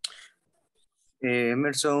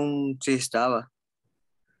 Emerson sí estaba.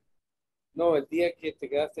 No, el día que te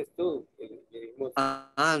quedaste tú.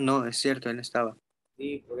 No, es cierto, él estaba.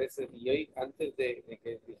 Sí, por eso. Y hoy, antes de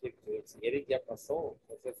que dije, pues, Eric ya pasó.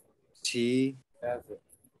 Entonces, Sí. gracias.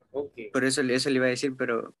 Okay. Por eso le iba a decir,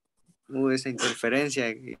 pero hubo esa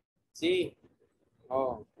interferencia. Sí.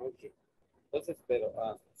 Oh, ok. Entonces, pero,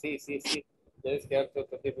 sí. Quieres quedarte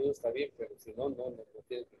otro tiempo, está bien, pero si no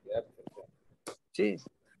tienes que quedarte. Sí.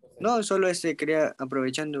 No, solo quería,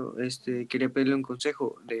 aprovechando, quería pedirle un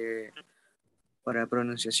consejo para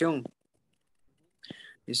pronunciación.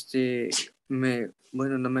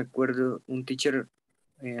 Bueno, no me acuerdo, un teacher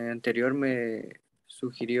anterior me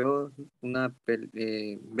sugirió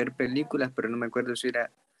ver películas, pero no me acuerdo si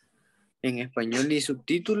era en español y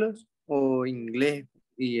subtítulos o inglés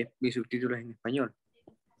y subtítulos en español.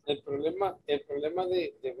 El problema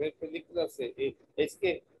de ver películas es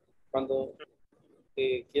que cuando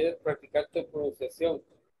quieres practicar tu pronunciación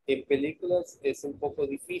en películas es un poco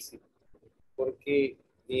difícil porque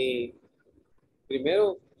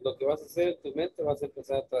primero lo que vas a hacer en tu mente vas a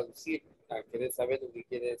empezar a traducir, a querer saber lo que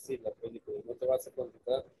quiere decir la película, no te vas a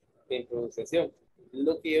concentrar en pronunciación.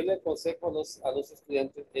 Lo que yo le aconsejo a los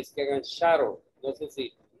estudiantes es que hagan shadow. No sé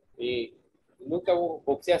si nunca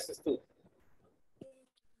boxeaste tú.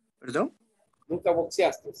 ¿Perdón? ¿Nunca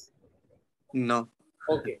boxeaste? No.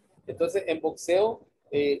 Ok, entonces en boxeo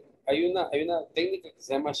hay una técnica que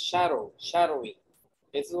se llama shadowing.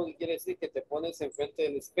 Eso es lo que quiere decir que te pones enfrente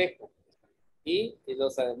del espejo y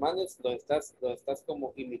los ademanes los estás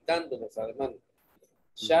como imitando los ademanes.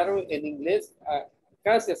 Shadowing en inglés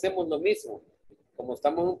casi hacemos lo mismo. Como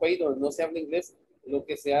estamos en un país donde no se habla inglés, lo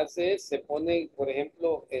que se hace es, se pone, por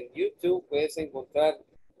ejemplo, en YouTube puedes encontrar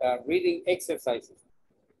reading exercises,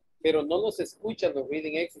 pero no los escuchas los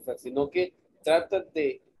reading exercises, sino que tratan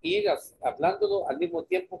de ir hablándolo al mismo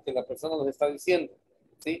tiempo que la persona los está diciendo,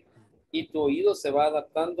 ¿sí? Y tu oído se va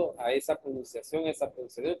adaptando a esa pronunciación,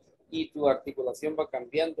 y tu articulación va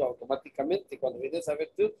cambiando automáticamente. Cuando vienes a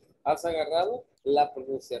ver tú, has agarrado la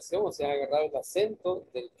pronunciación, o sea, has agarrado el acento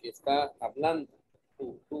del que está hablando.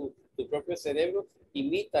 Tu propio cerebro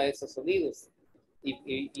imita esos sonidos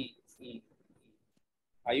y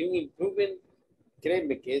hay un improvement,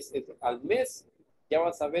 créeme que es al mes ya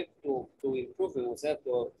vas a ver tu improvement, o sea,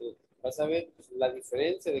 vas a ver la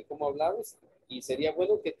diferencia de cómo hablabas y sería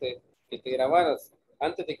bueno que te grabaras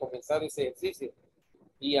antes de comenzar ese ejercicio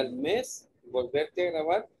y al mes volverte a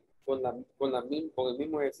grabar con el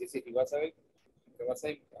mismo ejercicio y vas a ver que vas a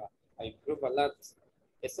improve a lot.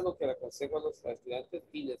 Eso es lo que le aconsejo a los estudiantes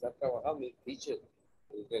y les ha trabajado mi teacher.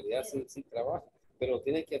 En realidad sí trabaja, pero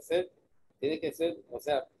tiene que ser, o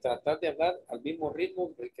sea, tratar de hablar al mismo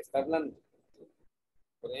ritmo del que está hablando.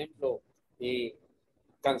 Por ejemplo,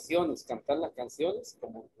 canciones, cantar las canciones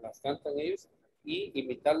como las cantan ellos y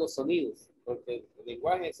imitar los sonidos, porque el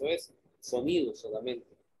lenguaje eso es sonido solamente.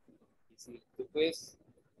 Y si tú puedes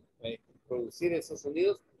producir esos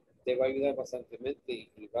sonidos, te va a ayudar bastantemente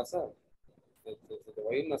y vas a, te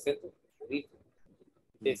va a ir un acento bonito.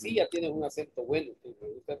 De sí ya tienes un acento bueno, me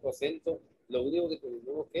gusta tu acento, lo único que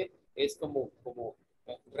tenemos que es como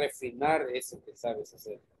refinar eso que sabes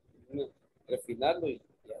hacer. Refinarlo y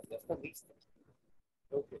ya está listo.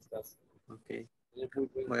 Creo que estás. Ok.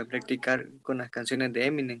 Voy a practicar con las canciones de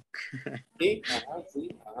Eminem. Sí,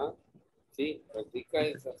 sí, practica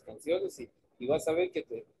esas canciones y vas a ver que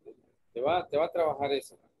te va a trabajar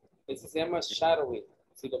eso. Eso se llama shadowing.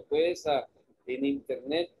 Si lo puedes en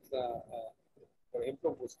internet, por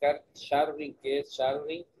ejemplo, buscar shadowing, ¿qué es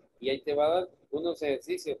shadowing? Y ahí te va a dar unos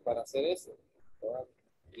ejercicios para hacer eso, ¿verdad?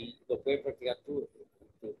 Y lo puedes practicar tú.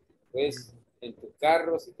 Puedes en tu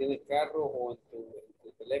carro, si tienes carro, o en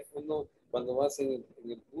tu teléfono, cuando vas en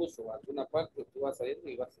el bus o a alguna parte, tú vas saliendo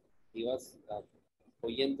y vas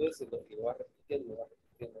oyendo eso y lo vas repitiendo,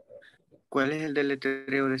 ¿Cuál es el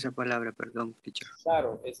deletreo de esa palabra? Perdón, teacher.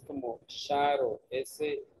 Shadow, es como shadow,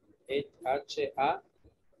 S-H-A-D-O-W,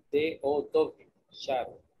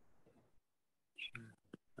 shadow.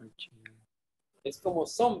 Es como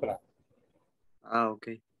sombra. Ah, ok.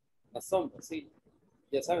 La sombra, sí.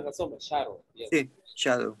 Ya sabes la sombra, shadow. Yes. Sí,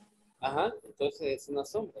 shadow. Ajá, entonces es una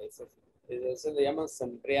sombra. Eso le llaman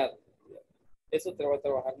sombreado. Eso te va a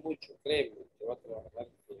trabajar mucho, créeme. Te va a trabajar.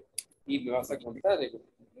 Y me vas a contar en un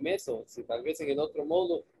mes o si tal vez en el otro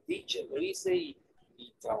modo, dicho, lo hice y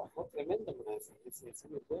trabajó tremendo. Eso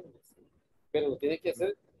me puede decir. Pero lo tienes que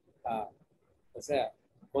hacer, o sea,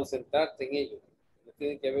 concentrarte en ello. No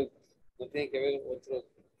tiene que haber otros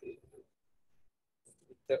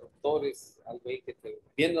interruptores, algo ahí que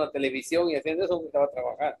viendo la televisión y haciendo eso, no te va a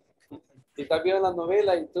trabajar. Si estás viendo la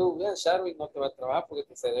novela y tú veas Sharwin, no te va a trabajar porque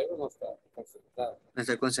tu cerebro no está concentrado. No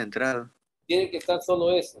está concentrado. Tiene que estar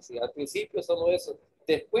solo eso, ¿sí? Al principio solo eso.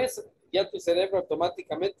 Después ya tu cerebro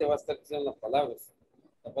automáticamente va a estar diciendo las palabras.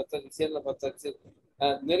 Las va a estar diciendo.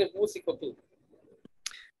 ¿No eres músico tú?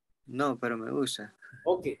 No, pero me gusta.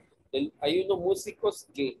 Ok. Hay unos músicos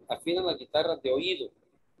que afinan la guitarra de oído.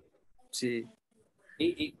 Sí.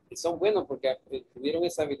 Y son buenos porque tuvieron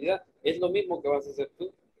esa habilidad. Es lo mismo que vas a hacer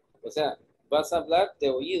tú. O sea, vas a hablar de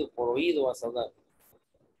oído, por oído vas a hablar.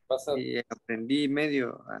 Y aprendí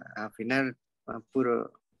medio a afinar a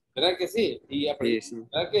puro. ¿Verdad que sí? Y aprendí, sí.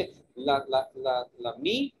 ¿verdad que la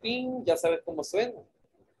mi, pin, ya sabes cómo suena?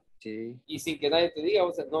 Sí. Y sin que nadie te diga,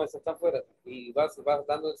 o sea, no, eso está afuera. Y vas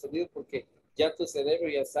dando el sonido porque ya tu cerebro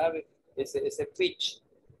ya sabe ese pitch.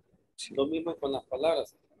 Sí. Lo mismo con las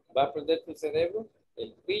palabras. Va a aprender tu cerebro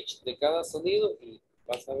el pitch de cada sonido y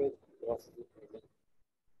vas a ver, lo vas a hacer primero.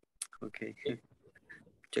 Ok.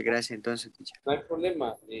 Muchas gracias entonces, teacher. No hay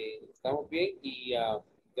problema, estamos bien y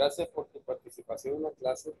gracias por tu participación en la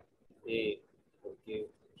clase, porque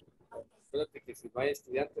acuérdate que si no hay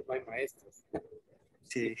estudiantes, no hay maestros.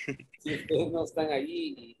 Sí. Si ustedes no están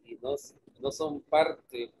ahí y no son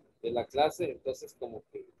parte de la clase, entonces como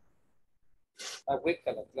que está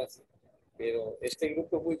hueca la clase. Pero este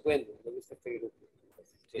grupo es muy bueno, me gusta este grupo.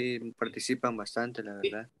 Sí, participan bastante, la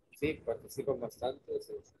verdad. Sí, participan bastante,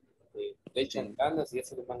 le echan ganas y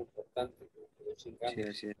eso es lo más importante, que le echen ganas. Sí,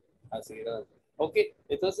 así es. a seguir adelante. Okay,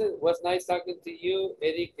 entonces, was nice talking to you,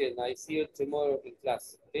 Eric, and I see you tomorrow in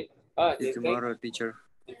class. Okay? See you tomorrow, teacher.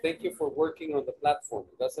 And thank you for working on the platform.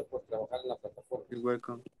 Gracias por trabajar en la plataforma. You're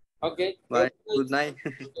welcome. Okay. Bye. Good night.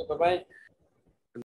 Bye-bye.